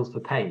for pills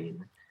for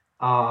pain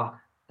are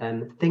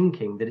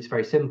thinking that it's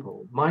very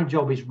simple. My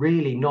job is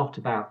really not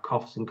about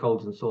coughs and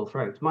colds and sore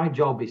throats. My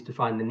job is to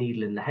find the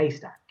needle in the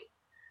haystack.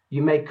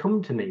 You may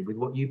come to me with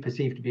what you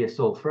perceive to be a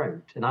sore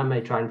throat, and I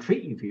may try and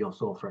treat you for your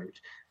sore throat.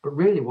 But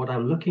really what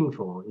I'm looking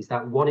for is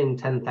that 1 in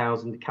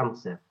 10,000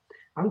 cancer.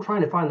 I'm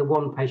trying to find the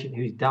one patient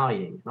who's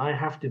dying, and I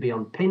have to be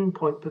on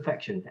pinpoint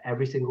perfection for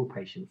every single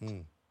patient.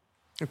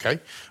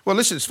 OK. Well,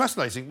 listen, it's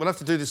fascinating. We'll have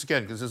to do this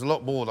again because there's a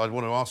lot more that I'd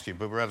want to ask you,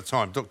 but we're out of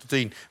time. Dr.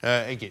 Dean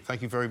Eggett,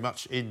 thank you very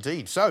much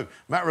indeed. So,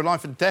 matter of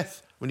life and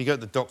death. When you go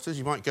to the doctors,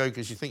 you might go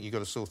because you think you've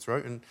got a sore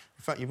throat, and in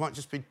fact, you might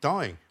just be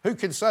dying. Who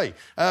can say?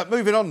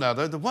 Moving on now,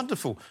 though, the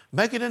wonderful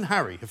Meghan and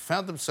Harry have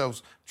found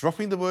themselves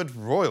dropping the word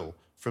royal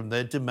from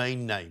their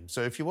domain name.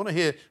 So if you want to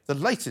hear the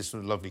latest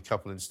from the lovely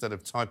couple instead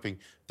of typing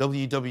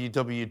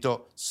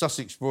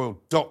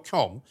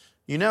www.sussexroyal.com,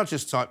 you now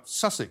just type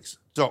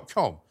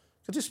sussex.com.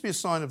 Could this be a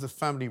sign of the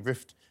family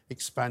rift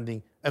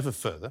expanding ever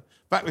further?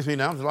 Back with me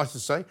now, I'm delighted to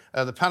say,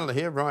 the panel are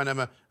here, Ryan,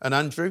 Emma and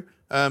Andrew.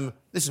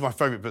 This is my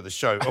favourite bit of the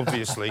show,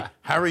 obviously,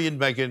 Harry and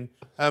Meghan,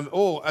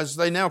 or as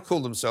they now call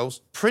themselves,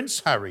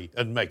 Prince Harry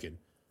and Meghan.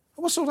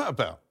 What's all that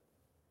about?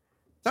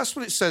 That's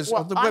what it says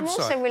on the website. I'm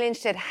also really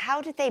interested,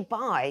 how did they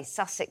buy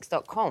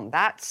Sussex.com?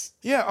 That's...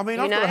 Yeah, I mean,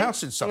 I've got a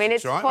house in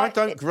Sussex, right? I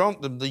don't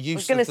grant them the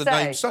use of the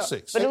name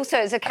Sussex. But also,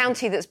 it's a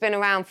county that's been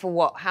around for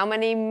what? How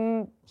many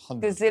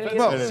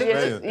gazillions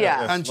years?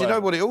 Yeah. And do you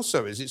know what it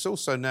also is? It's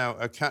also now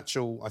a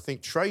catch-all, I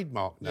think,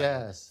 trademark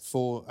now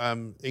for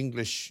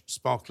English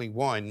sparkling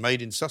wine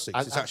made in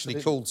Sussex. It's actually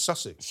called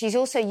Sussex. She's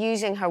also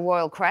using her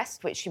royal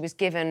crest, which she was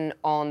given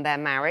on their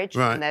marriage.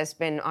 Right. And there's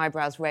been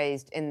eyebrows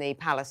raised in the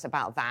palace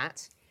about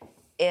that.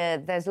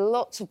 There's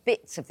lots of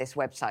bits of this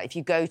website. If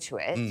you go to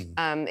it,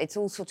 it's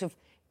all sort of...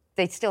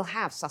 They still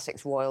have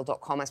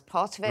SussexRoyal.com as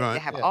part of it. Right. They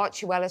have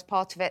Archewell as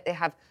part of it. They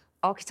have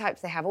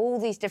archetypes. They have all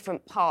these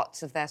different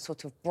parts of their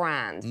sort of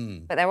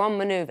brand. But they're on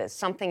manoeuvres.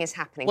 Something is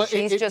happening. Well,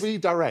 it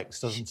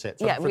redirects, doesn't it?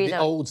 From the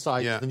old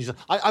site to the new site.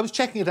 I was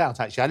checking it out,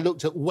 actually. I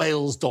looked at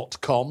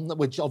Wales.com,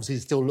 which obviously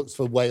still looks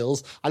for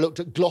Wales. I looked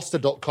at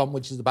Gloucester.com,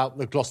 which is about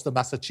the Gloucester,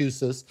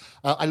 Massachusetts.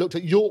 I looked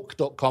at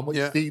York.com, which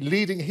is the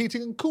leading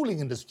heating and cooling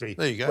industry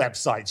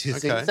website, you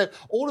see. So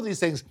all of these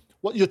things...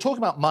 Well, you're talking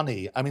about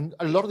money. I mean,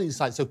 a lot of these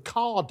sites, so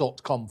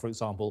car.com, for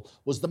example,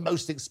 was the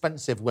most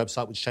expensive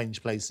website which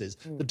changed places.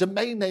 The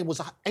domain name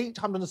was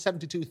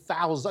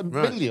 872,000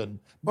 million.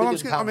 Well,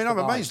 I'm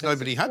amazed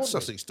nobody had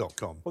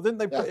Sussex.com. Well, then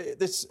they put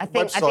this I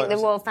think the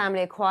royal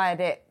family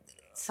acquired it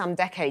some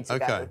decades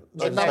ago.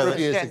 A number of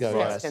years ago,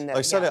 yes.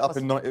 They set it up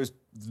the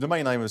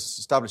domain name was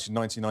established in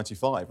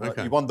 1995.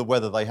 Okay. You wonder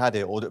whether they had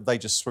it or they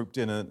just swooped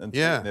in and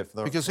taken it for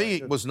their... because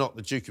he was not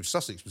the Duke of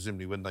Sussex,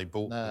 presumably, when they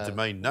bought the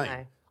domain name.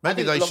 No.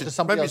 Maybe they should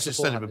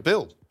send him a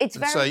bill. It's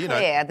and very say,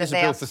 clear that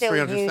they are still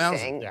using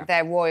 300,000.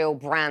 their royal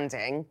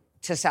branding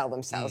to sell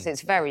themselves.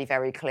 It's very,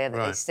 very clear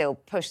that they still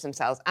push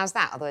themselves as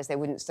that. Otherwise, they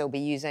wouldn't still be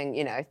using,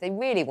 if they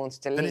really wanted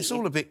to leave. And it's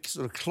all a bit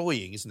sort of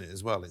cloying, isn't it,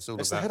 as well? It's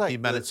all about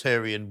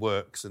humanitarian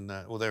works and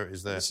that. Well, there it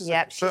is there.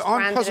 Yep, but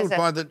I'm puzzled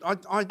by the...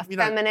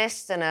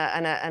 feminist and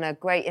a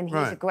great... And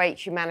he's a great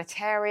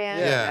humanitarian.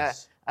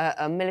 Yes.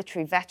 A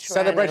military veteran.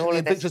 Celebrating and all the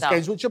of this Invictus stuff.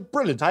 Games, which are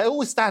brilliant. I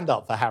always stand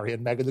up for Harry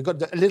and Meghan. They've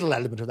got a little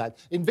element of that.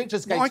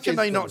 Invictus Games. Why can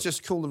they not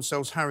just call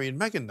themselves Harry and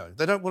Meghan, though?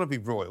 They don't want to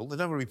be royal. They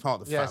don't want to be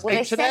part of the family. Well,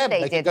 they said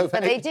they didn't,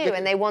 but they do,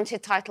 and they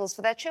wanted titles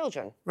for their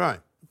children. Right.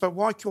 But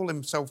why call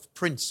himself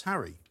Prince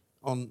Harry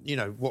on,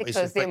 what is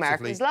because the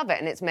Americans love it,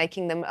 and it's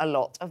making them a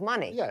lot of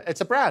money. Yeah,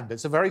 it's a brand.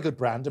 It's a very good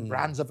brand, and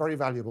brands are very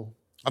valuable.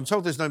 I'm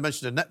told there's no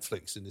mention of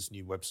Netflix in this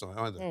new website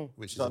either,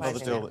 which is another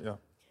deal.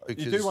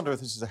 You do wonder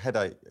if this is a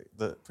headache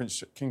that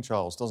King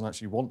Charles doesn't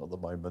actually want at the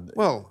moment.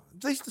 Well,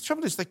 the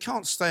trouble is they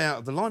can't stay out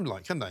of the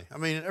limelight, can they? I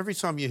mean, every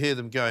time you hear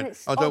them going,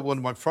 I don't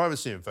want my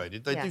privacy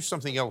invaded, they do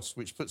something else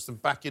which puts them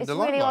back in the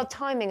limelight. It's really odd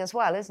timing as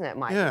well, isn't it,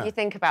 Mike? Yeah. You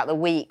think about the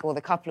week or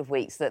the couple of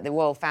weeks that the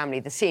royal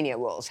family, the senior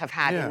royals, have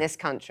had in this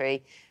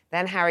country,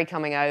 then Harry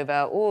coming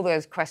over, all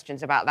those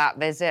questions about that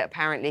visit.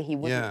 Apparently he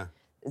wouldn't... Yeah.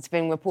 It's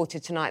been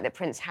reported tonight that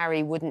Prince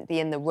Harry wouldn't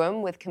be in the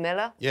room with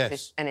Camilla.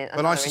 Yes,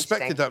 but I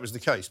suspected that was the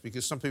case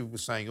because some people were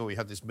saying, he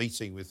had this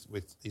meeting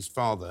with his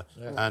father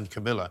and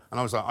Camilla. And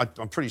I was like,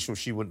 I'm pretty sure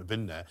she wouldn't have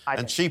been there.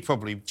 And she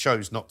probably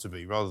chose not to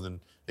be rather than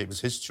it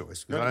was his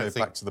choice. Because I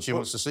don't think she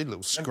wants to see the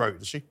little scrote,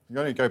 does she? You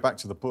only go back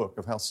to the book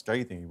of how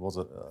scathing he was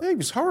at... he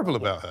was horrible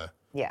about her.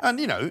 Yeah. And,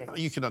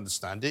 you can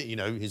understand it.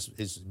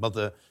 His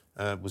mother...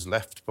 was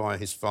left by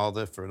his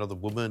father for another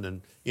woman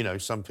and,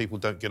 some people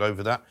don't get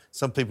over that.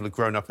 Some people have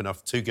grown up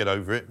enough to get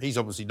over it. He's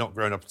obviously not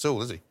grown up at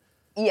all, is he?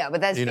 Yeah, but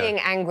there's being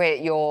angry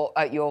at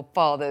your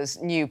father's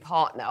new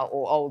partner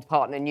or old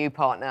partner, new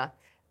partner,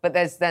 but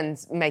there's then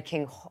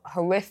making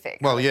horrific,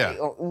 or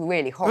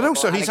really horrible. But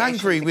also he's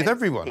angry with allegations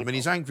everyone. against I mean,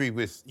 he's angry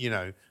with,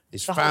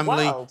 his The whole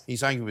family. world.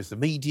 He's angry with the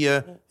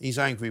media. He's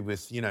angry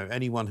with,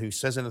 anyone who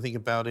says anything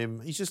about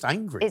him. He's just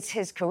angry. It's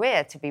his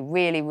career to be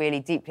really, really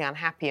deeply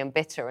unhappy and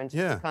bitter and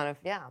just to kind of,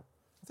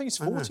 I think he's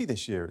 40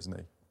 this year, isn't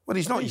he? Well,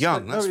 he's not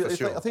young, that's for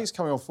sure. I think he's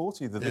coming on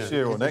 40 this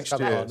year or next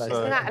year. Isn't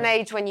that an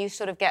age when you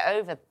sort of get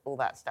over all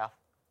that stuff?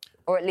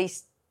 Or at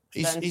least...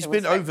 He's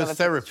been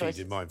over-therapied,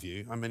 in my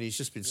view. I mean, he's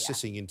just been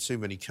sitting in too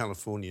many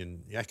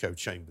Californian echo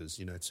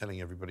chambers, telling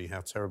everybody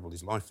how terrible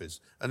his life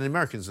is. And the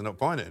Americans are not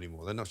buying it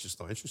anymore. They're just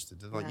not interested.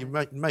 They're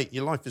like, mate,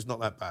 your life is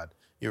not that bad.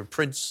 You're a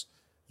prince.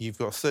 You've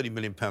got a £30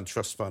 million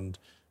trust fund.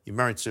 You're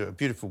married to a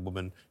beautiful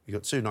woman. You've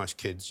got 2 nice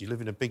kids. You live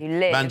in a big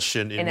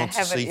mansion in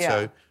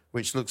Montecito,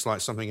 which looks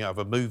like something out of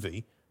a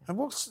movie. And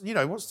what's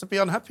to be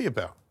unhappy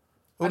about?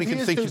 All he can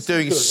think of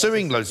doing is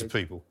suing loads of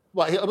people.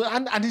 Well,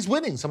 and he's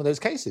winning some of those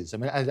cases. I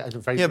mean,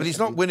 but he's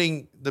not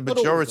winning the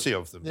majority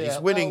of them. He's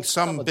winning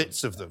some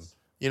bits of them.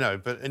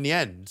 But in the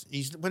end,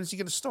 when is he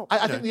going to stop?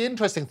 I think the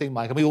interesting thing,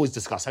 Mike, and we always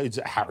discuss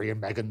Harry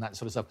and Meghan, that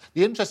sort of stuff.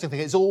 The interesting thing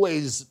is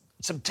always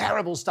some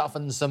terrible stuff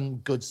and some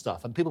good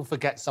stuff, and people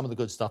forget some of the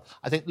good stuff.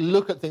 I think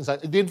look at things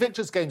like the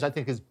Invictus Games. I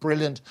think is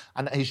brilliant,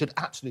 and he should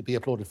absolutely be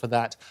applauded for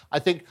that. I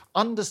think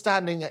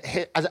understanding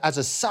as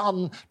a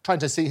son, trying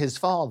to see his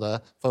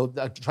father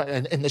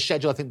in the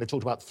schedule. I think they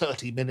talked about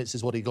 30 minutes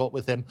is what he got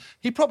with him.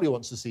 He probably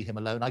wants to see him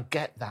alone. I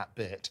get that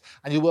bit,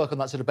 and you work on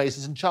that sort of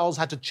basis. And Charles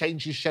had to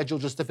change his schedule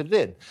just to fit it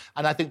in.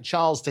 And I think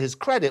Charles, to his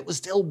credit, was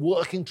still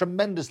working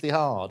tremendously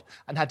hard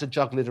and had to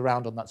juggle it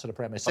around on that sort of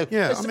premise. So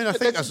yeah, I mean, I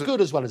think that's the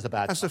good as well as the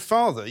bad. As a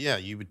father, yeah,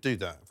 you would do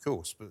that, of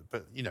course.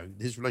 But you know,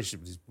 his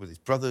relationship with his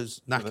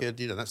brothers, knackered,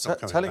 you know, that's not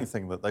coming telling back.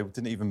 thing that they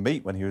didn't even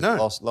meet when he was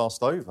No.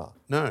 last over.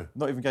 No.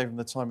 Not even gave him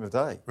the time of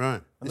day.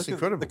 Right. And It's look at-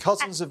 incredible. The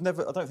cousins have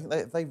never, I don't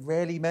think they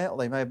rarely met, or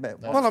they may have met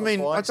once Well, I or mean,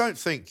 twice. I don't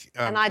think...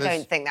 and I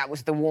don't think that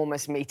was the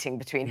warmest meeting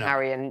between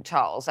Harry and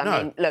Charles. I No.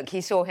 mean, look,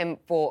 he saw him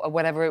for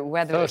whether it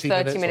was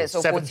 30 minutes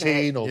or 40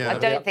 17 minutes. or I whatever.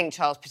 don't think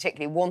Charles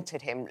particularly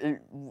wanted him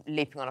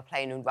leaping on a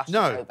plane and rushing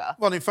No. over.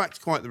 Well, in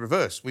fact, quite the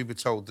reverse. We were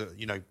told that,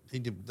 you know,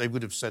 they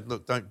would have said,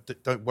 look,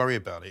 don't worry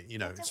about it. You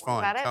know, it's fine.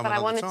 About it, Come but I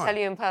another wanted time. to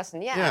tell you in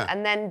person, yeah.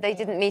 And then they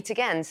didn't meet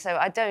again. So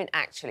I don't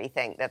actually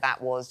think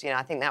that was,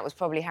 I think that was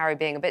probably Harry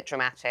being a bit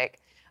dramatic,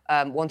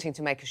 wanting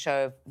to make a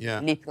show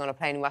of leaping on a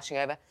plane and rushing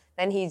over.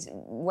 Then he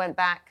went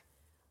back.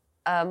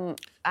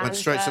 Went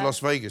straight to Las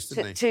Vegas,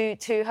 didn't he?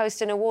 To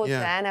host an awards,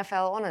 Yeah. the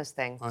NFL honours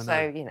thing. I know. So,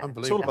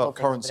 Unbelievable. It's all the whole about thing's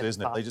a currency, bit of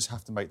isn't it? fun. They just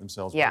have to make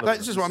themselves Yeah. relevant.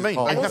 This is what I mean.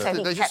 And They also, have to,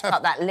 he they just kept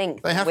up that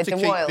link they have with to the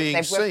keep royals. being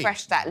They've seen.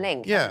 refreshed that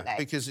link, Yeah, haven't they?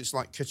 because it's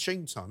like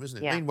ka-ching time, isn't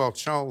it? Yeah. Meanwhile,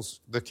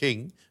 Charles the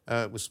King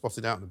was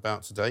spotted out and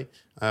about today.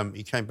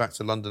 He came back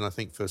to London, I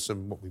think, for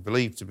some what we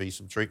believe to be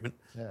some treatment.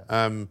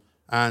 Yeah.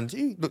 And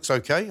he looks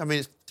okay. I mean,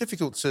 it's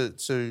difficult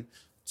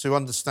to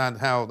understand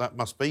how that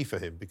must be for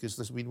him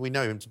because we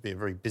know him to be a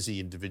very busy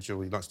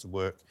individual. He likes to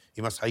work.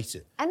 He must hate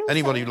it. And also-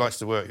 Anybody who likes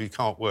to work who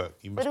can't work,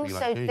 he must But be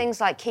also like... "Hey."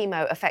 things like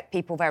chemo affect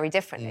people very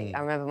differently. I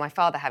remember my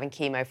father having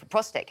chemo for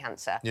prostate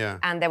cancer. Yeah.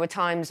 And there were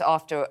times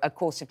after a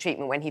course of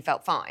treatment when he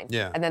felt fine.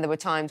 Yeah. And then there were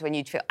times when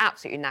you'd feel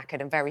absolutely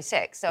knackered and very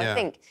sick. So Yeah. I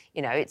think,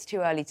 it's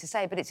too early to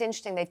say, but it's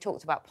interesting they've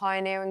talked about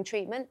pioneering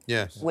treatment,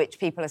 Yes. which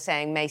people are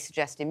saying may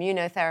suggest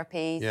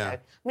immunotherapy. Yeah. So, I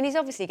mean, he's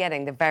obviously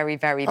getting the very,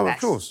 very Oh, of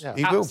best. course. Yeah.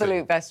 He will be.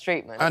 Absolute best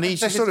treatment. And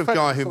he's the His sort of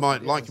guy who focus might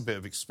on like a bit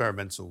of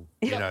experimental,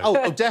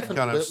 definitely.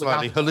 kind of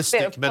slightly Bit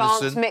holistic of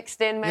plants medicine.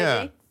 mixed in, maybe?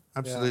 Yeah,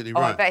 absolutely Oh,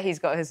 I right. bet he's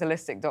got his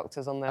holistic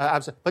doctors on there.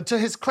 Absolutely. But to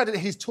his credit,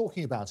 he's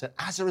talking about it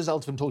as a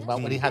result of him talking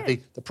about when he had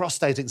the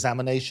prostate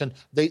examination.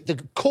 The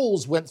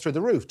calls went through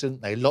the roof,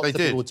 didn't they? Lots They of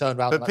did. people would turn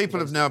around. But people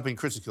have now been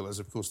critical, as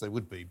of course they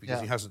would be, because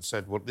Yeah. he hasn't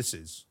said what this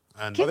is.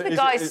 And Give the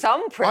guy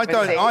some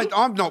privacy.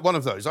 I'm not one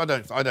of those. I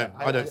don't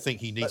think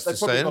he needs to They've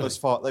say probably gone anything. as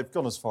far. They've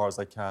gone as far as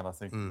they can. I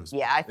think.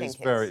 Yeah, I think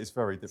it's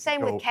very difficult.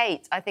 Same with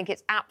Kate. I think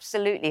it's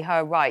absolutely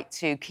her right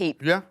to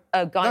keep a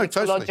totally.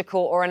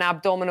 gynecological or an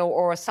abdominal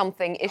or a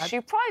something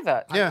issue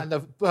private. And the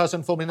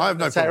person forming I have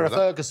no Sarah problem with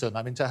that. Ferguson,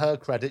 I mean, to her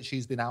credit,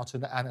 she's been out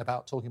and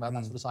about talking about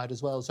that sort of side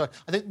as well. So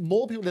I think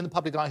more people in the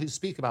public eye who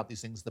speak about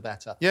these things, the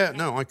better. Yeah,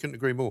 no, I couldn't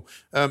agree more.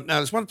 Now,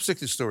 there's one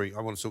particular story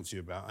I want to talk to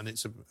you about, and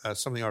it's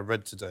something I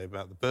read today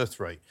about the birth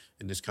rate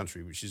in this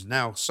country, which is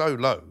now so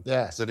low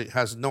that it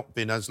has not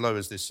been as low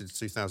as this since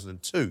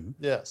 2002.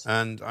 Yes.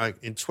 And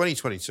in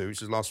 2022,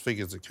 which is the last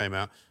figures that came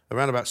out,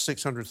 around about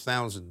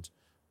 600,000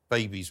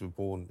 babies were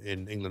born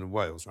in England and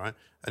Wales, right?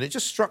 And it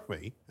just struck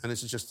me, and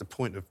this is just a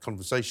point of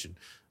conversation,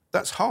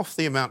 that's half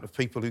the amount of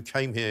people who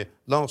came here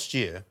last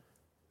year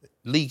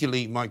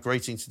legally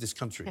migrating to this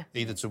country,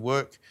 either to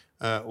work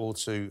or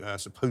to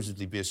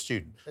supposedly be a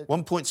student.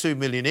 1.2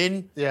 million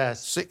in,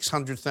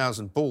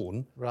 600,000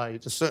 born.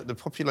 Right. The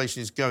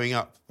population is going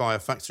up by a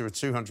factor of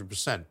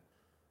 200%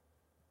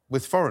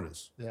 with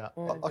foreigners. Yeah.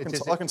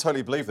 I can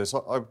totally believe this.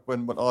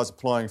 When I was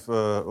applying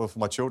for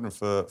my children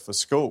for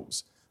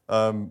schools,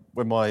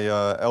 when my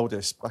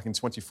eldest, back in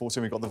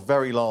 2014, we got the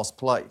very last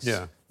place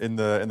in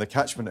the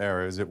catchment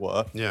area, as it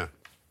were. Yeah.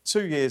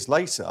 2 years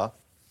later,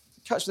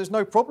 there's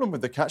no problem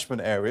with the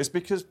catchment areas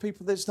because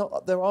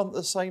there aren't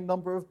the same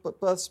number of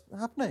births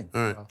happening.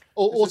 Right.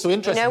 Also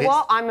interesting. You know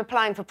what? I'm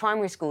applying for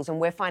primary schools and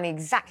we're finding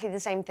exactly the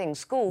same thing.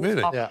 Schools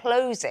Really? are Yeah.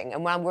 closing,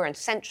 and when we're in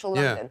central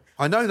Yeah. London,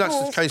 I know that's the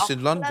schools case are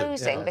in London.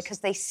 closing Yes. because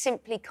they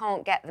simply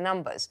can't get the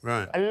numbers.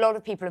 Right. A lot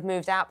of people have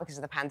moved out because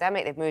of the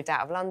pandemic. They've moved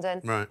out of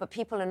London, Right. but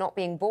people are not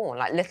being born,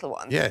 like little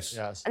ones. Yes.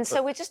 And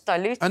so we're just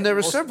diluting. And there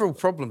are them. several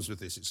problems with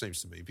this, it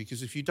seems to me,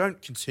 because if you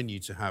don't continue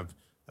to have,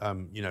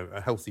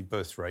 a healthy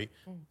birth rate,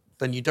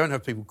 then you don't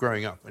have people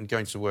growing up and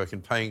going to work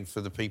and paying for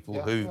the people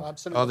who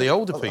are the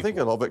older people. I think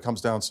a lot of it comes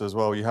down to, as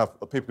well, you have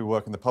people who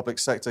work in the public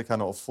sector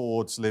cannot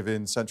afford to live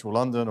in central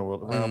London or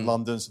around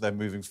London, so they're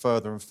moving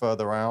further and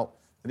further out.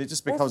 And it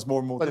just becomes more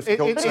and more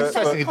difficult to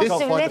find the people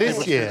to do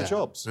the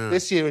jobs.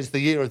 This year is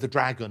the year of the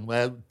dragon,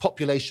 where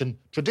population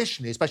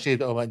traditionally, especially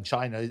in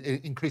China,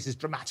 it increases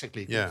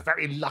dramatically. Yeah. We're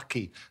very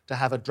lucky to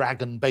have a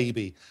dragon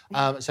baby.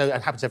 So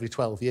it happens every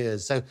 12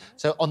 years.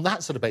 So on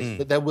that sort of basis,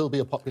 that there will be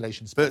a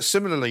population spike. But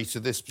similarly to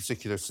this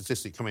particular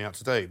statistic coming out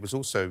today, it was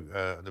also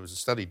there was a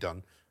study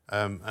done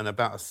and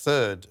about a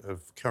third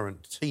of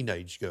current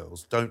teenage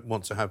girls don't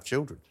want to have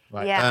children.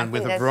 Right. Yeah, and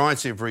with a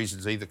variety of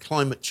reasons, either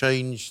climate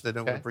change, they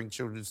don't want to bring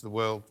children into the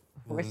world.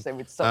 I wish they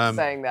would stop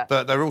saying that.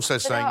 But they're also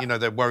saying,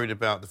 they're worried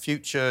about the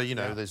future,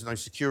 there's no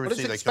security. But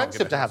it's they expensive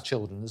can't to have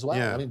children as well.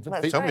 Yeah. I mean,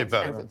 Tell me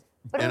about it.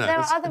 But there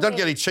are other It doesn't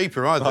get any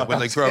cheaper either when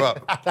they grow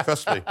up,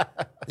 trust me.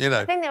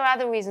 I think there are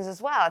other reasons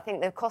as well. I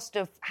think the cost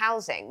of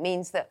housing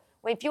means that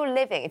if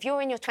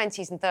you're in your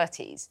 20s and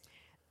 30s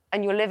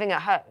and you're living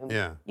at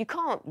home, you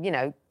can't,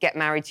 get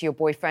married to your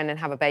boyfriend and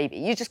have a baby.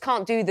 You just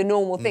can't do the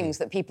normal things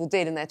that people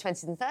did in their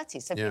 20s and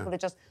 30s. So people are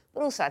just...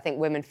 But also I think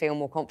women feel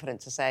more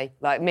confident to say,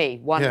 like me,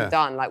 one and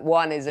done, like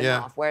one is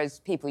enough, whereas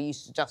people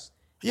used to just...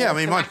 Yeah, I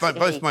mean,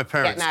 both my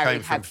parents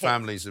came from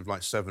families of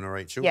like 7 or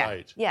 8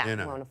 children. Yeah.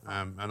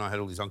 And I had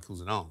all these uncles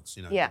and aunts,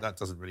 but that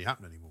doesn't really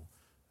happen anymore.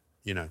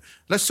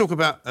 Let's talk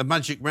about a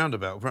magic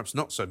roundabout, or perhaps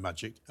not so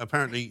magic.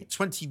 Apparently,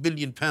 £20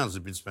 billion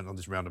have been spent on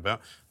this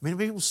roundabout. I mean,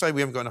 people say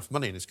we haven't got enough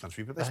money in this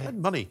country, but they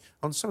spend money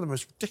on some of the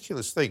most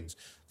ridiculous things.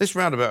 This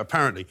roundabout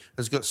apparently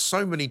has got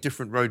so many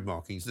different road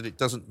markings that it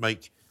doesn't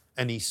make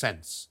any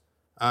sense.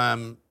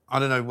 I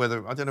don't know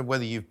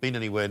whether you've been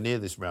anywhere near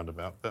this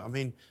roundabout, but I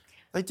mean,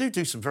 they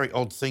do some very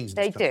odd things.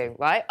 They do,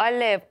 right? I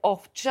live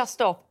just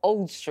off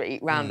Old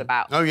Street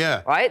roundabout. Oh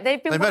yeah, right.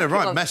 They made a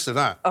right mess of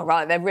that. Oh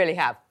right, they really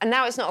have. And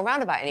now it's not a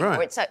roundabout anymore.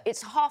 Right.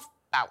 It's a half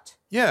bout.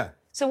 Yeah.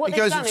 So what it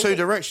goes in 2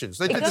 directions.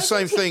 They did the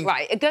same thing.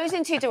 Right. It goes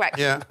in 2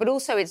 directions, but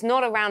also it's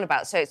not a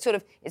roundabout. So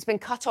it's been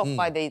cut off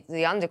by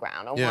the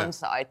underground on one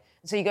side.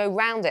 So you go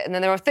round it, and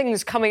then there are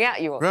things coming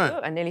at you. Right. Oh,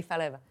 I nearly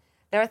fell over.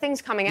 There are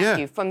things coming at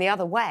you from the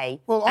other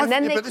way, and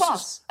then they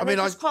cross.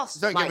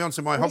 Don't get me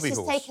onto my hobby horse. This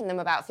has taken them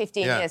about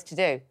 15 years to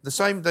do.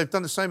 They've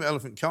done the same at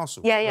Elephant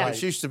Castle. Yeah.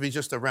 Which used to be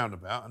just a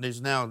roundabout and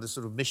is now this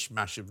sort of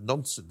mishmash of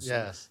nonsense.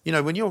 Yes.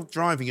 When you're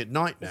driving at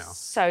night now... It's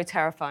so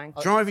terrifying.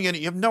 Driving in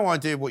it, you have no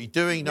idea what you're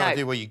doing, no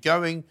idea where you're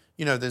going.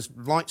 There's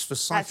lights for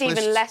cyclists.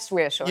 That's even less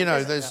reassuring.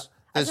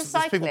 There's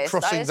people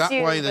crossing that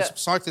way. There's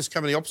cyclists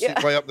coming the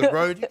opposite way up the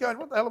road. You're going,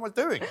 what the hell am I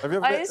doing?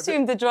 I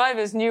assumed the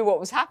drivers knew what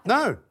was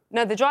happening.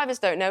 No, the drivers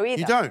don't know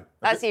either. You don't.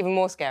 That's even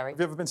more scary. Have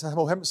you ever been to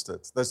Hemel Hempstead?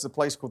 There's a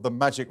place called the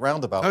Magic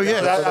Roundabout. Oh,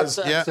 yeah.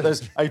 So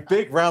there's a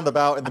big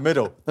roundabout in the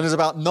middle. Then there's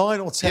about 9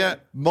 or 10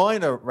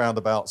 minor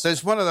roundabouts.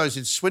 There's one of those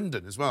in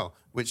Swindon as well,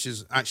 which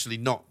is actually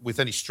not with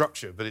any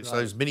structure, but it's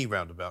those mini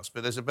roundabouts.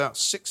 But there's about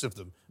 6 of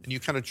them, and you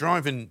kind of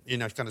drive in,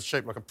 kind of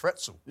shaped like a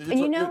pretzel. And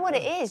you know what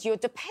it is? You're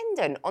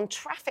dependent on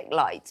traffic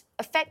lights.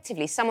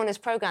 Effectively, someone has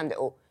programmed it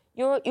all.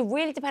 You're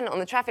really dependent on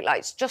the traffic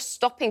lights, just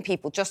stopping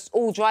people, just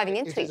all driving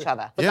into each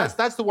other. But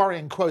that's the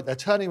worrying quote. They're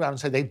turning around and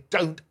saying they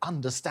don't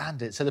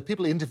understand it. So the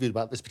people interviewed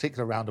about this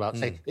particular roundabout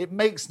say it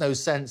makes no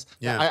sense.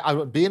 Yeah. I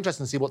would be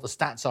interested to see what the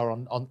stats are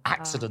on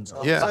accidents.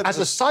 Yeah. As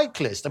a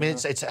cyclist, I mean,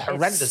 it's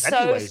horrendous. It's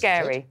so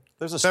scary.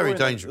 There's a very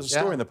dangerous. There's a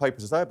story in the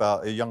papers today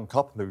about a young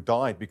couple who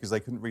died because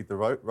they couldn't read the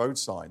road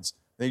signs.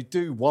 They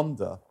do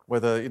wonder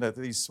whether,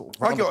 these sort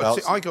of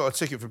roundabouts... I got a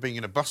ticket for being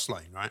in a bus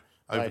lane,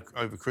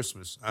 over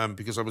Christmas,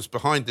 because I was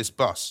behind this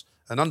bus,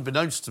 and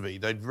unbeknownst to me,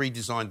 they'd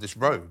redesigned this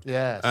road.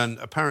 Yes. And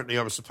apparently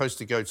I was supposed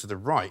to go to the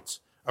right,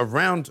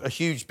 around a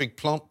huge big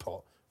plant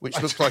pot,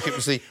 which looked like it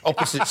was the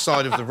opposite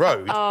side of the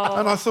road. Oh.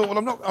 And I thought,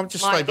 well, I'll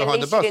just stay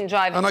behind the bus.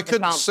 And I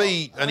couldn't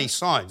see any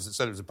signs that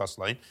said it was a bus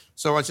lane,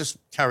 so I just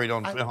carried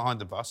on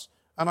behind the bus.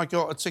 And I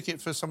got a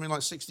ticket for something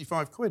like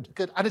 65 quid.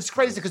 Good. And it's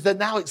crazy because they're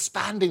now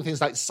expanding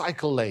things like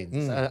cycle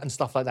lanes and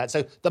stuff like that.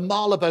 So the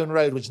Marylebone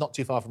Road, which is not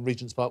too far from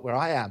Regent's Park where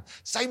I am,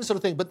 same sort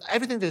of thing. But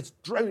everything just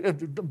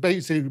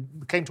basically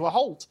came to a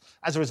halt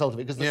as a result of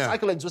it because the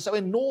cycle lanes were so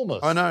enormous.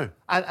 I know.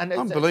 And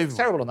Unbelievable. It's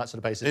terrible on that sort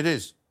of basis. It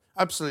is.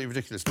 Absolutely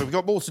ridiculous. But we've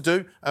got more to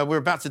do. We're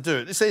about to do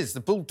it. This is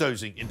the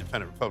bulldozing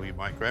Independent Republic of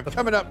Mike Graham.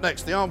 Coming up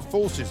next, the armed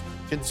forces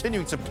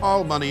continuing to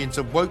pile money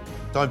into woke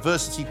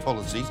diversity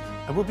policies.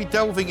 And we'll be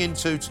delving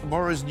into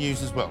tomorrow's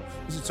news as well.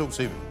 This is Talk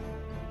TV.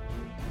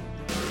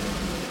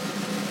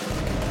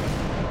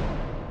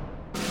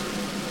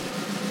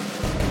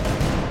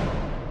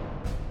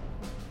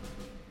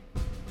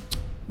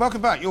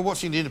 Welcome back. You're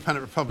watching the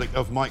Independent Republic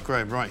of Mike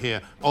Graham right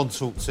here on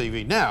Talk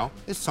TV. Now,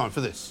 it's time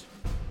for this.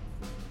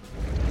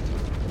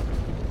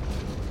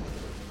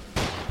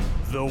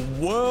 The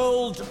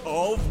world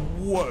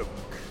of woke.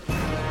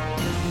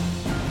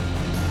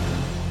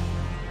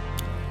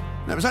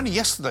 Now, it was only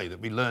yesterday that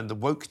we learned the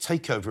woke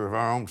takeover of our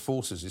armed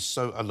forces is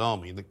so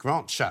alarming that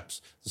Grant Shapps,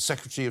 the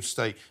Secretary of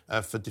State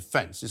for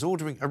Defence, is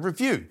ordering a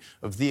review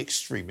of the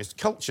extremist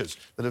cultures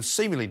that have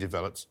seemingly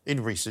developed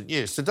in recent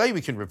years. Today, we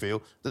can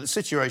reveal that the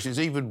situation is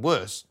even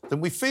worse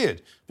than we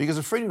feared, because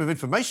a Freedom of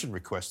Information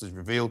request has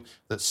revealed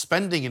that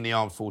spending in the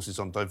armed forces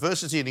on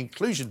diversity and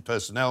inclusion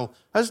personnel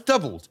has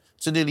doubled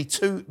to nearly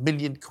 2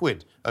 million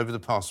quid over the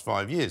past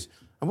 5 years.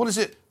 And what is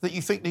it that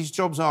you think these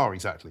jobs are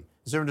exactly?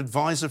 Is there an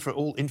advisor for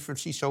all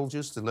infantry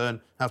soldiers to learn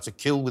how to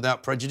kill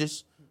without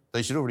prejudice?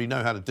 They should already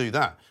know how to do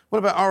that. What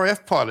about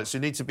RAF pilots who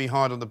need to be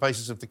hired on the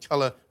basis of the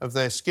colour of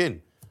their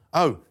skin?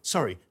 Oh,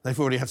 sorry, they've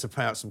already had to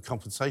pay out some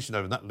compensation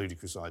over that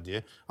ludicrous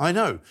idea. I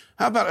know.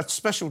 How about a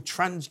special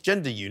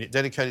transgender unit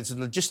dedicated to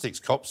logistics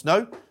cops?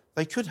 No?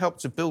 they could help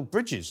to build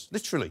bridges,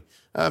 literally.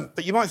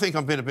 But you might think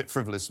I'm being a bit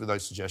frivolous with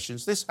those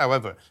suggestions. This,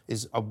 however,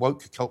 is a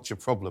woke culture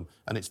problem,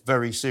 and it's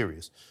very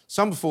serious.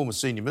 Some former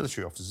senior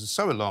military officers are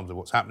so alarmed at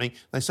what's happening,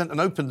 they sent an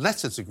open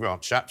letter to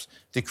Grant Shapps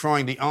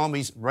decrying the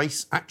Army's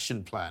race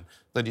action plan.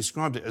 They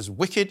described it as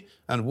wicked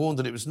and warned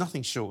that it was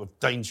nothing short of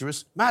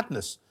dangerous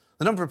madness.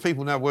 The number of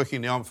people now working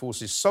in the armed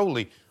forces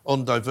solely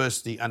on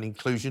diversity and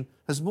inclusion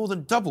has more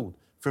than doubled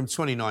from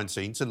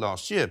 2019 to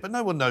last year, but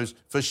no one knows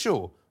for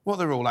sure what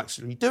they're all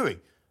actually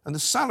doing. And the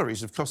salaries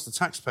have cost the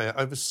taxpayer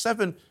over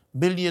 £7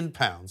 million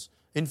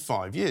in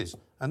 5 years.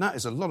 And that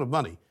is a lot of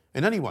money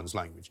in anyone's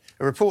language.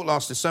 A report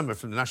last December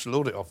from the National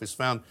Audit Office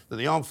found that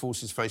the armed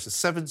forces face a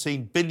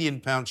 £17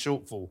 billion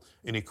shortfall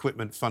in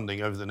equipment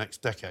funding over the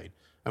next decade.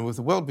 And with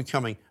the world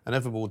becoming an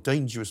ever more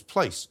dangerous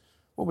place,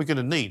 what we're going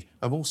to need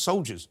are more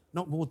soldiers,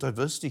 not more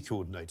diversity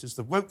coordinators.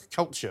 The woke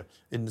culture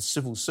in the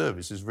civil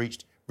service has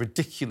reached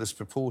ridiculous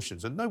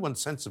proportions, and no one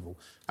sensible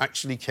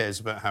actually cares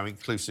about how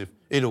inclusive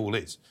it all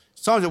is.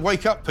 It's time to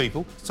wake up,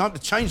 people. It's time to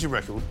change the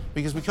record,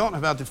 because we can't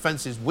have our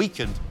defences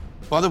weakened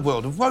by the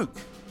world of woke.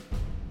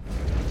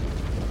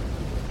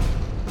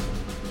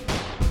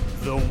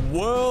 The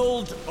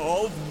world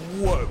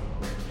of woke.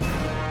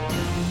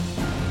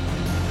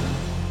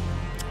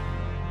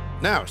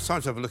 Now, it's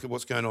time to have a look at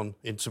what's going on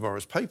in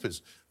tomorrow's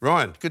papers.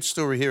 Ryan, good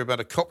story here about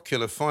a cop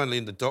killer finally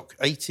in the dock,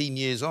 18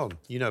 years on.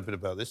 You know a bit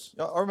about this.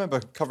 I remember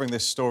covering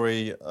this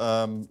story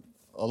a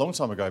long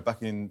time ago,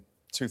 back in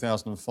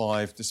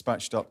 2005,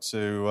 dispatched up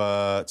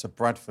to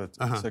Bradford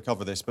to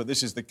cover this. But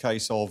this is the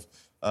case of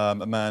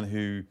a man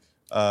who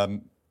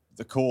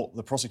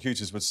the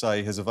prosecutors would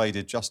say has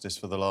evaded justice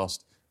for the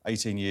last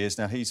 18 years.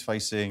 Now, he's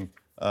facing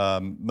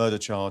murder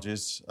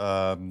charges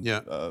for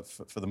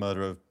the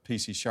murder of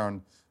PC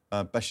Sharon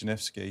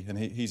Beshinevsky, and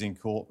he's in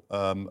court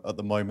at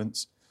the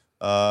moment.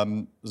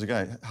 It was,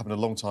 again, happened a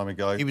long time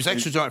ago. He was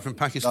extradited from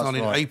Pakistan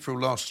in April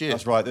last year.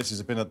 That's right. This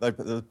has been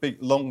a big,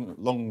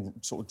 long,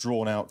 sort of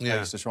drawn-out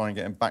case to try and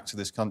get him back to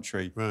this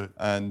country. Right.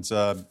 And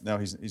now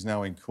he's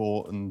now in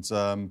court,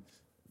 and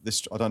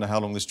I don't know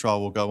how long this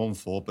trial will go on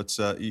for, but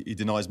he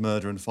denies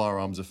murder and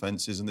firearms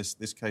offences, and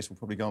this case will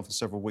probably go on for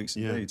several weeks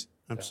indeed.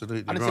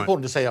 Absolutely. And it's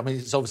important to say, I mean,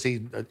 it's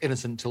obviously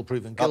innocent until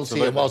proven guilty,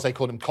 Absolutely. and whilst they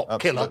call him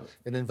cop killer,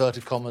 in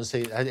inverted commas,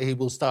 he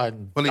will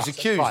stand. Well, he's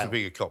accused of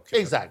being a cop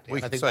killer. Exactly. We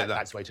I can think say that.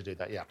 that's the way to do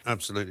that, yeah.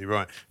 Absolutely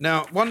right.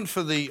 Now, one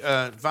for the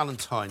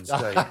Valentine's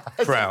Day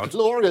crowd.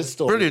 Glorious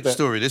story. Brilliant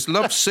story. This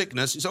love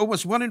sickness. It's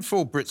almost 1 in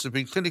 4 Brits have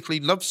been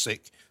clinically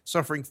lovesick,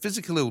 suffering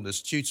physical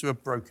illness due to a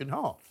broken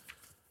heart.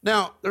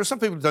 Now, there are some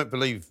people who don't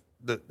believe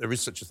that there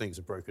is such a thing as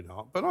a broken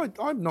heart, but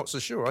I'm not so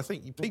sure. I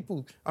think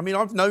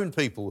I've known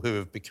people who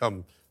have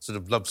become sort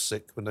of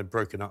lovesick when they've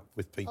broken up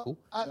with people.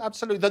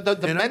 Absolutely.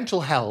 The mental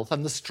health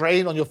and the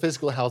strain on your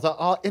physical health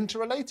are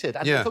interrelated.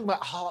 And we're talking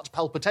about heart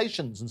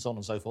palpitations and so on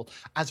and so forth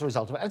as a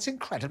result of it. And it's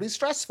incredibly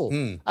stressful.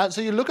 So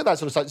you look at that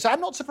sort of stuff. So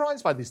I'm not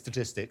surprised by these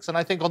statistics. And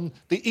I think on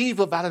the eve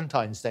of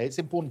Valentine's Day, it's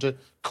important to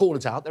call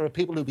it out. There are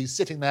people who'll be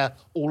sitting there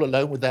all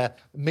alone with their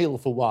meal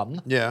for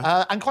one.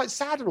 And quite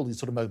sad at all these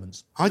sort of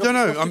moments. I don't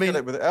know. I mean,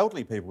 with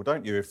elderly people,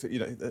 don't you? If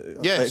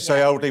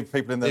say elderly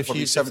people in their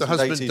probably 70s, if the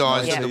husband 80s,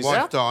 dies 90s, and the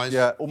wife dies,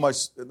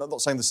 almost. I'm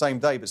not saying the same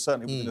day, but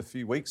certainly within a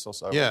few weeks or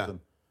so. Often.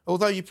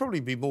 Although you'd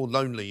probably be more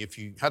lonely if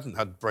you hadn't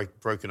had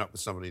broken up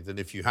with somebody than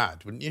if you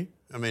had, wouldn't you?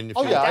 I mean,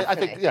 I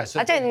think yes.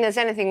 I don't think there's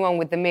anything wrong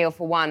with the meal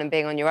for one and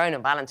being on your own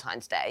on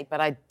Valentine's Day, but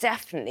I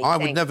definitely I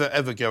would never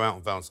ever go out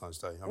on Valentine's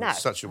Day. I mean,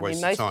 it's such a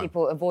waste of time. Most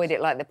people avoid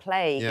it like the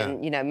plague,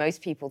 and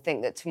most people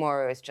think that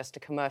tomorrow is just a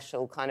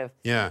commercial kind of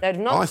load of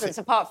nonsense.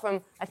 Apart from,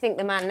 I think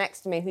the man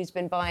next to me who's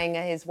been buying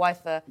his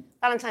wife a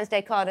Valentine's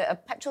Day card at a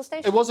petrol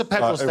station. It was a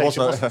petrol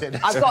station, wasn't it?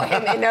 I've got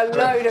him in a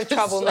load of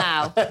trouble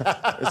now.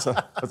 It's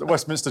at the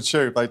Westminster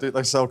Tube.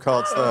 They sell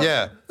cards there.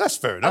 Yeah, that's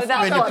fair enough.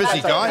 I mean, you're a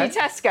busy guy.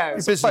 Tesco. You're a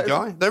busy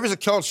guy. There is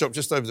a card shop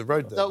just over the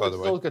road there, by the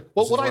way. All good.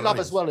 Well, what I love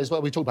as well is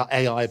we talked about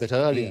AI a bit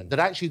earlier, that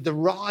actually the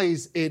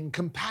rise in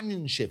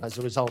companionship as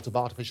a result of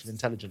artificial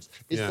intelligence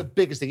is the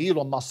biggest thing.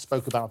 Elon Musk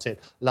spoke about it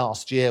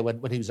last year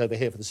when he was over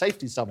here for the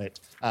Safety Summit,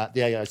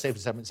 the AI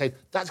Safety Summit, saying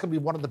that's going to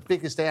be one of the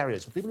biggest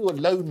areas for people who are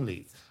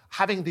lonely.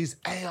 Having these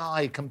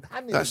AI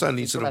companions. That's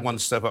only sort of one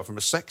step up from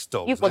a sex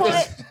doll. You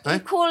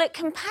call it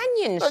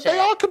companionship. They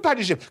are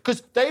companionship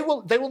because they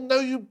will know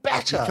you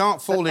better. You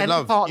can't fall in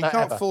love. You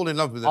can't fall in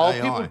love with an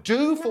AI. People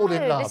do fall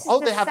in love.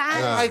 They have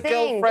AI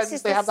girlfriends. This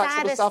is the that sort of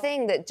saddest stuff.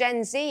 thing that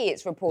Gen Z,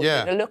 it's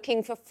reported, are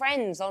looking for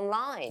friends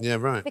online. Yeah,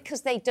 right.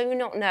 Because they do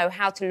not know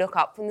how to look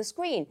up from the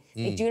screen.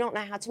 They do not know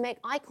how to make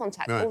eye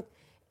contact. Or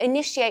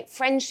initiate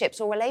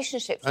friendships or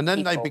relationships and with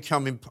then people. they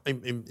become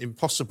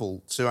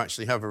impossible to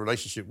actually have a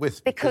relationship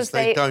with because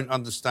they don't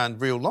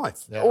understand real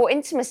life or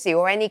intimacy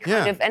or any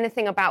kind of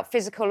anything about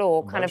physical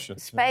or kind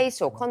of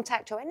space or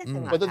contact or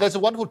anything like that. There's a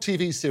wonderful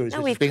TV series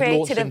which we've is being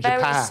launched created in a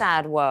very Japan.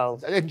 sad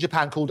world In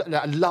Japan called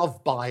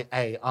Love by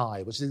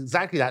AI, which is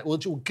exactly that,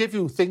 which will give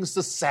you things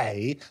to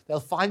say. They'll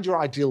find your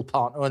ideal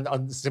partner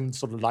and some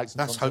sort of likes.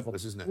 That's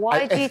hopeless, isn't it?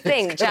 Why do you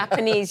think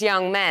Japanese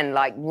young men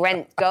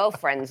rent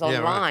girlfriends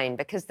online?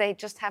 Because they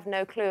just have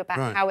no clue about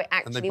Right. how it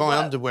actually And they buy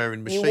works. underwear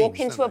in machines, You walk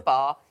into don't a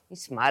bar, you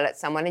smile at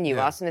someone and you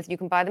Yeah. ask them if you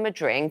can buy them a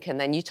drink, and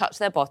then you touch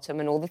their bottom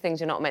and all the things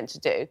you're not meant to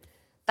do.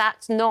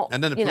 That's not,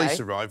 And then the you police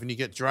know, arrive and you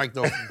get dragged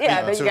off and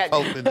Yeah, beaten then to you a get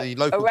pulp in the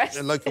local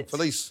arrested.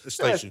 police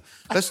station.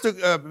 Let's do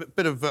a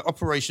bit of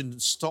Operation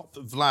Stop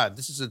Vlad.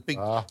 This is a big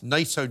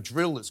NATO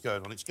drill that's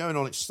going on. It's going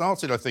on. It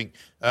started, I think,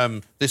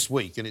 this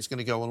week, and it's going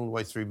to go on all the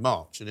way through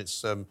March. And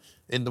it's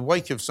in the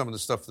wake of some of the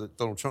stuff that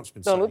Donald Trump's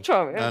been saying. Donald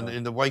Trump, yeah. And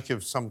in the wake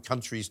of some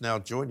countries now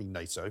joining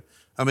NATO.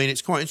 I mean,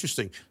 it's quite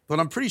interesting. But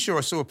I'm pretty sure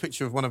I saw a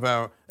picture of one of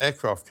our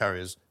aircraft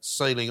carriers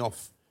sailing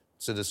off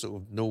to the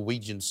sort of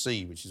Norwegian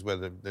Sea, which is where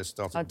they're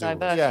starting to do all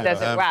diverse this.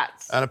 desert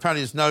rats. And apparently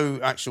there's no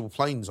actual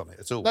planes on it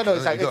at all. No, I don't think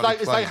exactly. you've got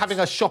It's any like planes. having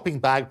a shopping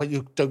bag, but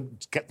you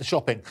don't get the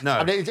shopping. No.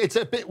 I mean, it's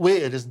a bit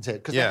weird, isn't it?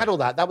 Because they Yeah. had all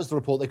that. That was the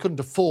report. They couldn't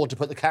afford to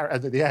put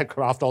the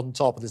aircraft on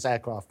top of this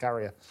aircraft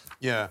carrier.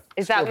 Yeah.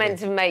 Is that meant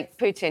to make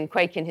Putin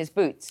quake in his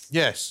boots?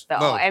 Yes. That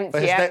Well, are empty for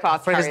his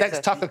aircraft for his carriers next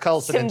are Tucker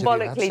Carlson interview,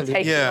 symbolically absolutely.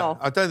 taken Yeah, off.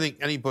 I don't think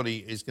anybody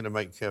is going to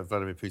make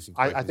Vladimir Putin.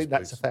 I think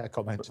that's a fair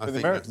comment. But the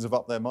Americans have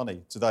upped their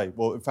money today.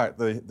 Well, in fact,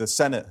 the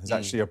Senate has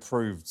actually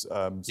approved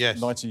Yes,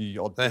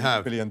 $90 they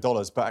have. billion,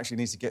 but actually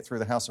needs to get through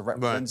the House of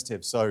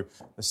Representatives. So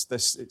it's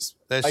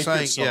They're a good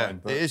saying, sign, yeah,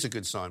 but- it is a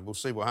good sign. We'll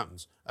see what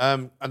happens.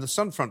 And the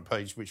Sun front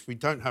page, which we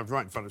don't have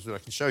right in front of us, but I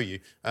can show you,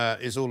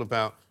 is all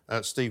about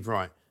Steve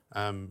Wright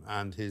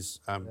and his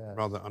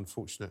rather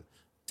unfortunate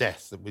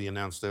death that we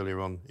announced earlier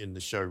on in the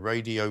show.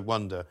 Radio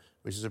Wonder,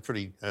 which is a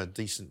pretty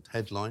decent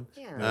headline.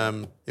 Yeah.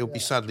 He'll be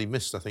sadly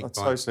missed, I think,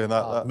 by totally, and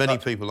that- many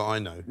that- people that I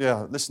know.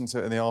 Yeah, listen to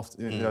it in the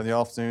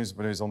afternoons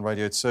when he was on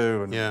Radio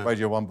 2 and Yeah.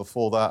 Radio 1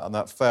 before that, and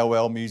that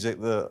farewell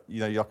music that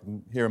I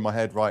can hear in my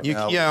head right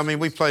now. Yeah, I mean,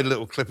 we played a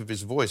little clip of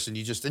his voice, and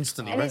you just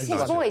instantly And it's his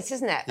recognise it. voice,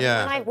 isn't it?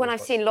 Yeah. When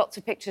I've seen lots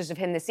of pictures of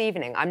him this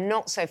evening, I'm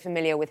not so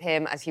familiar with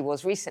him as he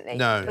was recently.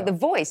 No. But the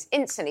voice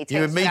instantly takes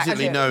You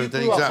immediately know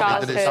that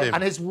exactly that it's him.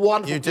 And his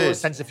wonderful You did.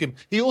 sense of humour.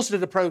 He also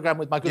did a programme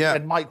with my good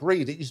friend Mike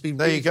Reed. It used to be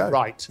There you Reed go.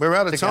 Right. We're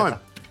out of together. time,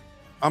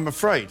 I'm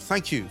afraid.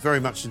 Thank you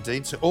very much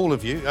indeed to all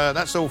of you.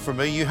 That's all from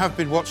me. You have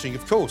been watching,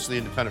 of course, The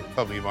Independent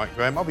Republic of Mike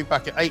Graham. I'll be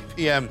back at 8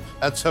 p.m.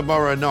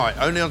 Tomorrow night,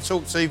 only on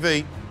Talk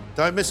TV.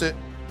 Don't miss it.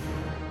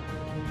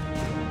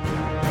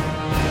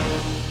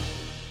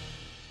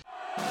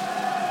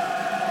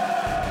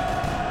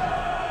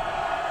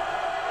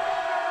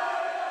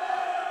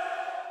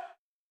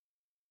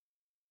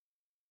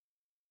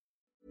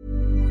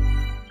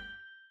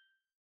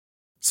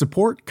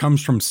 Support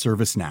comes from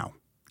ServiceNow,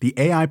 the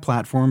AI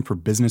platform for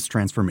business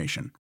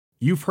transformation.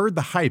 You've heard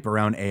the hype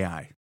around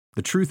AI.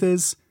 The truth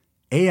is,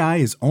 AI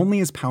is only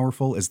as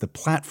powerful as the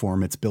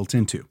platform it's built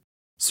into.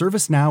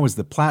 ServiceNow is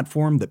the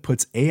platform that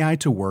puts AI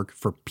to work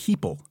for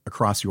people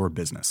across your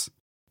business,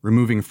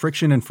 removing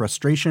friction and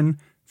frustration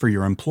for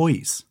your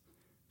employees,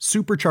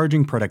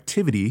 supercharging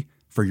productivity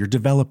for your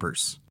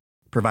developers,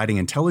 providing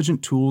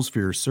intelligent tools for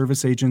your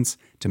service agents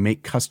to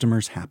make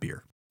customers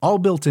happier. All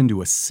built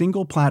into a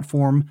single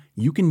platform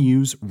you can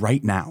use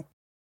right now.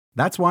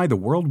 That's why the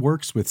world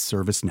works with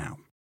ServiceNow.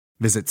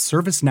 Visit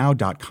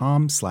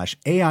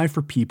servicenow.com/AI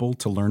for people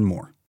to learn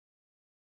more.